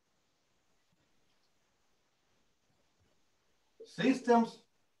 Systems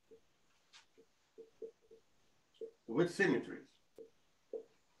with symmetries.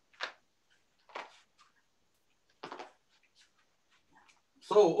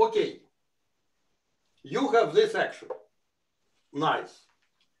 So, okay, you have this action. Nice.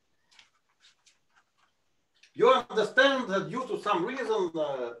 You understand that due to some reason,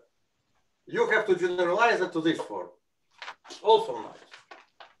 you have to generalize it to this form. Also nice.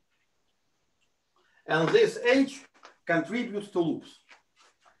 And this H contributes to loops.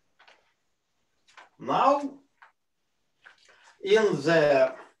 Now,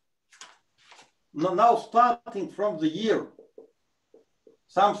 now starting from the year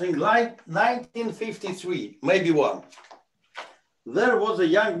something like 1953, maybe one, there was a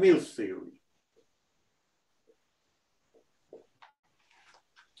Young-Mills theory.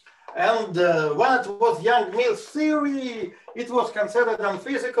 And when it was Young-Mills theory, it was considered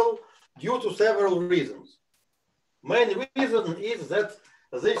unphysical due to several reasons. Main reason is that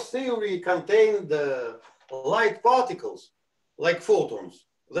this theory contained light particles, like photons,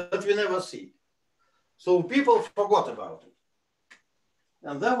 that we never see. So people forgot about it.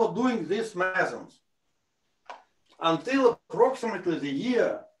 And they were doing these mesons until approximately the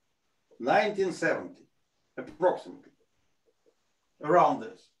year 1970, approximately, around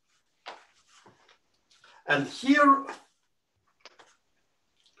this. And here,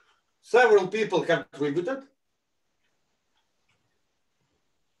 several people contributed.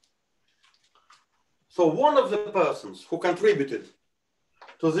 So one of the persons who contributed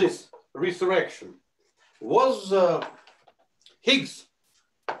to this resurrection was Higgs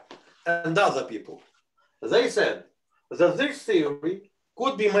and other people. They said that this theory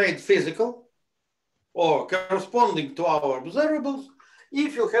could be made physical or corresponding to our observables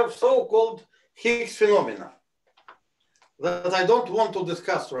if you have so-called Higgs phenomena that I don't want to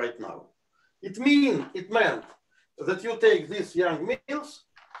discuss right now. It meant that you take this Young-Mills,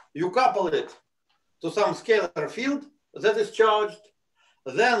 you couple it to some scalar field that is charged,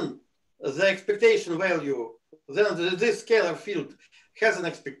 then the expectation value, then this scalar field has an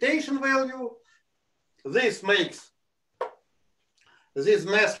expectation value. This makes these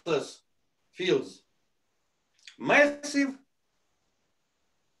massless fields massive,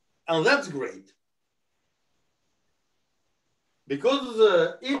 and that's great.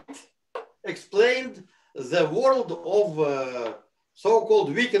 Because it explained the world of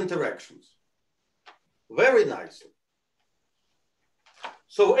so-called weak interactions very nicely.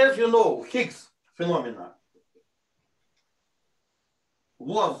 So as you know, Higgs phenomena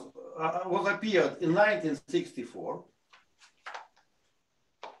was appeared in 1964,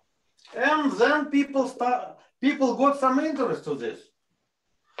 and then people got some interest to this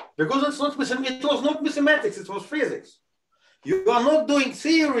because it was not mathematics, it was physics. You are not doing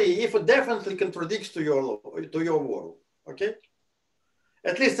theory if it definitely contradicts to your world. Okay,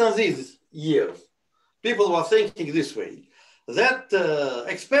 at least in these years, people were thinking this way, that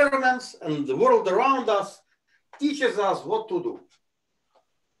experiments and the world around us teaches us what to do.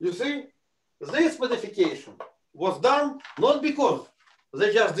 You see, this modification was done not because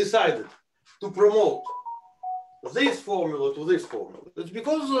they just decided to promote this formula to this formula. It's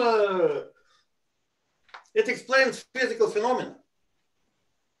because it explains physical phenomena.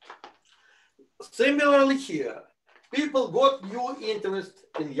 Similarly here, people got new interest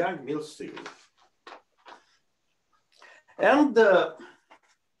in Young-Mills theory. And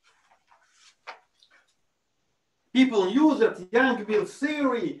people knew that Young-Mills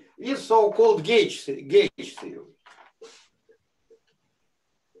theory is so-called gauge theory.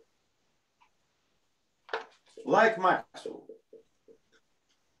 Like Maxwell.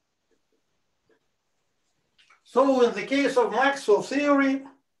 So in the case of Maxwell theory,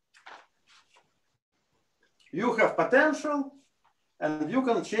 you have potential and you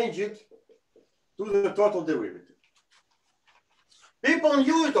can change it to the total derivative. People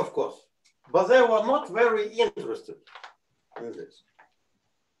knew it, of course, but they were not very interested in this.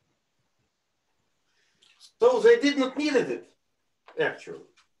 So they did not need it, actually,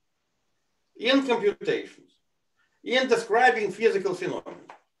 in computations, in describing physical phenomena.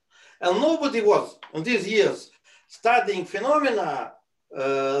 And nobody was, in these years, studying phenomena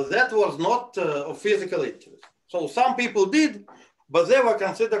that was not of physical interest. So some people did, but they were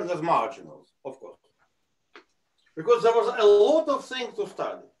considered as marginals, of course, because there was a lot of things to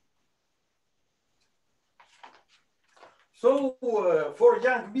study. So for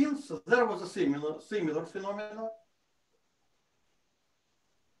Young-Mills, there was a similar phenomena.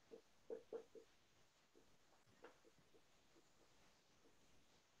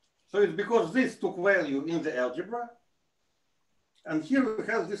 So it's because this took value in the algebra, and here we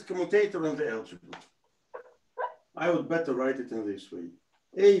have this commutator in the algebra. I would better write it in this way.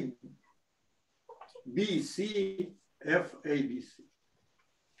 A, B, C, F, A, B, C.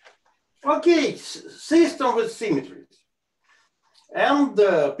 Okay, system with symmetries. And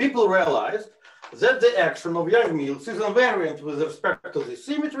people realized that the action of Young-Mills is invariant with respect to the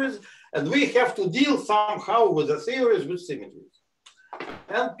symmetries, and we have to deal somehow with the theories with symmetries.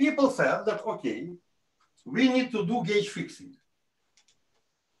 And people said that, okay, we need to do gauge fixing.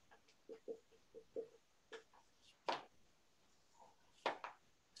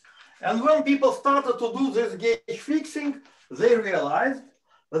 And when people started to do this gauge fixing, they realized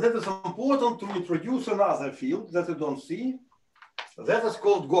that it is important to introduce another field that you don't see, that is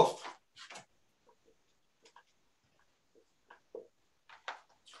called ghost.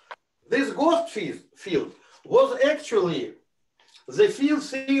 This ghost field was actually the field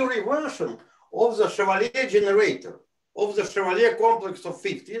theory version of the Chevalier generator, of the Chevalier complex of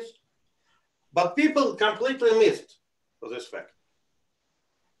 50s, but people completely missed this fact.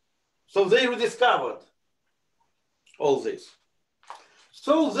 So they rediscovered all this.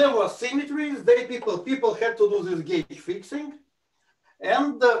 So there were symmetries, people had to do this gauge fixing,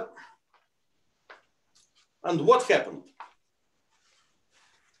 and what happened?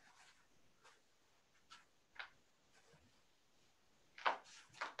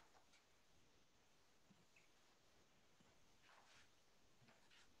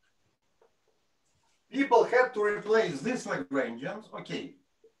 People had to replace this Lagrangians. Okay,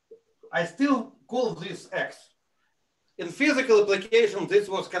 I still call this X. In physical application, this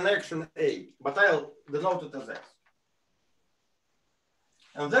was connection A, but I'll denote it as X.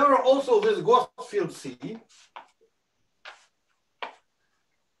 And there are also this ghost field C.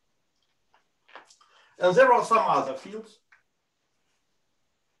 And there are some other fields.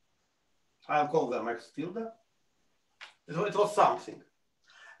 I'll call them X tilde. It was something.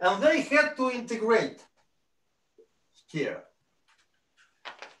 And they had to integrate here.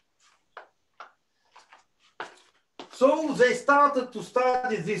 So they started to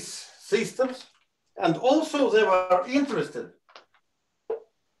study these systems, and also they were interested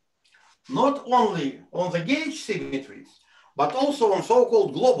not only on the gauge symmetries, but also on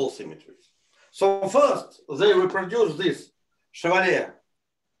so-called global symmetries. So first, they reproduced this Chevalier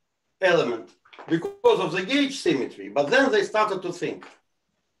element because of the gauge symmetry, but then they started to think,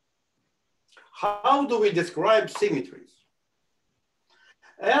 how do we describe symmetries?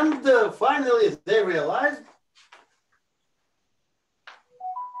 And finally, they realized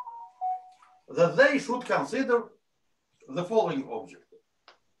that they should consider the following object,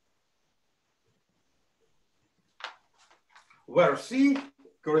 where C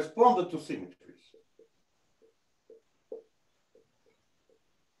corresponded to symmetries.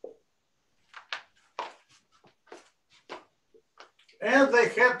 And they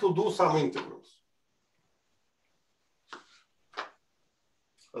had to do some integrals.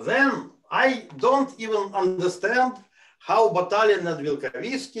 Then I don't even understand how Batalin and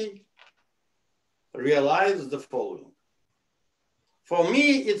Vilkovisky realized the following. For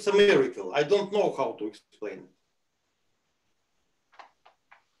me, it's a miracle. I don't know how to explain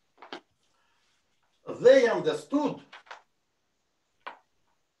it. They understood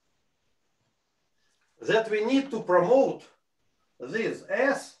that we need to promote this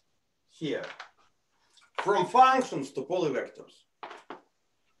S here from functions to polyvectors.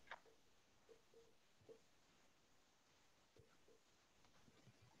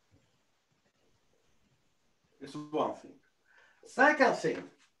 It's one thing. Second thing,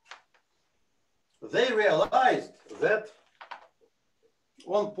 they realized that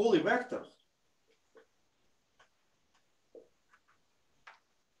on polyvectors,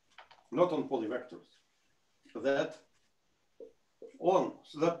 not on polyvectors, that on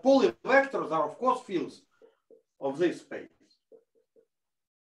the polyvectors are of course fields of this space.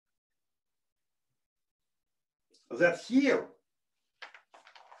 That here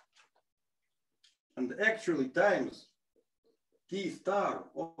and actually times T star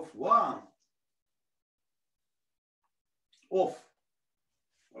of 1 of,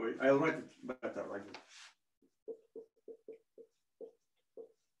 I'll write it better like this.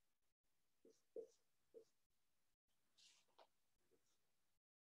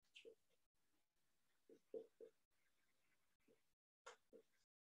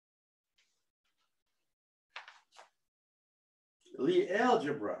 Lie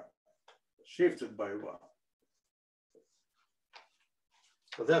algebra shifted by 1.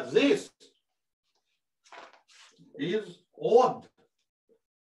 That this is odd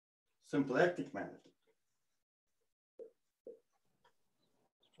symplectic manifold.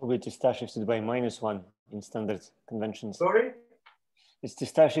 Probably T star shifted by -1 in standard conventions. Sorry? It's T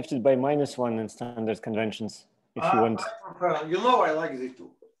star shifted by -1 in standard conventions, if you want. You know I like this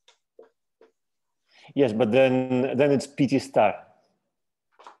too. Yes, but then it's PT star.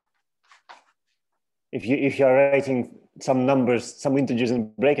 If you are writing some numbers, some integers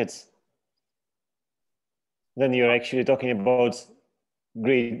in brackets, then you're actually talking about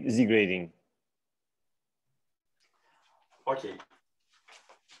Z grading. Okay.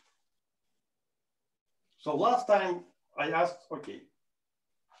 So last time I asked, okay.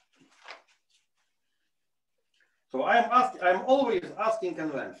 So I'm always asking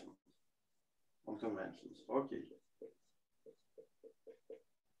conventions on conventions. Okay.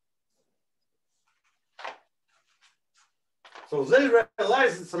 So they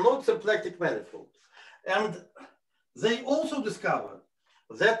realize it's a not symplectic manifold. And they also discovered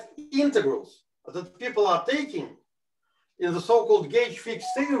that integrals that people are taking in the so-called gauge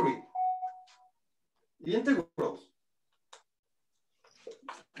fixed theory, integrals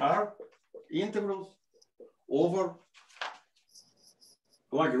are integrals over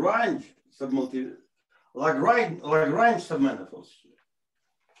Lagrange submanifolds.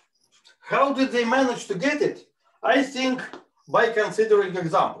 How did they manage to get it? I think by considering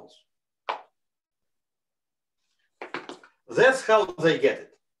examples. That's how they get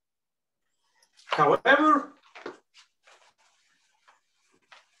it. However,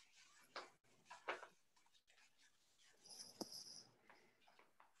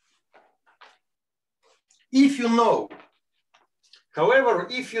 if you know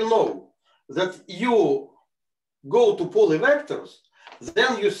that you go to polyvectors,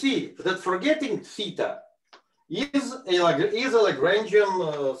 then you see that forgetting theta is a Lagrangian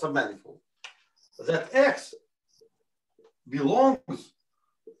submanifold. That X belongs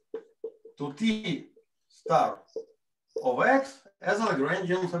to T star of X as a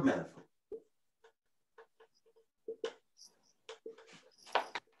Lagrangian submanifold.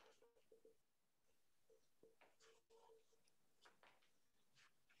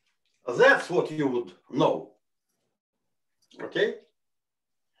 That's what you would know. Okay?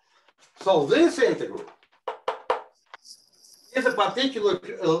 So this integral is a particular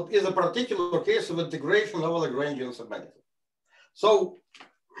case of integration of a Lagrangian submanifold. So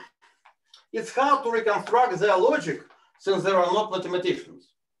it's hard to reconstruct their logic since there are not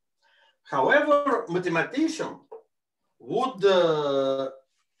mathematicians. However, mathematician would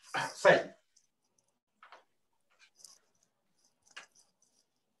say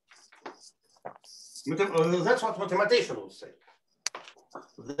that's what mathematician would say.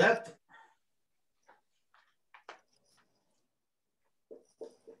 That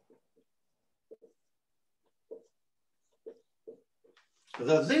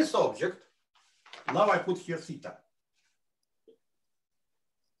this object, now I put here theta.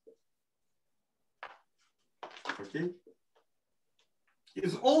 Okay,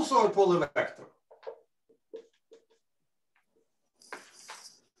 is also a polyvector.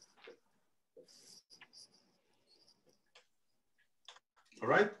 All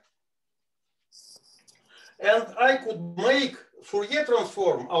right? And I could make Fourier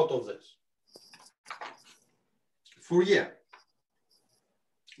transform out of this. Fourier.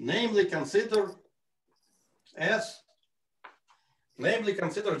 Namely consider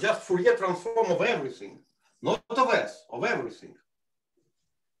just Fourier transform of everything, not of S, of everything.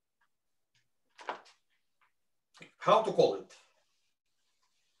 How to call it?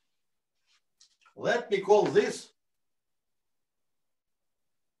 Let me call this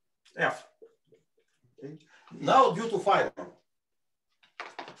F. Okay. Now due to Feynman,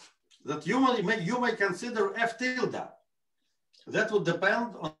 that you may consider F tilde. That would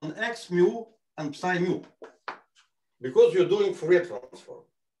depend on X mu and psi mu, because you're doing Fourier transform.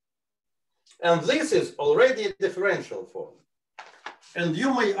 And this is already a differential form. And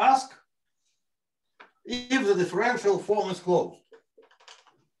you may ask if the differential form is closed.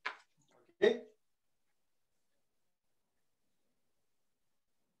 Okay?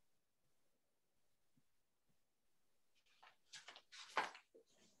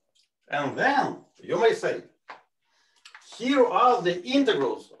 And then you may say, here are the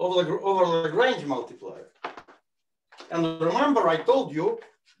integrals over Lagrange multiplier. And remember, I told you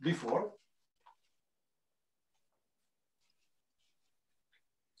before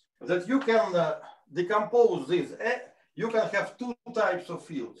that you can decompose this. You can have two types of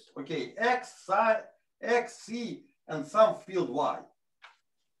fields, okay? X, psi, X, C, and some field Y.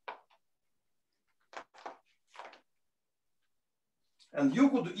 And you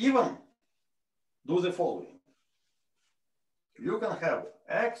could even do the following. You can have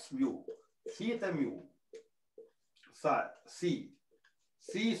X mu, theta mu, psi,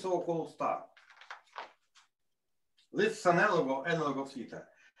 C so-called star. This is an analog of theta.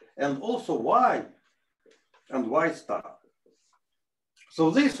 And also Y and Y star.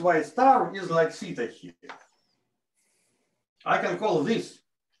 So this Y star is like theta here. I can call this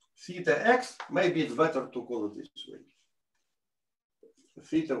theta X. Maybe it's better to call it this way.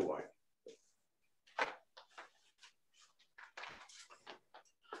 Theta Y.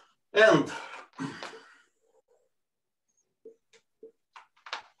 And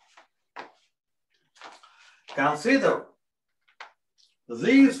consider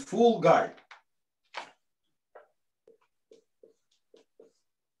this full guy.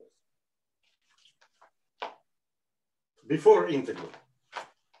 Before integral.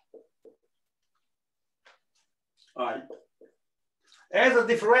 I. As a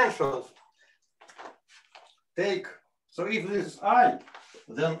differential, take, so if this is I,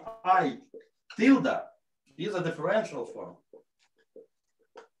 then I tilde is a differential form.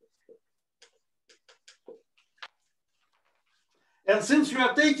 And since you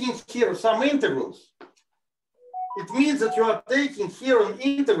are taking here some integrals, it means that you are taking here an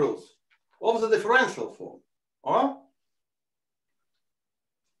integrals of the differential form. Huh?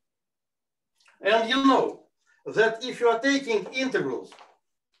 And you know that if you are taking integrals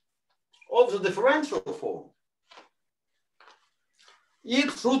of the differential form,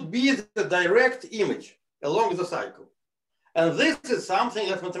 it should be the direct image along the cycle. And this is something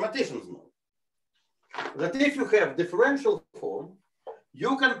that mathematicians know. That if you have differential form,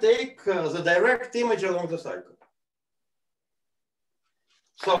 you can take the direct image along the cycle.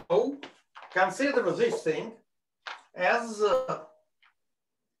 So consider this thing as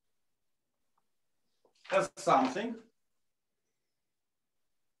something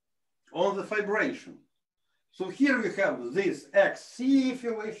on the fibration. So here we have this XC, if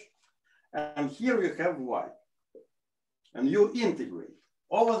you wish, and here we have Y. And you integrate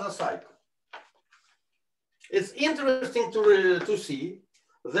over the cycle. It's interesting to see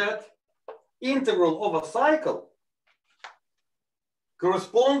that integral of a cycle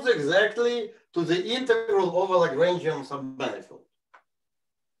corresponds exactly to the integral of a Lagrangian submanifold.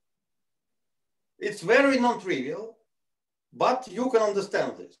 It's very non-trivial, but you can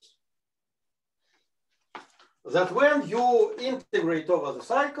understand this. That when you integrate over the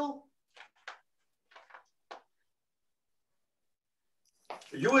cycle,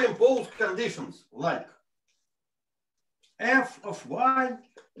 you impose conditions like f of y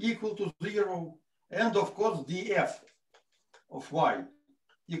equal to 0, and of course df of y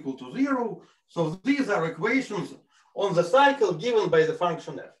equal to 0. So these are equations on the cycle given by the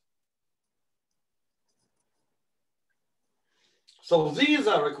function f. So these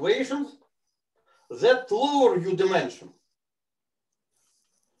are equations that lower your dimension.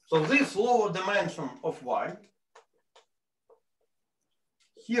 So this lower dimension of y,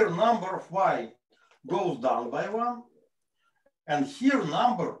 here number of y goes down by 1, and here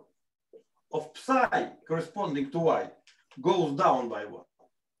number of psi corresponding to y goes down by 1.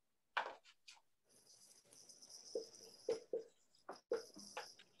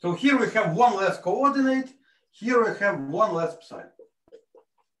 So here we have one less coordinate, here we have one less psi.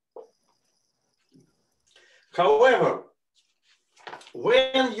 However,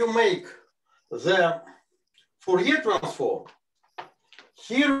 when you make the Fourier transform,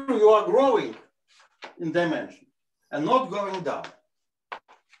 here you are growing in dimension and not going down.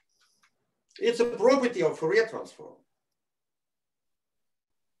 It's a property of Fourier transform.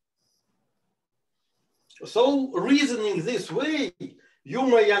 So reasoning this way, you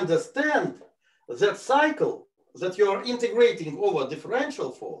may understand that cycle that you are integrating over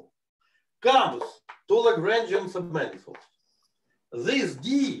differential form comes to Lagrangian submanifold. This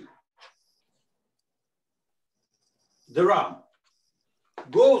D, the RAM,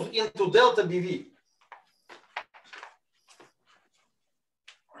 goes into delta BV.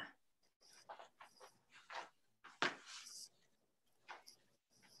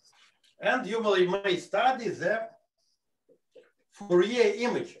 And you may study the Fourier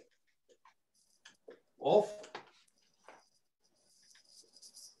image of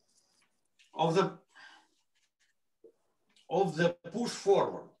the push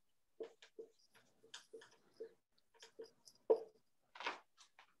forward.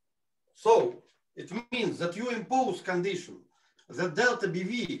 So it means that you impose condition that delta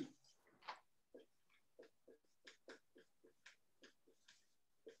BV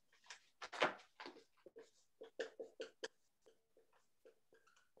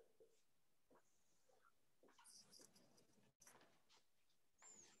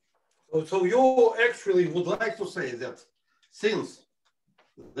so you actually would like to say that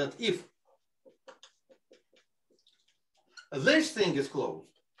if this thing is closed,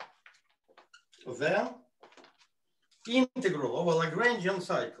 then integral of a Lagrangian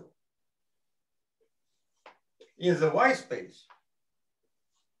cycle in the Y space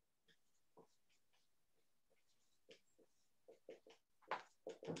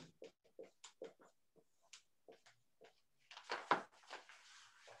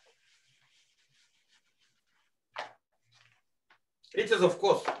it is, of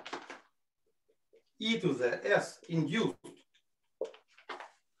course, e to the s induced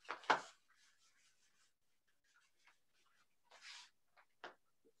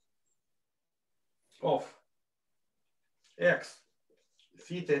of x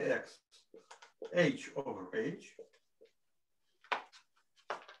theta x h over h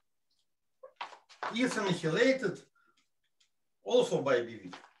is annihilated also by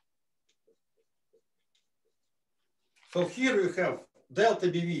BV. So here you have delta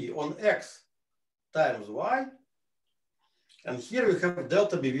BV on x times y, and here you have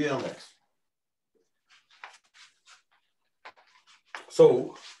delta BV on x.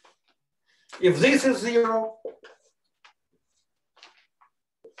 So if this is 0,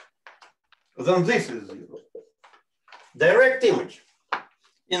 then this is 0. Direct image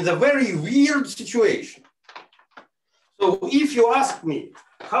in the very weird situation. So if you ask me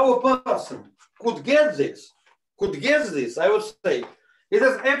how a person could guess this, I would say it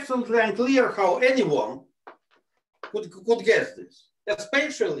is absolutely unclear how anyone could guess this,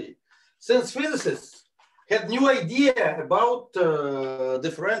 especially since physicists had no idea about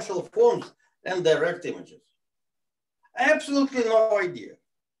differential forms and direct images. Absolutely no idea.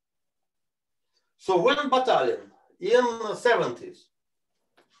 So when Batalin in the 70s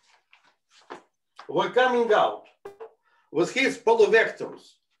were coming out with his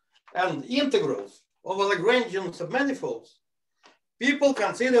polyvectors and integrals of Lagrangian submanifolds, people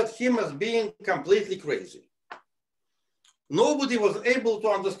considered him as being completely crazy. Nobody was able to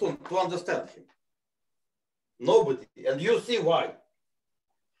understand him. Nobody, and you see why.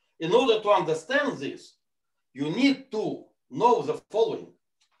 In order to understand this, you need to know the following: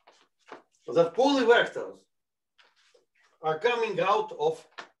 that polyvectors are coming out of,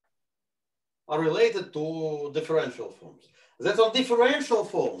 are related to differential forms. That on differential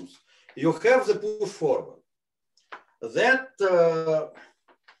forms, you have the push forward. That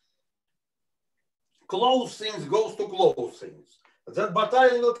close things goes to close things. That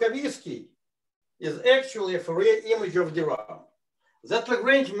Batalin-Minkowski is actually a Fourier image of Dirac. That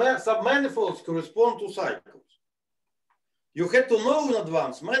Lagrange submanifolds correspond to cycles. You had to know in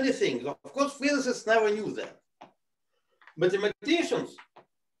advance many things. Of course, physicists never knew that. Mathematicians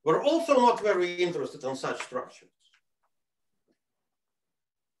were also not very interested in such structures.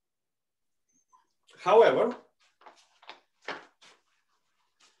 However,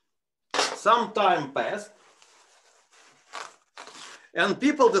 some time passed and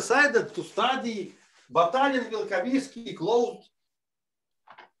people decided to study Batalin-Minkowski closed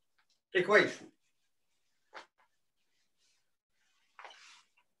equation.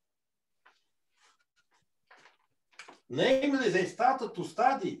 Namely, they started to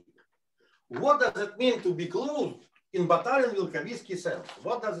study what does it mean to be closed in Batalin-Minkowski sense.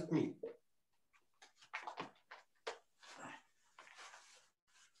 What does it mean?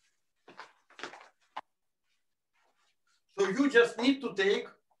 So you just need to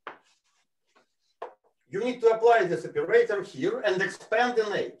apply this operator here and expand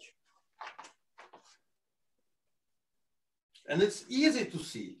in H. And it's easy to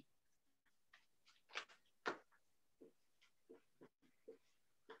see.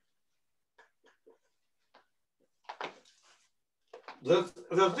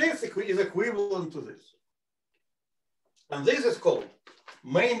 that this is equivalent to this. And this is called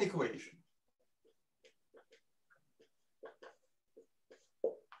main equation.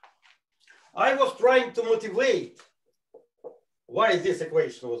 I was trying to motivate why this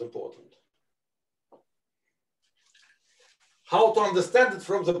equation was important. How to understand it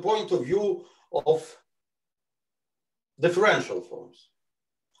from the point of view of differential forms.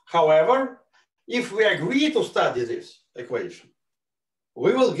 However, if we agree to study this equation,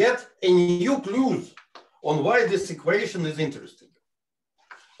 we will get a new clues on why this equation is interesting.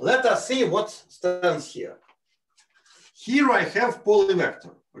 Let us see what stands here. Here I have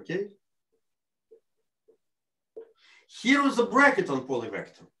polyvector, okay? Here is a bracket on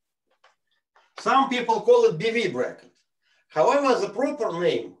polyvector. Some people call it BV bracket. However, the proper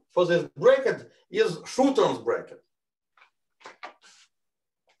name for this bracket is Schutter's bracket.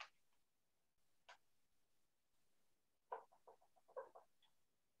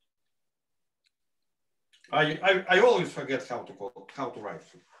 I always forget how to write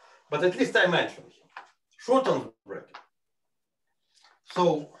it, but at least I mentioned it. Schutter's bracket.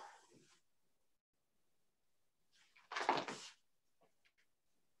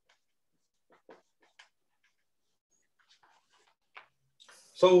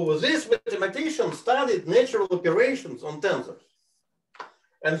 So this mathematician studied natural operations on tensors.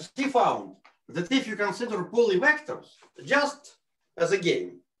 And he found that if you consider polyvectors just as a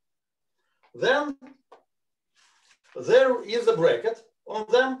game, then there is a bracket on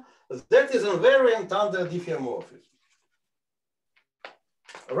them that is invariant under diffeomorphism.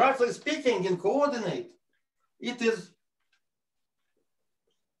 Roughly speaking, in coordinate, it is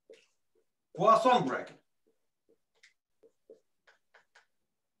Poisson bracket.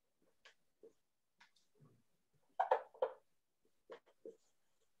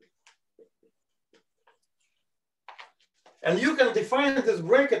 And you can define this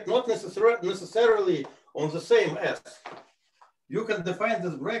bracket not necessarily on the same S. You can define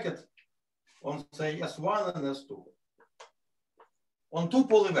this bracket on, say, S1 and S2, on two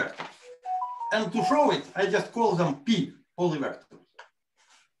polyvectors. And to show it, I just call them P polyvectors.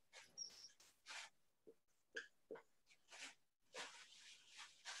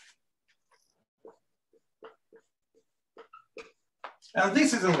 And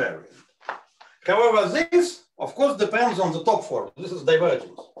this is invariant. However, this, of course, depends on the top form. This is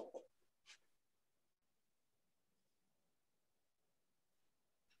divergence.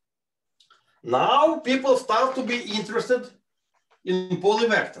 Now people start to be interested in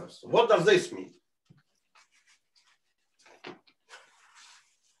polyvectors. What does this mean?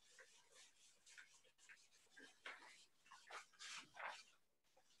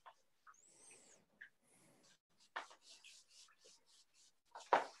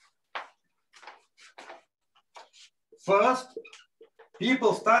 First,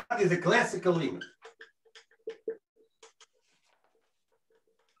 people study the classical limit.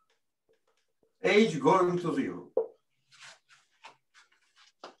 H going to 0.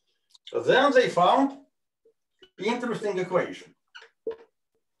 Then they found interesting equation.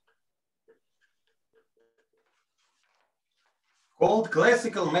 Called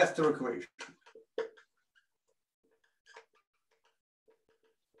classical master equation.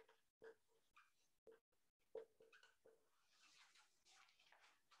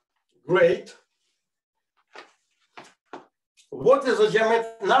 Great. What is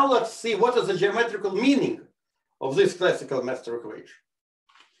the now let's see what is the geometrical meaning of this classical master equation.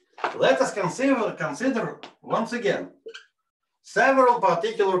 Let us consider once again several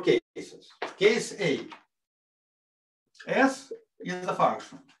particular cases. Case A. S is a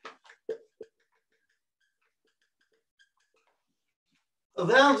function.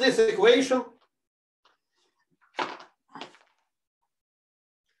 Then this equation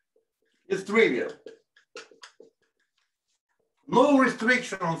is trivial. No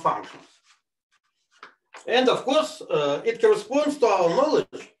restriction on functions. And of course, it corresponds to our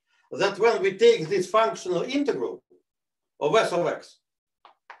knowledge that when we take this functional integral of S of x,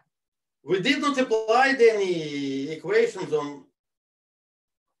 we did not apply any equations on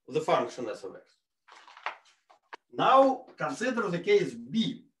the function S of x. Now consider the case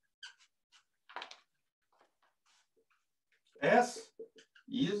B. S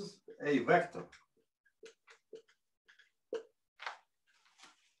is a vector.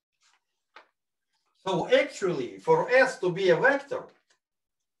 So actually, for S to be a vector,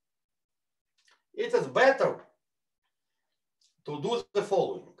 it is better to do the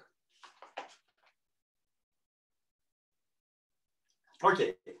following.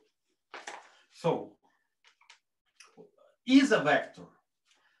 Okay, so is a vector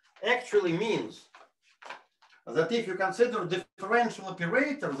actually means that if you consider differential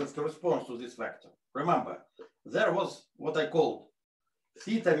operator that corresponds to this vector, remember, there was what I called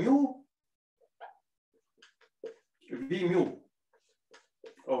theta mu v mu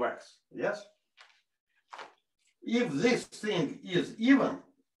of x, yes? If this thing is even,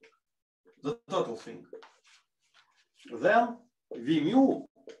 the total thing, then v mu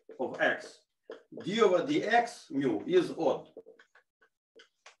of x d over dx mu is odd.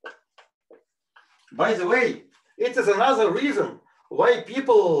 By the way, it is another reason why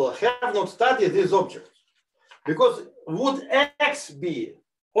people have not studied these objects. Because would x be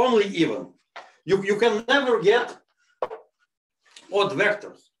only even, you can never get odd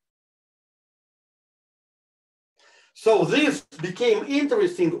vectors. So this became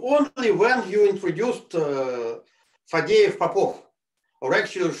interesting only when you introduced Fadeev-Popov, or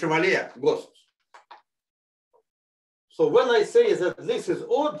actually Chevalier ghosts. So when I say that this is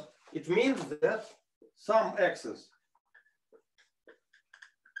odd, it means that some x's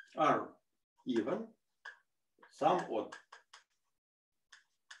are even, some odd.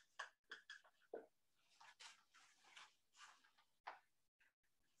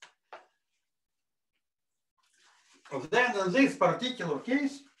 Then in this particular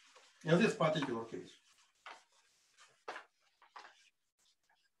case,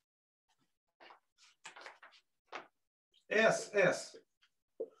 SS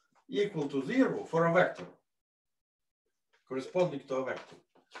equal to 0 for a vector, corresponding to a vector,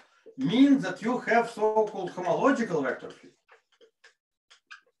 means that you have so-called homological vector field.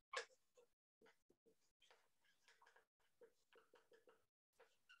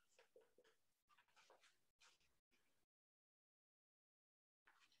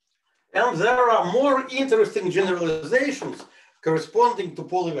 And there are more interesting generalizations corresponding to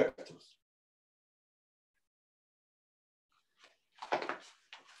polyvectors.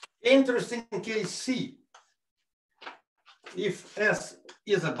 Interesting case C. If S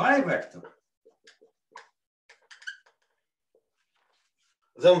is a bivector,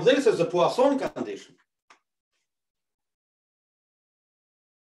 then this is a Poisson condition.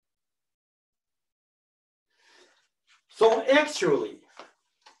 So actually,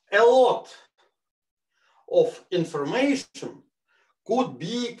 a lot of information could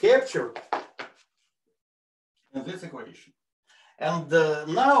be captured in this equation. And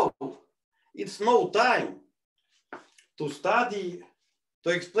now it's no time to study, to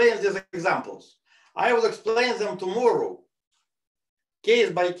explain these examples. I will explain them tomorrow,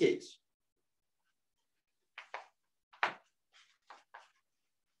 case by case.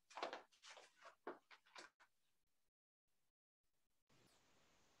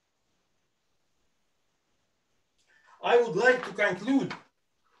 I would like to conclude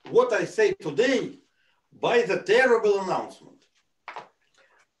what I say today by the terrible announcement.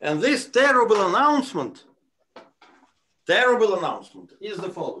 And this terrible announcement is the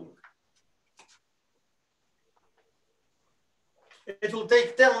following. It will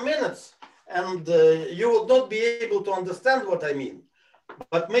take 10 minutes and you will not be able to understand what I mean,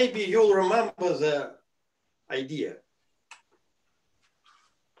 but maybe you'll remember the idea.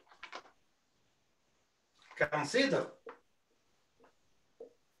 Consider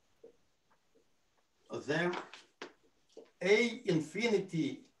the A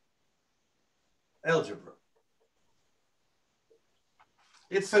infinity algebra.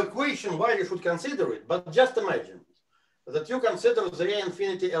 It's an equation why you should consider it, but just imagine that you consider the A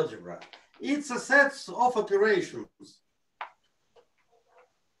infinity algebra. It's a set of operations,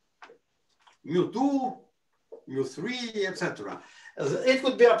 mu2, mu3, etc. It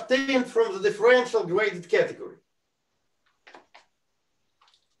could be obtained from the differential graded category.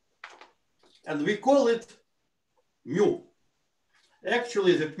 And we call it mu.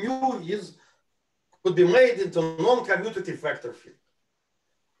 Actually, the mu could be made into non-commutative vector field.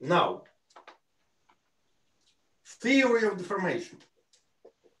 Now, theory of deformation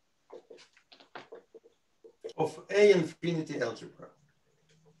of A infinity algebra.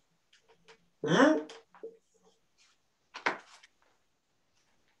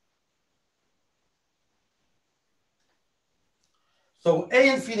 So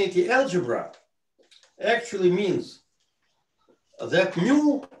A infinity algebra actually means that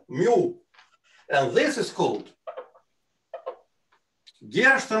mu, and this is called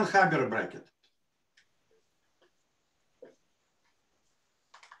Gerstenhaber bracket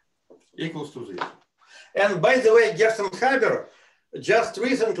equals to 0. And by the way, Gerstenhaber just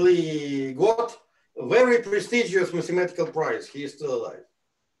recently got a very prestigious mathematical prize. He is still alive.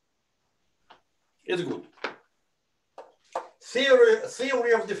 It's good.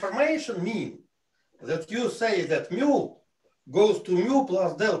 Theory of deformation means that you say that mu goes to mu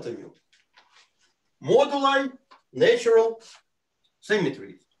plus delta mu. moduli natural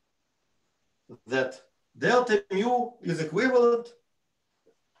symmetries, that delta mu is equivalent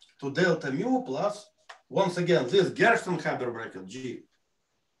to delta mu plus, once again, this Gerstenhaber bracket G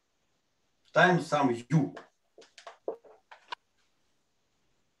times some u.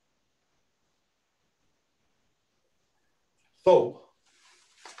 So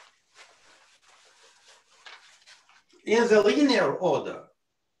in the linear order,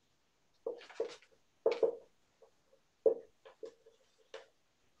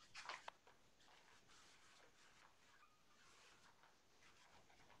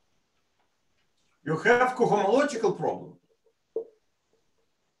 you have cohomological problem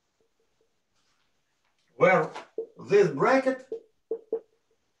where this bracket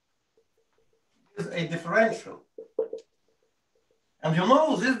is a differential. And you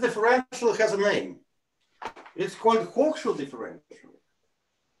know, this differential has a name. It's called Hochschild differential.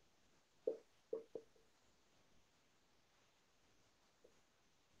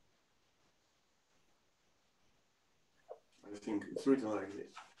 I think it's written like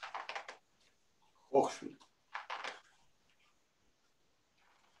this. Hochschild.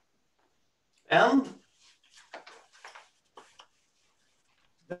 And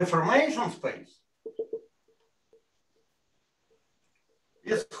the formation space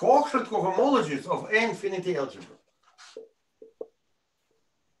is Hochschild cohomologies of A-infinity algebra.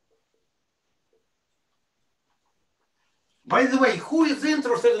 By the way, who is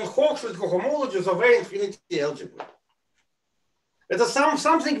interested in Hochschild cohomologies of A-infinity algebra? It is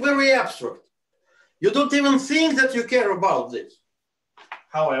something very abstract. You don't even think that you care about this.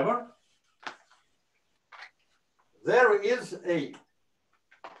 However, there is a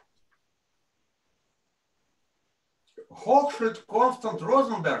Hochschild constant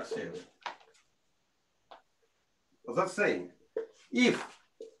Rosenberg theory. That's saying, if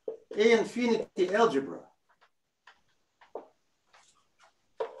A-infinity algebra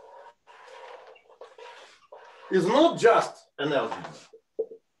is not just an algebra,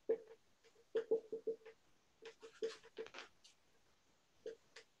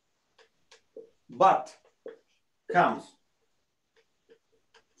 but comes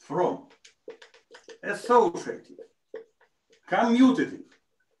from associative, commutative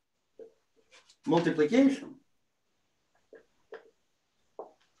multiplication,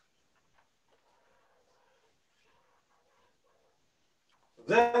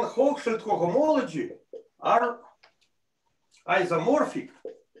 then Hochschild cohomology are isomorphic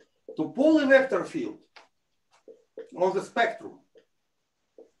to polyvector field on the spectrum,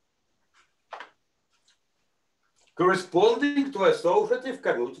 corresponding to associative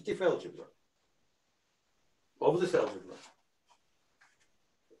commutative algebra of this algebra.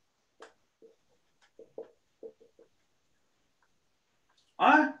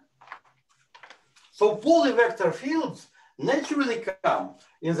 So polyvector fields naturally come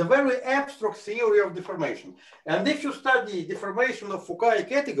in the very abstract theory of deformation. And if you study deformation of Fukaya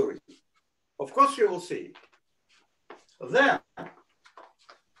categories, of course you will see. Then,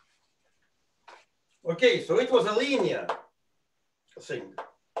 okay, so it was a linear thing.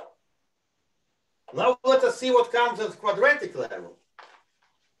 Now let us see what comes at the quadratic level.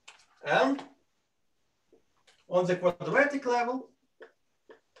 And on the quadratic level,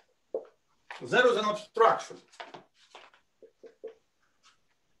 there is an abstraction.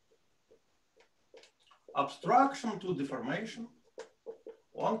 Abstraction to deformation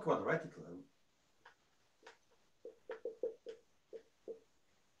on quadratic level.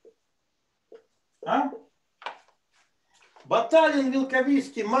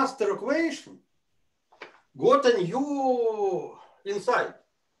 Batalin-Vilkovitsky master equation got a new insight.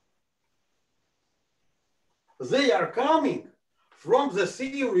 They are coming from the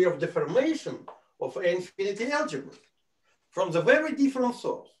theory of deformation of infinity algebra, from the very different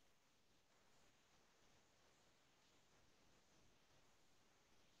source.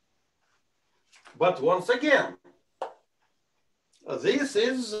 But once again, this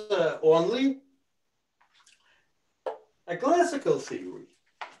is only a classical theory.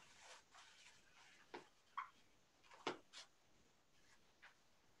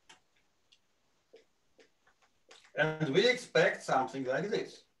 And we expect something like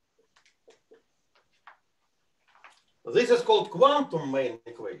this. This is called quantum main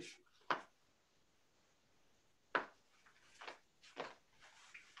equation.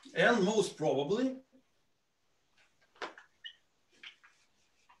 And most probably,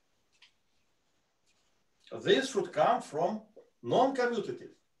 this should come from non-commutative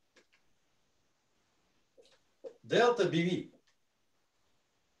delta BV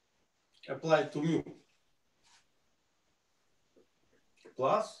applied to mu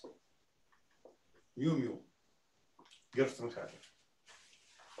plus mu. Gerstenhagen.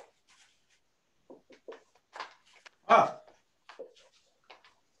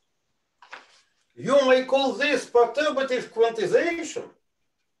 You may call this perturbative quantization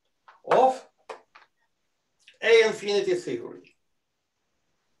of A infinity theory.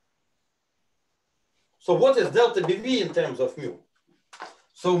 So what is delta BV in terms of mu?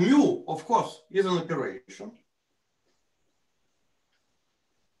 So mu, of course, is an operation.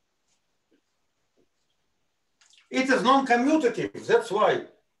 It is non-commutative. That's why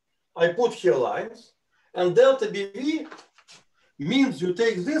I put here lines. And delta BV means you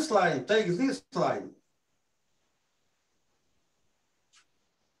take this line, take this line.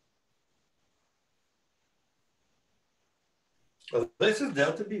 This is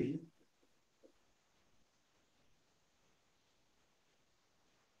delta BV.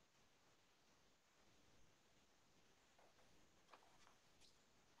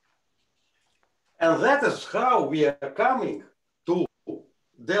 And that is how we are coming to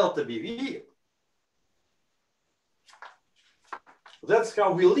delta BV. That's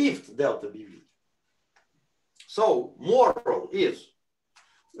how we lift delta BV. So moral is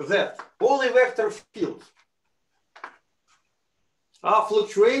that polyvector fields are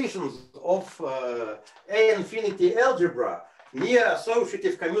fluctuations of A infinity algebra near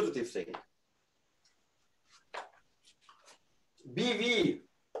associative commutative thing. BV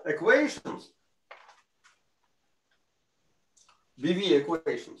equations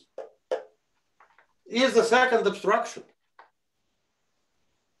is the second abstraction.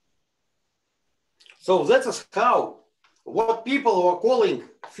 So that is how what people are calling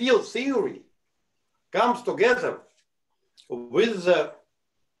field theory comes together with the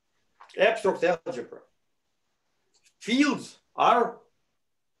abstract algebra. Fields are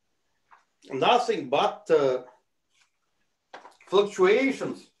nothing but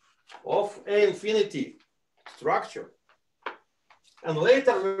fluctuations of A infinity structure. And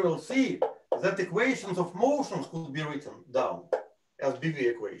later we will see that equations of motions could be written down as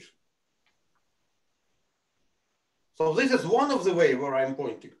BV equation. So this is one of the ways where I'm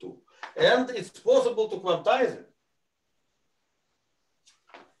pointing to. And it's possible to quantize it.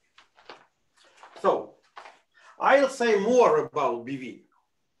 So I'll say more about BV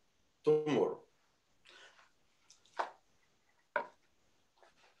tomorrow.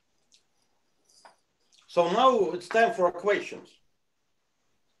 So now it's time for equations.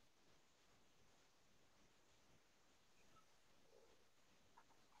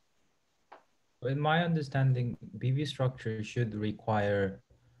 In my understanding, BV structure should require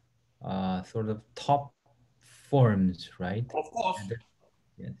sort of top forms, right? Of course.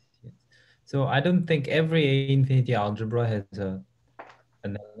 Yes, yes. So I don't think every A infinity algebra has an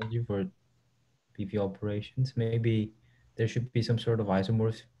analogy for BV operations. Maybe there should be some sort of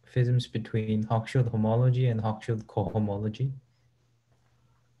isomorphisms between Hochschild homology and Hochschild cohomology.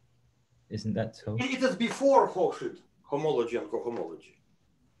 Isn't that so? It is before Hochschild homology and cohomology.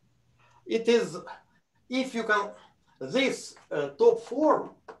 It is, if you can, this top form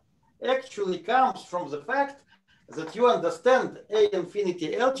actually comes from the fact that you understand A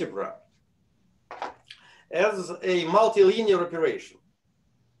infinity algebra as a multilinear operation.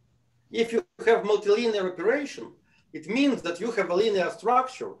 If you have multilinear operation, it means that you have a linear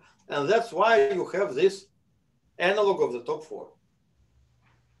structure, and that's why you have this analog of the top form.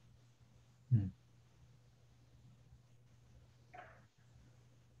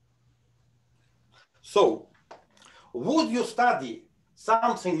 So, would you study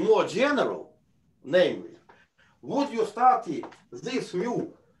something more general, namely, would you study this mu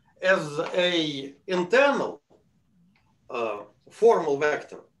as an internal formal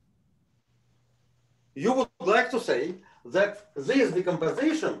vector? You would like to say that this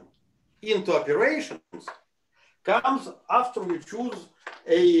decomposition into operations comes after you choose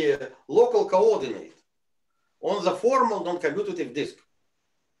a local coordinate on the formal non-commutative disk.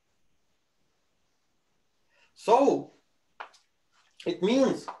 So it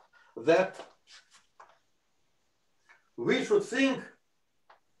means that we should think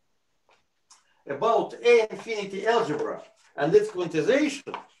about A infinity algebra and its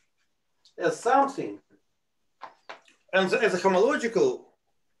quantization as something, and as a homological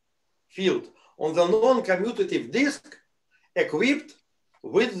field on the non-commutative disk equipped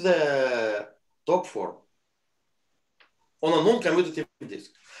with the top form on a non-commutative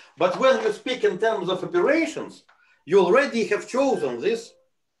disk. But when you speak in terms of operations, you already have chosen this.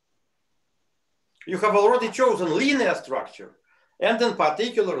 You have already chosen linear structure, and in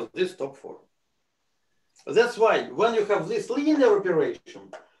particular, this top form. That's why when you have this linear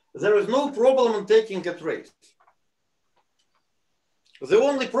operation, there is no problem in taking a trace. The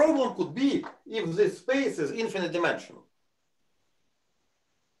only problem could be if this space is infinite dimensional.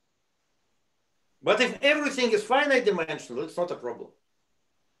 But if everything is finite dimensional, it's not a problem.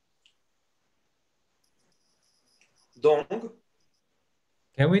 Dong?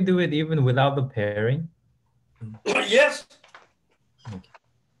 Can we do it even without the pairing? Yes. Okay.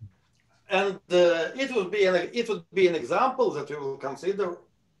 And it would be an example that we will consider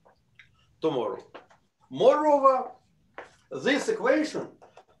tomorrow. Moreover, this equation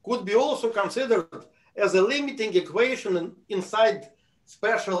could be also considered as a limiting equation inside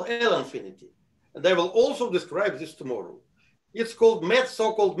special L infinity. And I will also describe this tomorrow. It's called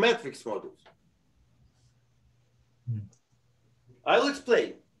so-called matrix models. I'll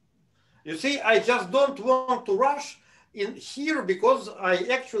explain. You see, I just don't want to rush in here because I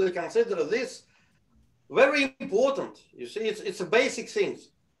actually consider this very important. You see, it's a basic things.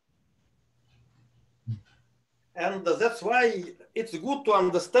 And that's why it's good to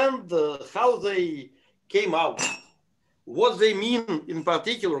understand how they came out, what they mean in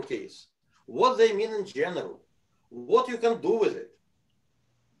particular case, what they mean in general, what you can do with it.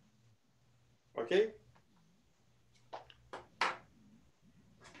 Okay?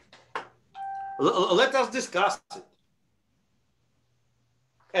 Let us discuss it.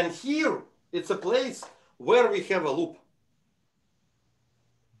 And here, it's a place where we have a loop.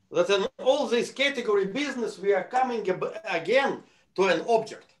 That in all this category business, we are coming again to an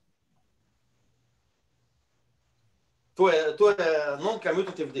object, to a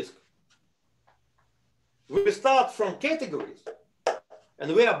non-commutative disk. We start from categories,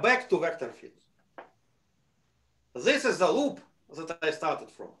 and we are back to vector fields. This is the loop that I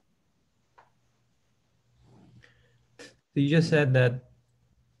started from. You just said that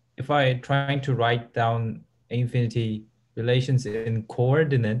if I trying to write down infinity relations in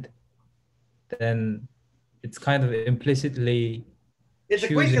coordinate, then it's kind of implicitly It's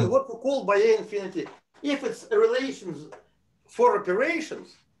a question what we call by A infinity. If it's relations for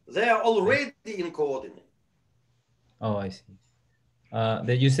operations, they are already in coordinate. Oh, I see.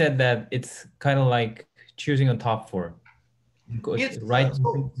 That you said that it's kind of like choosing a top form. Right.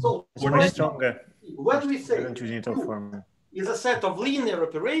 So much stronger. When we say choosing top form is a set of linear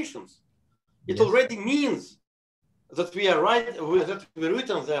operations, it Yes. already means that we are right, that we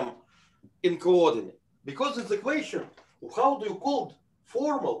written them in coordinate. Because it's a question, how do you call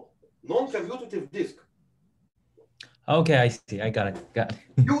formal non-commutative disk? Okay, I see. I got it.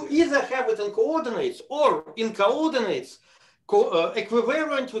 You either have it in coordinates or in coordinates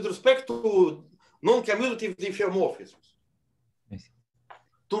equivalent with respect to non-commutative diffeomorphisms. I see.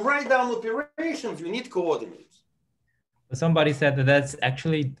 To write down operations, you need coordinates. Somebody said that that's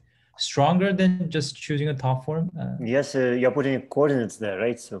actually stronger than just choosing a top form. Yes, you're putting coordinates there,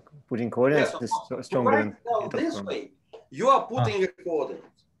 right? So putting coordinates Yes, is stronger than down top this form. way, you are putting a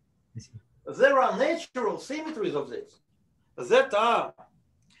coordinate. I see. There are natural symmetries of this that are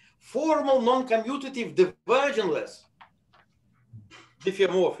formal non-commutative divergenceless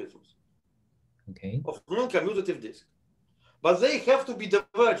diffeomorphisms Okay. of non-commutative disk. But they have to be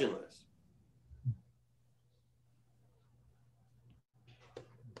divergenceless.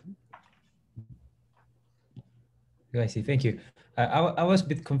 I see. Thank you. I was a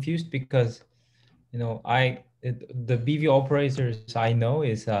bit confused because, you know, the BV operators I know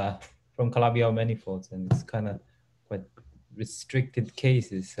is from Calabi-Yau manifolds, and it's kind of quite restricted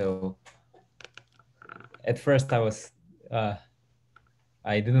cases. So at first I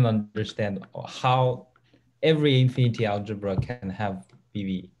didn't understand how every infinity algebra can have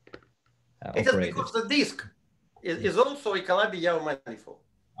BV It is operators. because the disk is also a Calabi-Yau manifold.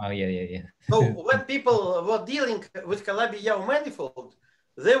 Oh, yeah. So when people were dealing with Calabi-Yau manifold,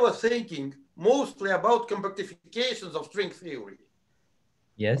 they were thinking mostly about compactifications of string theory.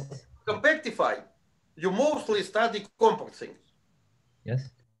 Yes. Compactify, you mostly study compact things.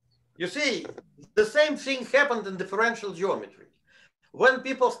 Yes. You see, the same thing happened in differential geometry. When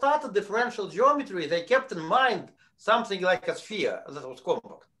people started differential geometry, they kept in mind something like a sphere that was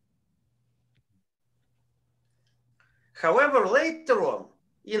compact. However, later on,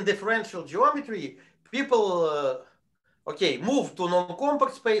 in differential geometry, people, moved to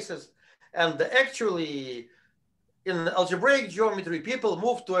non-compact spaces, and actually, in algebraic geometry, people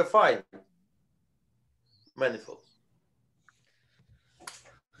moved to affine manifolds.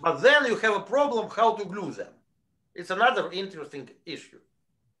 But then you have a problem how to glue them. It's another interesting issue.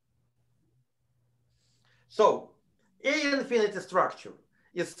 So, A infinity structure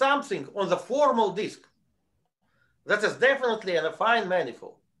is something on the formal disk that is definitely an affine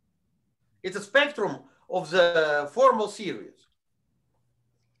manifold. It's a spectrum of the formal series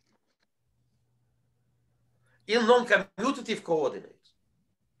in non-commutative coordinates.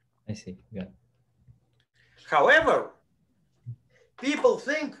 I see. Yeah. However, people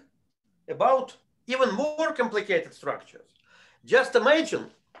think about even more complicated structures. Just imagine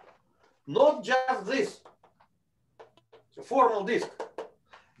not just this, a formal disk.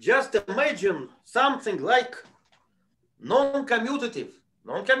 Just imagine something like non-commutative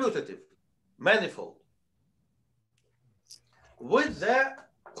manifold with the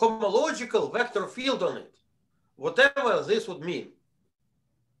homological vector field on it, whatever this would mean.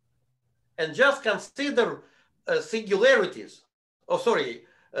 And just consider singularities,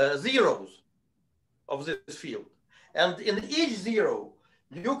 zeros of this field. And in each zero,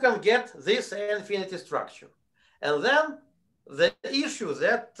 you can get this infinity structure. And then the issue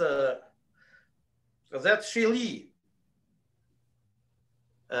that Shili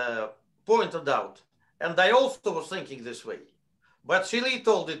pointed out, and I also was thinking this way, but Shili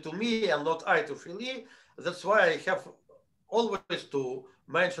told it to me and not I to Shili. That's why I have always to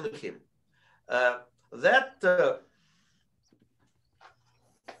mention him.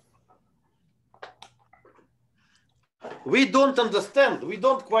 We don't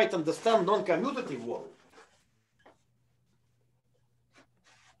quite understand non-commutative world.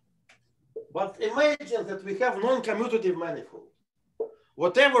 But imagine that we have non-commutative manifold,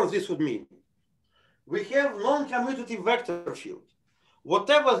 whatever this would mean. We have non-commutative vector field,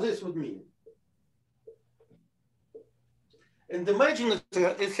 whatever this would mean. And imagine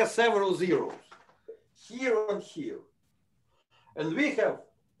it has several zeros, here and here. And we have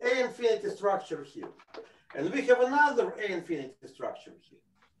A infinity structure here. And we have another A infinity structure here.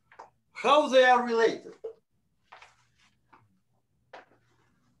 How they are related?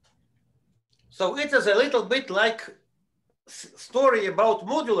 So it is a little bit like story about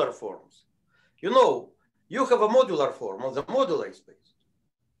modular forms. You know, you have a modular form on the moduli space.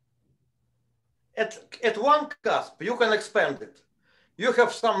 At one cusp, you can expand it. You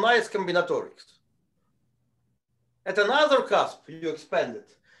have some nice combinatorics. At another cusp, you expand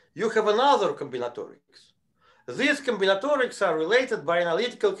it. You have another combinatorics. These combinatorics are related by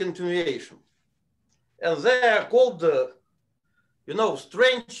analytical continuation. And they are called,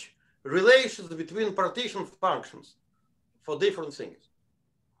 strange relations between partition functions for different things.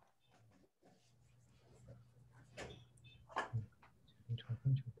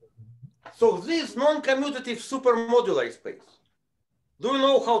 So this non-commutative supermoduli space, do you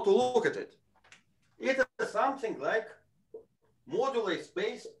know how to look at it? It is something like moduli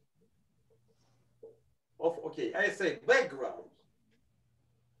space of, I say background.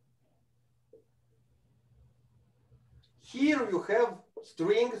 Here you have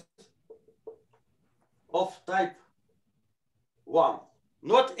strings of type 1,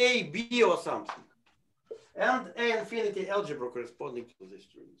 not A, B or something, and A infinity algebra corresponding to these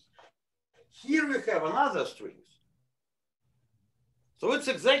strings. Here we have another strings. So it's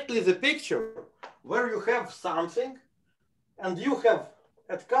exactly the picture where you have something and you have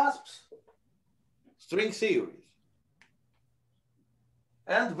at cusps string theories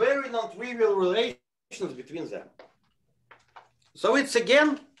and very non-trivial relations between them. So it's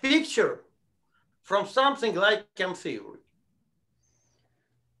again picture from something like M theory.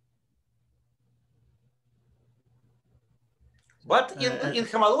 But in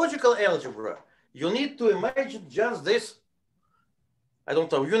homological algebra, you need to imagine just this, I don't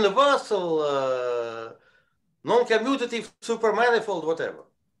know, universal, non-commutative supermanifold, whatever.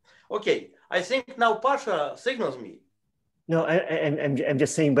 Okay, I think now Pasha signals me. No, I'm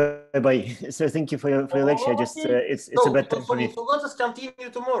just saying bye-bye. So thank you for your lecture. Just it's a bad time for me. So let us continue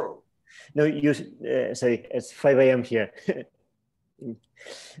tomorrow. No, sorry, it's 5 a.m. here.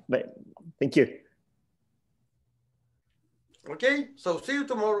 But thank you. Okay, so see you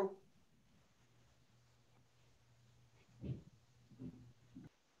tomorrow.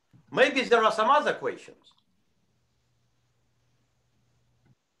 Maybe there are some other questions.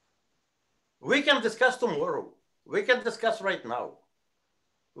 We can discuss tomorrow. We can discuss right now.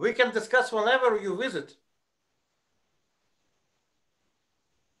 We can discuss whenever you visit.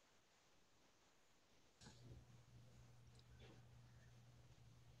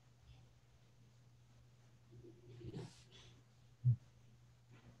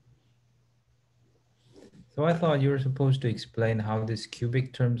 So I thought you were supposed to explain how this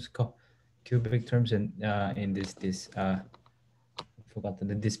cubic terms in this I forgot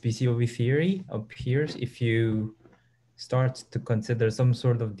this PCOV theory appears if you start to consider some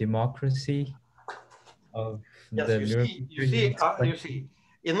sort of democracy of the you see,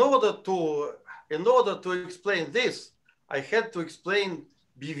 in order to explain this, I had to explain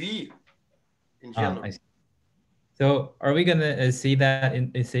BV in general. I see. So are we gonna see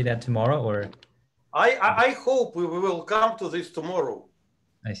that tomorrow, or? I hope we will come to this tomorrow.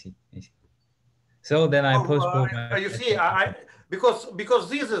 I see. I see. So then I postpone. You see, because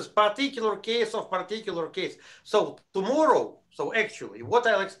this is particular case of particular case. So tomorrow, so actually, what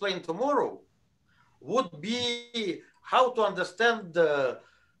I'll explain tomorrow would be how to understand the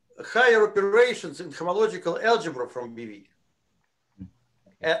higher operations in homological algebra from BV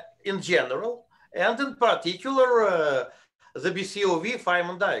in general, and in particular, the BCOV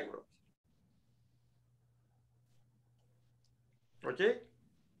Feynman diagram. Okay.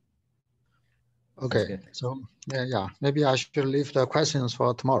 Okay, so yeah, maybe I should leave the questions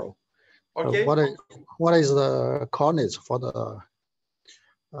for tomorrow. Okay. What is the coordinates for the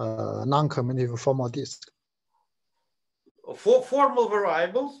non-commutative formal disk? For formal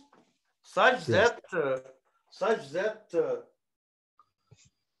variables, such Yes. that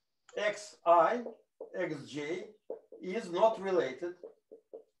xi, xj is not related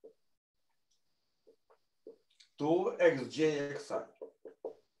to xj, xi.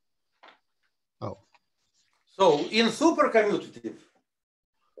 Oh. So in supercommutative,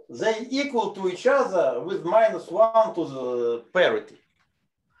 they equal to each other with -1 to the parity.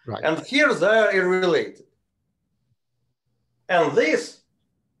 Right. And here they are irrelated. And this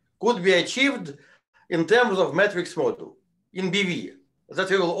could be achieved in terms of matrix model in BV that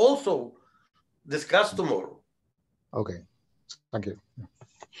we will also discuss tomorrow. Okay, thank you.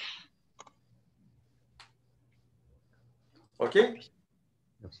 Okay?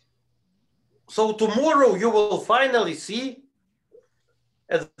 Yes. So tomorrow you will finally see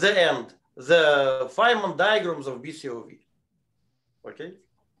at the end the Feynman diagrams of BCOV. Okay?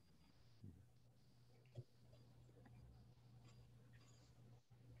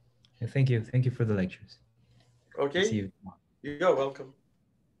 Thank you. Thank you for the lectures. Okay? See you tomorrow. You're welcome.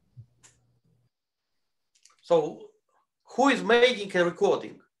 So who is making a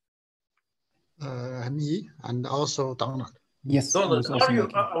recording? Me and also Donald. Yes. I Donald, was also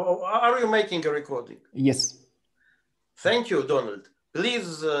making. are you making a recording? Yes. Thank you, Donald.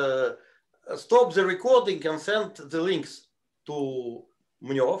 Please stop the recording and send the links to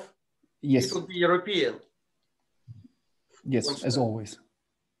Munyov. Yes. It would be European. Yes, as always.